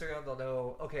goes to Instagram, they'll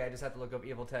know, okay, I just have to look up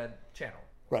Evil Ted channel.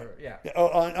 Right. Or, yeah. Oh,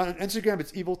 on Instagram,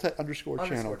 it's Evil Ted _ channel.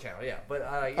 Underscore channel, yeah. But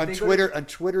On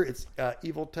Twitter, it's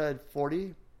Evil Ted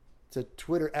 40. It's a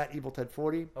Twitter at Evil Ted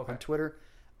 40 Okay. on Twitter.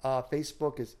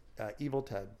 Facebook is Evil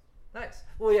Ted. Nice.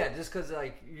 Well, yeah, just because,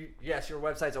 like, yes, your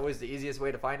website's always the easiest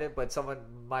way to find it, but someone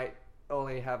might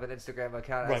only have an Instagram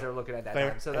account Right. as they're looking at that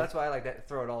Fair. time. So that's why I like to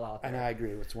throw it all out there. And I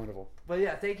agree. It's wonderful. But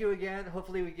yeah, thank you again.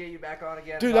 Hopefully we get you back on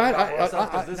again. Dude,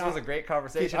 this was a great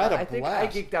conversation. I had a I think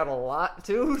blast. I geeked out a lot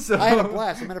too. So I had a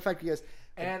blast. As a matter of fact, you guys.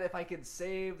 And if I can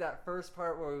save that first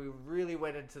part where we really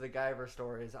went into the Guyver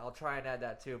stories, I'll try and add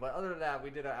that too. But other than that, we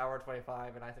did an hour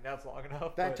 25, and I think that's long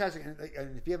enough. Fantastic.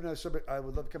 And if you have another subject, I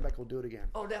would love to come back. We'll do it again.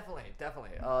 Oh, definitely.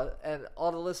 And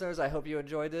all the listeners, I hope you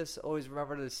enjoyed this. Always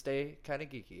remember to stay kind of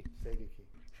geeky. Stay geeky.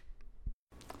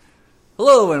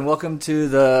 Hello and welcome to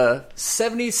the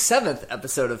 77th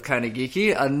episode of Kinda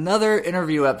Geeky, another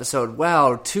interview episode.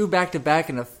 Wow, 2 back-to-back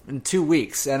in 2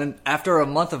 weeks, and after a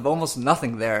month of almost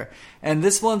nothing there. And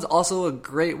this one's also a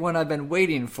great one I've been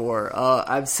waiting for.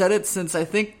 I've said it since I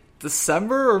think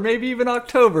December or maybe even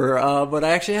October, but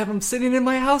I actually have him sitting in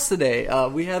my house today.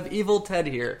 We have Evil Ted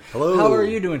here. Hello. How are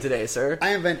you doing today, sir? I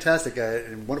am fantastic.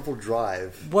 A wonderful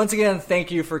drive. Once again, thank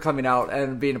you for coming out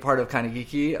and being a part of Kinda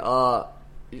Geeky.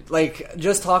 Like,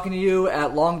 just talking to you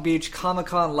at Long Beach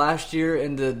Comic-Con last year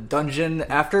in the dungeon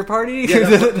after party. Yeah,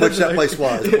 which that place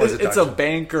was. It was a It's a dungeon.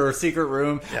 bank or a secret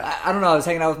room. Yeah. I don't know. I was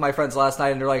hanging out with my friends last night,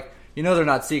 and they're like, you know they're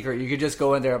not secret. You could just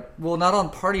go in there. Well, not on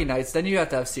party nights. Then you have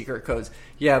to have secret codes.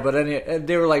 Yeah, but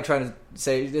they were like trying to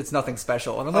say it's nothing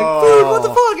special. And I'm like, dude, what the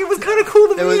fuck? It was kind of cool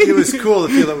to me. It was cool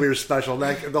to feel that we were special.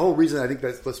 Like, the whole reason I think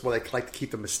that's what I like to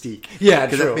keep the mystique. Yeah,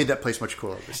 because true. that made that place much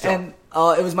cooler. But still. And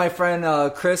it was my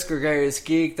friend Chris Gregarious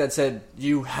Geek that said,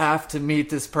 you have to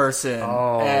meet this person.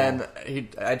 Oh. And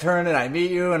I turned and I meet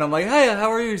you, and I'm like, hey,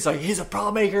 how are you? He's like, he's a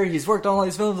prop maker. He's worked on all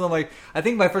these films. And I'm like, I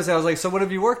think my first thing I was like, so what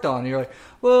have you worked on? And you're like,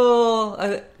 well,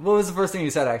 what was the first thing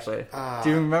you said, actually? Do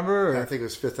you remember? Or? I think it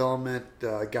was Fifth Element,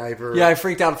 Guyver. Yeah, I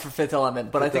freaked out for Fifth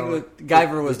Element, but I think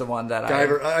Guyver was the one that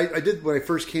Guyver. I did when I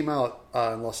first came out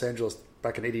in Los Angeles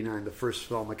back in '89. The first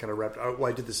film I kind of wrapped.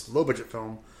 I did this low budget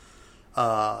film,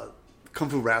 Kung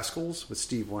Fu Rascals with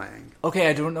Steve Wang. Okay,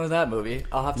 I don't know that movie.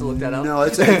 I'll have to look that up. No,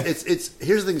 it's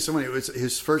here's the thing. Somebody it was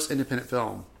his first independent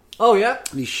film, Oh yeah.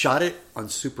 and he shot it on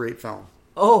Super 8 film.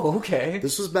 Oh okay.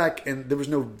 This was back, and there was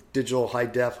no digital high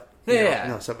def. Yeah.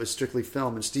 No, so it was strictly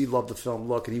film, and Steve loved the film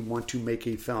look, and he wanted to make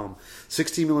a film.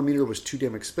 16 millimeter was too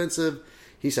damn expensive.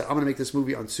 He said, "I'm going to make this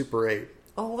movie on Super 8."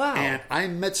 Oh wow. And I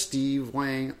met Steve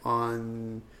Wang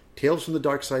on Tales from the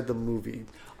Dark Side, the movie,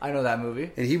 I know that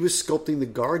movie. and he was sculpting the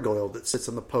gargoyle that sits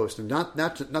on the post, and not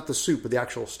the suit, but the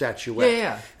actual statuette.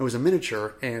 Yeah. It was a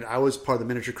miniature, and I was part of the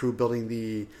miniature crew building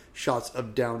the shots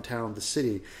of downtown, the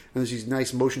city. And there's these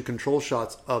nice motion control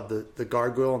shots of the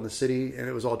gargoyle in the city, and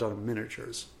it was all done in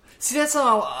miniatures. See, that's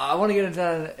all I want to get into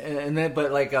that in a minute,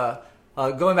 but like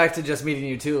going back to just meeting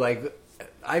you too, like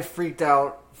I freaked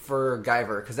out for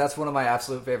Guyver because that's one of my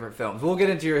absolute favorite films. We'll get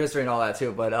into your history and all that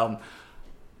too, but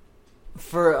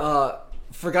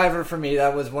for Guyver, for me,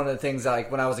 that was one of the things that,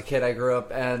 like, when I was a kid, I grew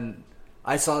up and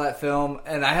I saw that film,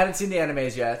 and I hadn't seen the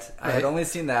animes yet. I had only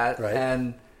seen that,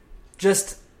 and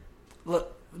just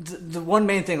look, the one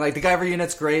main thing, like the Guyver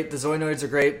unit's great, the Zoinoids are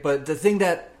great, but the thing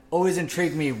that always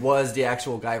intrigued me was the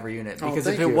actual Guyver unit, because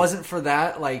if it wasn't for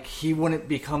that, like, he wouldn't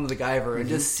become the Guyver, and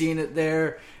just seeing it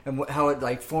there and how it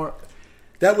like formed.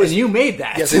 That was, and you made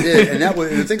that. Yes, I did. And that was,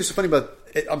 and the thing that's so funny about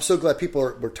it, I'm so glad people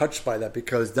were touched by that,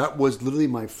 because that was literally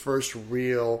my first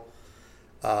real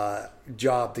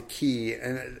job, the key.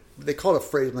 And they call it a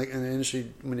phrase, like in the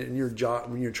industry, when you're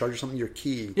in charge of something, you're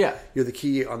key. Yeah. You're the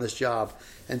key on this job.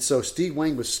 And so Steve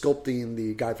Wang was sculpting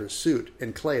the Guyver suit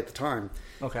in clay at the time.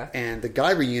 Okay. And the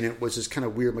Guyver unit was this kind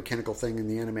of weird mechanical thing in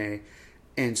the anime.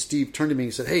 And Steve turned to me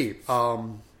and said, "Hey,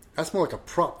 that's more like a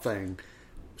prop thing.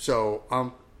 So I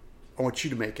want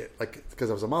you to make it," like, because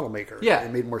I was a model maker. Yeah.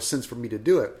 It made more sense for me to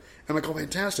do it. I'm like, "Oh,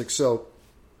 fantastic!" So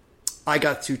I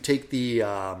got to take the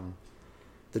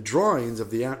drawings of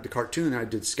the cartoon, and I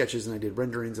did sketches and I did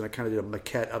renderings, and I kind of did a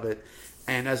maquette of it.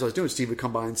 And as I was doing, Steve would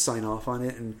come by and sign off on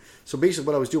it. And so basically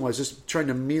what I was doing was just trying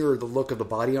to mirror the look of the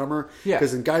body armor. Yeah.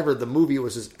 Because in Guyver, the movie, it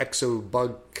was this exo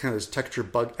bug, kind of this texture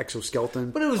bug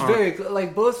exoskeleton. But it was very,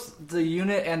 like, both the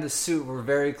unit and the suit were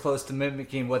very close to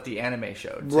mimicking what the anime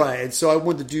showed. Too. Right. And so I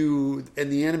wanted to do, and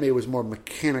the anime was more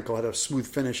mechanical, had a smooth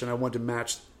finish, and I wanted to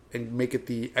match and make it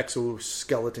the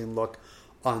exoskeleton look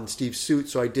on Steve's suit.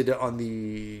 So I did it on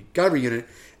the Guyver unit,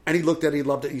 and he looked at it, he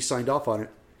loved it, he signed off on it.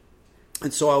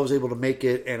 And so I was able to make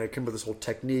it, and I came up with this whole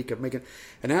technique of making it.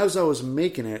 And as I was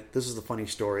making it, this is the funny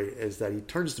story, is that he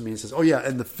turns to me and says, oh yeah,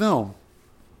 in the film,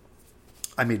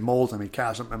 I made molds, I made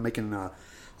casts. I'm making a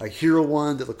hero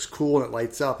one that looks cool and it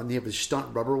lights up, and they have a stunt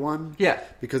rubber one. Yeah.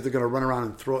 Because they're going to run around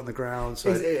and throw it in the ground.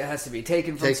 So it has to be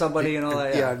taken from somebody and all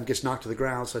that. Yeah, and gets knocked to the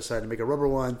ground, so I decided to make a rubber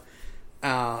one.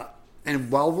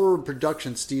 And while we were in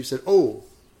production, Steve said,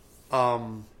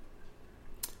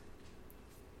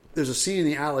 there's a scene in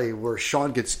the alley where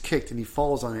Sean gets kicked and he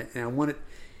falls on it, and I want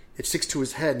it sticks to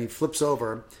his head and he flips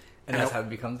over. And that's how it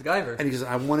becomes Guyver. And he goes,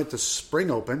 I want it to spring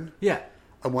open. Yeah.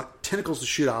 I want tentacles to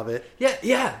shoot out of it. Yeah,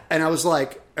 yeah. And I was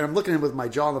like, and I'm looking at him with my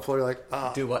jaw on the floor, like,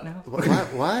 do what now?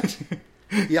 What?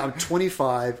 Yeah, I'm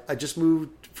 25. I just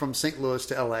moved from St. Louis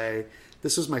to LA.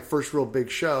 This was my first real big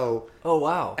show. Oh,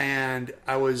 wow. And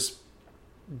I was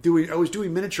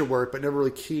doing miniature work, but never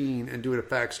really keen and doing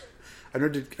effects. I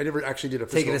never actually did a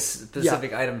physical... Taking a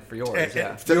specific item for yours,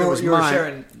 yeah. You were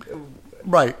sharing...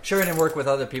 Right. Sharing and work with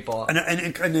other people.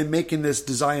 And then making this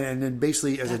design, and then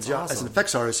basically as an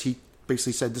effects artist, he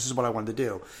basically said, this is what I wanted to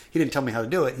do. He didn't tell me how to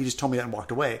do it. He just told me that and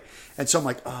walked away. And so I'm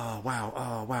like, oh,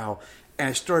 wow. And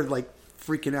I started like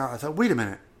freaking out. I thought, wait a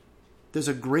minute. There's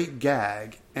a great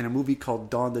gag in a movie called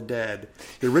Dawn of the Dead.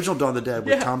 The original Dawn of the Dead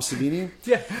with Tom Savini.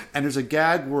 Yeah. And there's a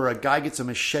gag where a guy gets a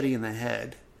machete in the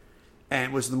head. And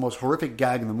it was the most horrific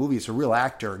gag in the movie. It's a real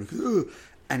actor.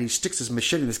 And he sticks his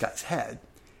machete in this guy's head.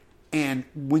 And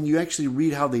when you actually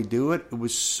read how they do it, it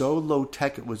was so low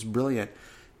tech, it was brilliant.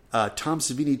 Tom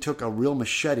Savini took a real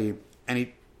machete and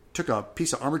he took a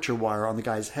piece of armature wire on the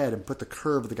guy's head and put the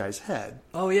curve of the guy's head.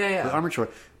 Oh, yeah. With armature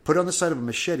wire. Put it on the side of a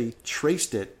machete,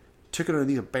 traced it, took it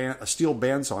underneath a steel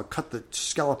bandsaw, cut the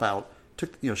scallop out,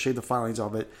 shaved the filings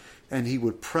of it, and he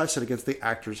would press it against the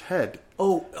actor's head.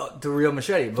 Oh, the real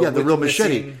machete. But the real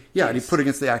machete. Yeah, and he put it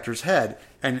against the actor's head,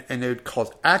 and they would call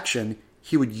it action.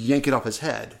 He would yank it off his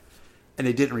head, and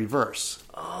they did it in reverse.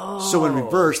 Oh. So in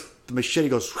reverse, the machete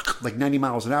goes like 90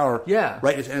 miles an hour. Yeah.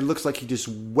 Right, and it looks like he just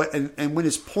wet. And when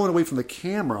it's pulling away from the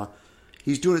camera,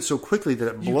 he's doing it so quickly that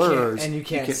it blurs, and you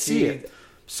can't see it.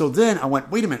 So then I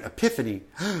went, wait a minute, epiphany.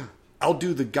 I'll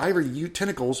do the Guyver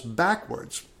tentacles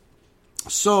backwards.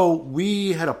 So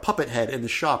we had a puppet head in the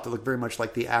shop that looked very much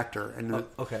like the actor. And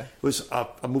it was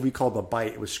a movie called The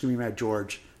Bite. It was Screaming Mad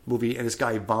George movie, and this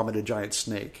guy vomited a giant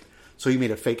snake. So he made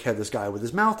a fake head, this guy with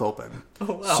his mouth open.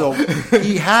 Oh, wow. So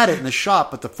he had it in the shop,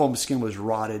 but the foam skin was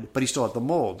rotted, but he still had the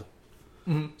mold.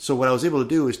 Mm-hmm. So what I was able to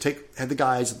do is had the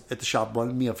guys at the shop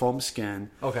run me a foam skin.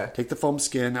 Okay. Take the foam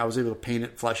skin. I was able to paint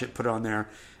it, flesh it, put it on there,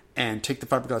 and take the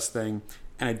fiberglass thing,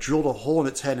 and I drilled a hole in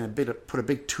its head and put a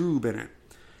big tube in it.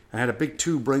 I had a big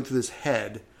tube running through this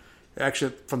head.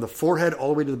 Actually, from the forehead all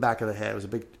the way to the back of the head. It was a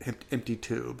big empty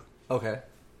tube. Okay.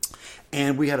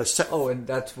 And we had a set... Oh, and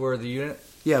that's where the unit...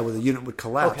 Yeah, where the unit would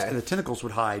collapse and the tentacles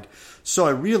would hide. So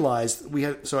I realized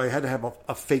I had to have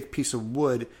a fake piece of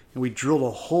wood, and we drilled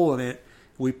a hole in it.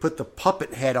 We put the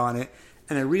puppet head on it,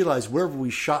 and I realized wherever we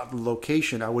shot the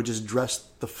location, I would just dress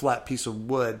the flat piece of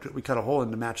wood that we cut a hole in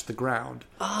to match the ground.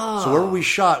 Oh. So wherever we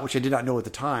shot, which I did not know at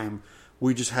the time,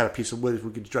 we just had a piece of wood if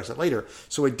we could dress it later.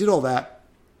 So I did all that,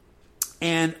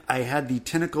 and I had the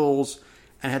tentacles,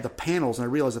 and I had the panels, and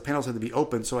I realized the panels had to be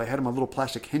open, so I had them on little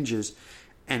plastic hinges,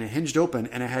 and it hinged open,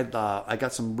 and I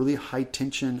got some really high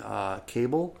tension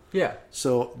cable. Yeah.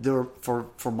 So they were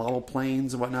for model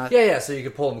planes and whatnot. Yeah. So you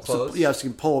could pull them close. So you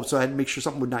can pull them. So I had to make sure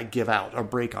something would not give out or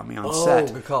break on me on set.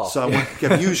 Oh, good call. So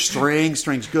I used string.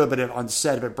 String's good, but on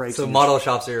set if it breaks. So model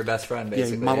shops are your best friend,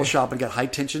 basically. Yeah, model shop, and got high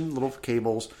tension little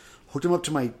cables. Hooked them up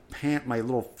to my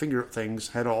little finger things.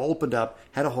 Had it all opened up.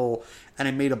 Had a hole, and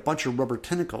I made a bunch of rubber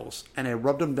tentacles, and I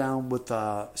rubbed them down with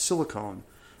silicone.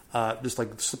 Just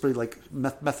like slippery, like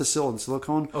methicillin and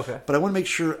silicone. Okay. But I want to make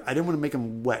sure, I didn't want to make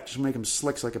them wet, just make them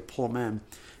slick so I could pull them in.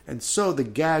 And so the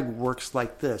gag works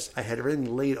like this. I had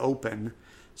everything laid open.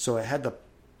 So I had the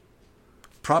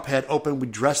prop head open. We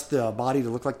dressed the body to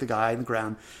look like the guy in the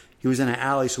ground. He was in an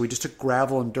alley, so we just took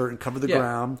gravel and dirt and covered the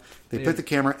ground. They put the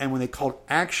camera, and when they called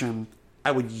action,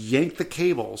 I would yank the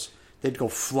cables. They'd go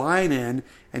flying in,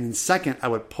 and in second, I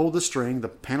would pull the string. The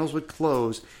panels would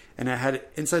close, and I had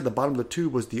it inside the bottom of the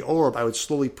tube was the orb. I would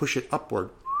slowly push it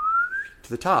upward, to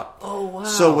the top. Oh, wow.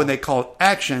 So when they called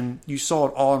action, you saw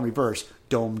it all in reverse.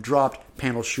 Dome dropped,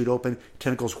 panels shoot open,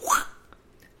 tentacles.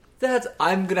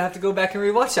 I'm gonna have to go back and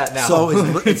rewatch that now. So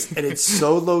it's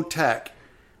so low tech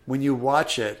when you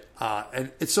watch it,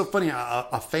 and it's so funny.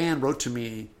 A fan wrote to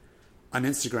me on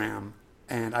Instagram,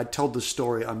 and I told the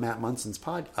story on Matt Munson's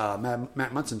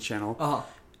Matt Munson's channel,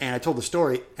 and I told the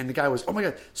story, and the guy was, "Oh my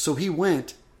god!" So he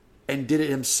went and did it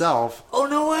himself. Oh,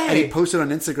 no way! And he posted on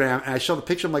Instagram, and I showed the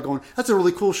picture. I'm like, going, "That's a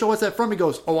really cool show. What's that from?" He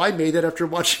goes, "Oh, I made that after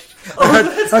watching." Oh,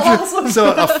 that's awesome!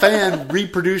 So a fan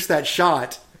reproduced that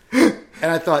shot. And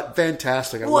I thought,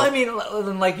 fantastic. Well, I mean,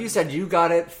 like you said, you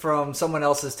got it from someone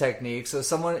else's technique. So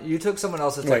you took someone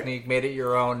else's technique, made it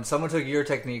your own. Someone took your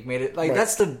technique, made it like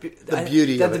that's the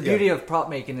beauty. That's the beauty of prop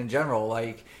making in general.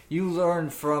 Like you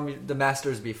learn from the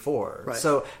masters before. Right.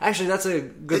 So actually, that's a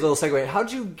good little segue.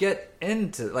 How'd you get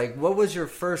into what was your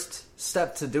first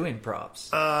step to doing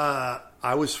props?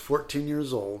 I was 14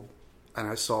 years old. And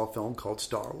I saw a film called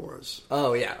Star Wars.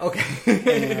 Oh, yeah.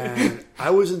 Okay. And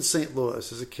I was in St.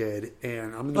 Louis as a kid.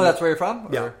 And I'm in that's where you're from?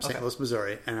 Yeah, St. Louis,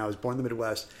 Missouri. And I was born in the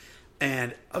Midwest.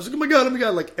 And I was like, oh my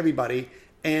God, like everybody.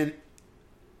 And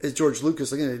as George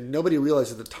Lucas, again, nobody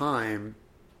realized at the time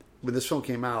when this film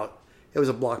came out, it was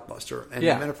a blockbuster. And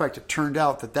as a matter of fact, it turned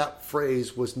out that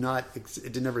phrase was not,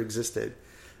 it never existed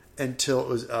until it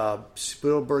was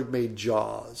Spielberg made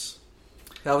Jaws.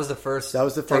 That was the first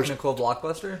technical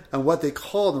blockbuster? And what they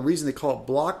called, the reason they call it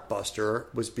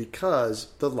blockbuster was because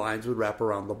the lines would wrap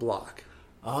around the block.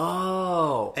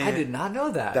 Oh, and I did not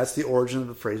know that. That's the origin of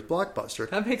the phrase blockbuster.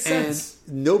 That makes sense.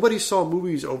 And nobody saw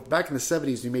movies back in the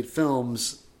 70s. You made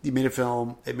films. You made a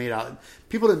film. It made out.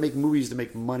 People didn't make movies to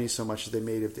make money so much as they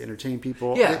made it to entertain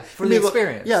people. Yeah, for the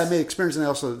experience. Yeah, it made experience, and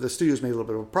also the studios made a little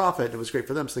bit of a profit. It was great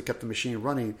for them, so they kept the machine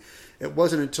running. It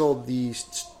wasn't until the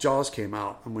Jaws came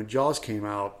out, and when Jaws came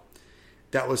out,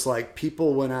 that was like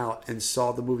people went out and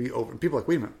saw the movie over, and people were like,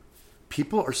 wait a minute,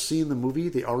 people are seeing the movie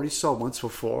they already saw once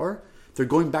before. They're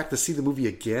going back to see the movie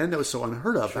again. That was so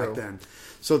unheard of back then.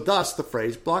 So thus the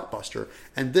phrase blockbuster.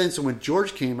 And then so when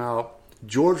George came out,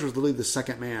 George was literally the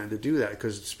second man to do that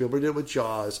because Spielberg did it with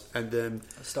Jaws, and then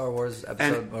Star Wars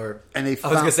episode, I was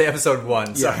going to say episode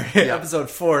 1. Sorry, episode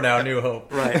 4 now. New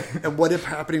Hope. Right. And what ended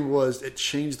up happening was it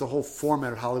changed the whole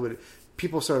format of Hollywood.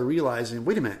 People started realizing,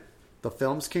 wait a minute, the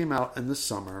films came out in the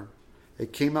summer.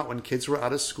 It came out when kids were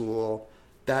out of school.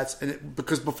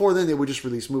 Because before then they would just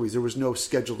release movies. There was no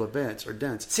scheduled events or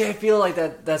dents. See, I feel like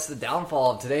that's the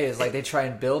downfall of today is like they try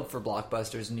and build for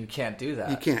blockbusters and you can't do that.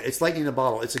 You can't. It's lightning in a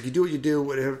bottle. It's like you do what you do,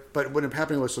 whatever. But what ended up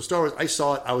happening was, so Star Wars, I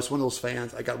saw it. I was one of those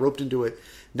fans. I got roped into it,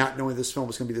 not knowing this film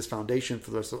was going to be this foundation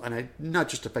for the rest of, and it not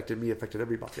just affected me, it affected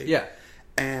everybody. Yeah.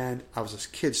 And I was this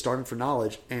kid starting for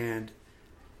knowledge, and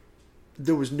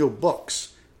there was no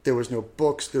books. There was no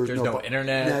books. There was no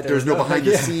internet. There was no behind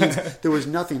the scenes. There was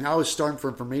nothing. I was starting for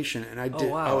information, and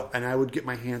I would get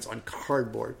my hands on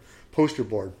cardboard, poster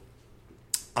board.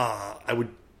 I would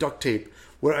duct tape.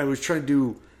 What I was trying to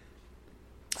do,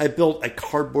 I built a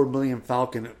cardboard Millennium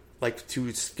Falcon, like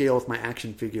to scale with my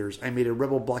action figures. I made a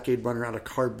Rebel blockade runner out of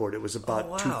cardboard. It was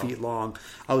about 2 feet long.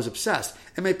 I was obsessed,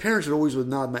 and my parents would always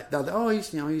nod. Oh, he's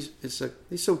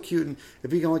so cute, and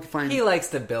if he can only find, he likes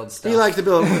to build stuff. He likes to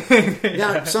build.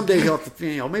 Yeah, someday he'll have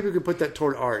to. Maybe we could put that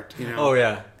toward art. Oh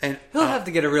yeah, and he'll have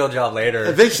to get a real job later.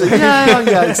 Eventually,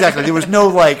 yeah, exactly. There was no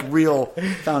real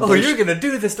foundation. Oh, you're gonna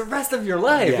do this the rest of your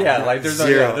life. Yeah, like there's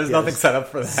nothing set up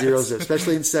for that. Zero,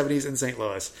 especially in the 70s in St.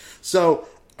 Louis. So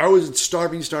I was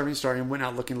starving, went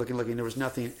out looking. There was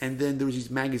nothing. And then there was these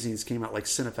magazines came out like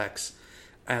Cinefex.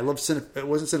 And I loved it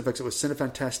wasn't Cinefex, it was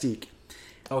Cinefantastique.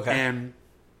 Okay. And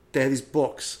they had these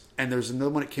books. And there's another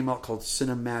one that came out called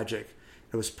Cinemagic.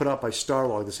 It was put out by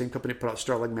Starlog, the same company that put out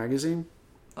Starlog magazine.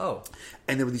 Oh.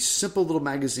 And there were these simple little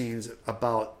magazines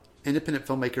about independent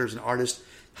filmmakers and artists,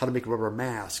 how to make a rubber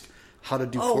mask, how to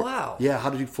do how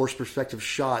to do forced perspective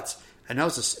shots. And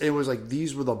it was like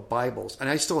these were the Bibles, and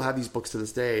I still have these books to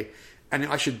this day. And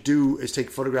I should do is take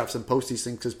photographs and post these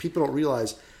things because people don't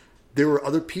realize there were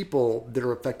other people that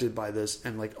are affected by this,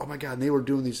 and like, oh my god, and they were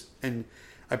doing these. And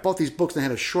I bought these books, and they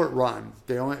had a short run.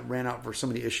 They only ran out for so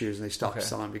many issues, and they stopped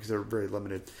selling because they were very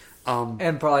limited.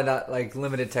 And probably not like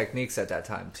limited techniques at that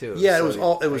time too. Yeah, so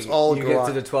it was all. You get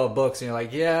to the 12 books, and you're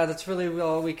like, yeah, that's really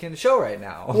all we can show right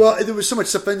now. Well, there was so much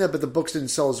stuff in there, but the books didn't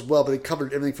sell as well. But it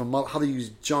covered everything from how to use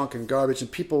junk and garbage, and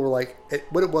people were like,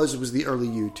 what it was the early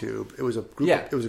YouTube. It was a group. It was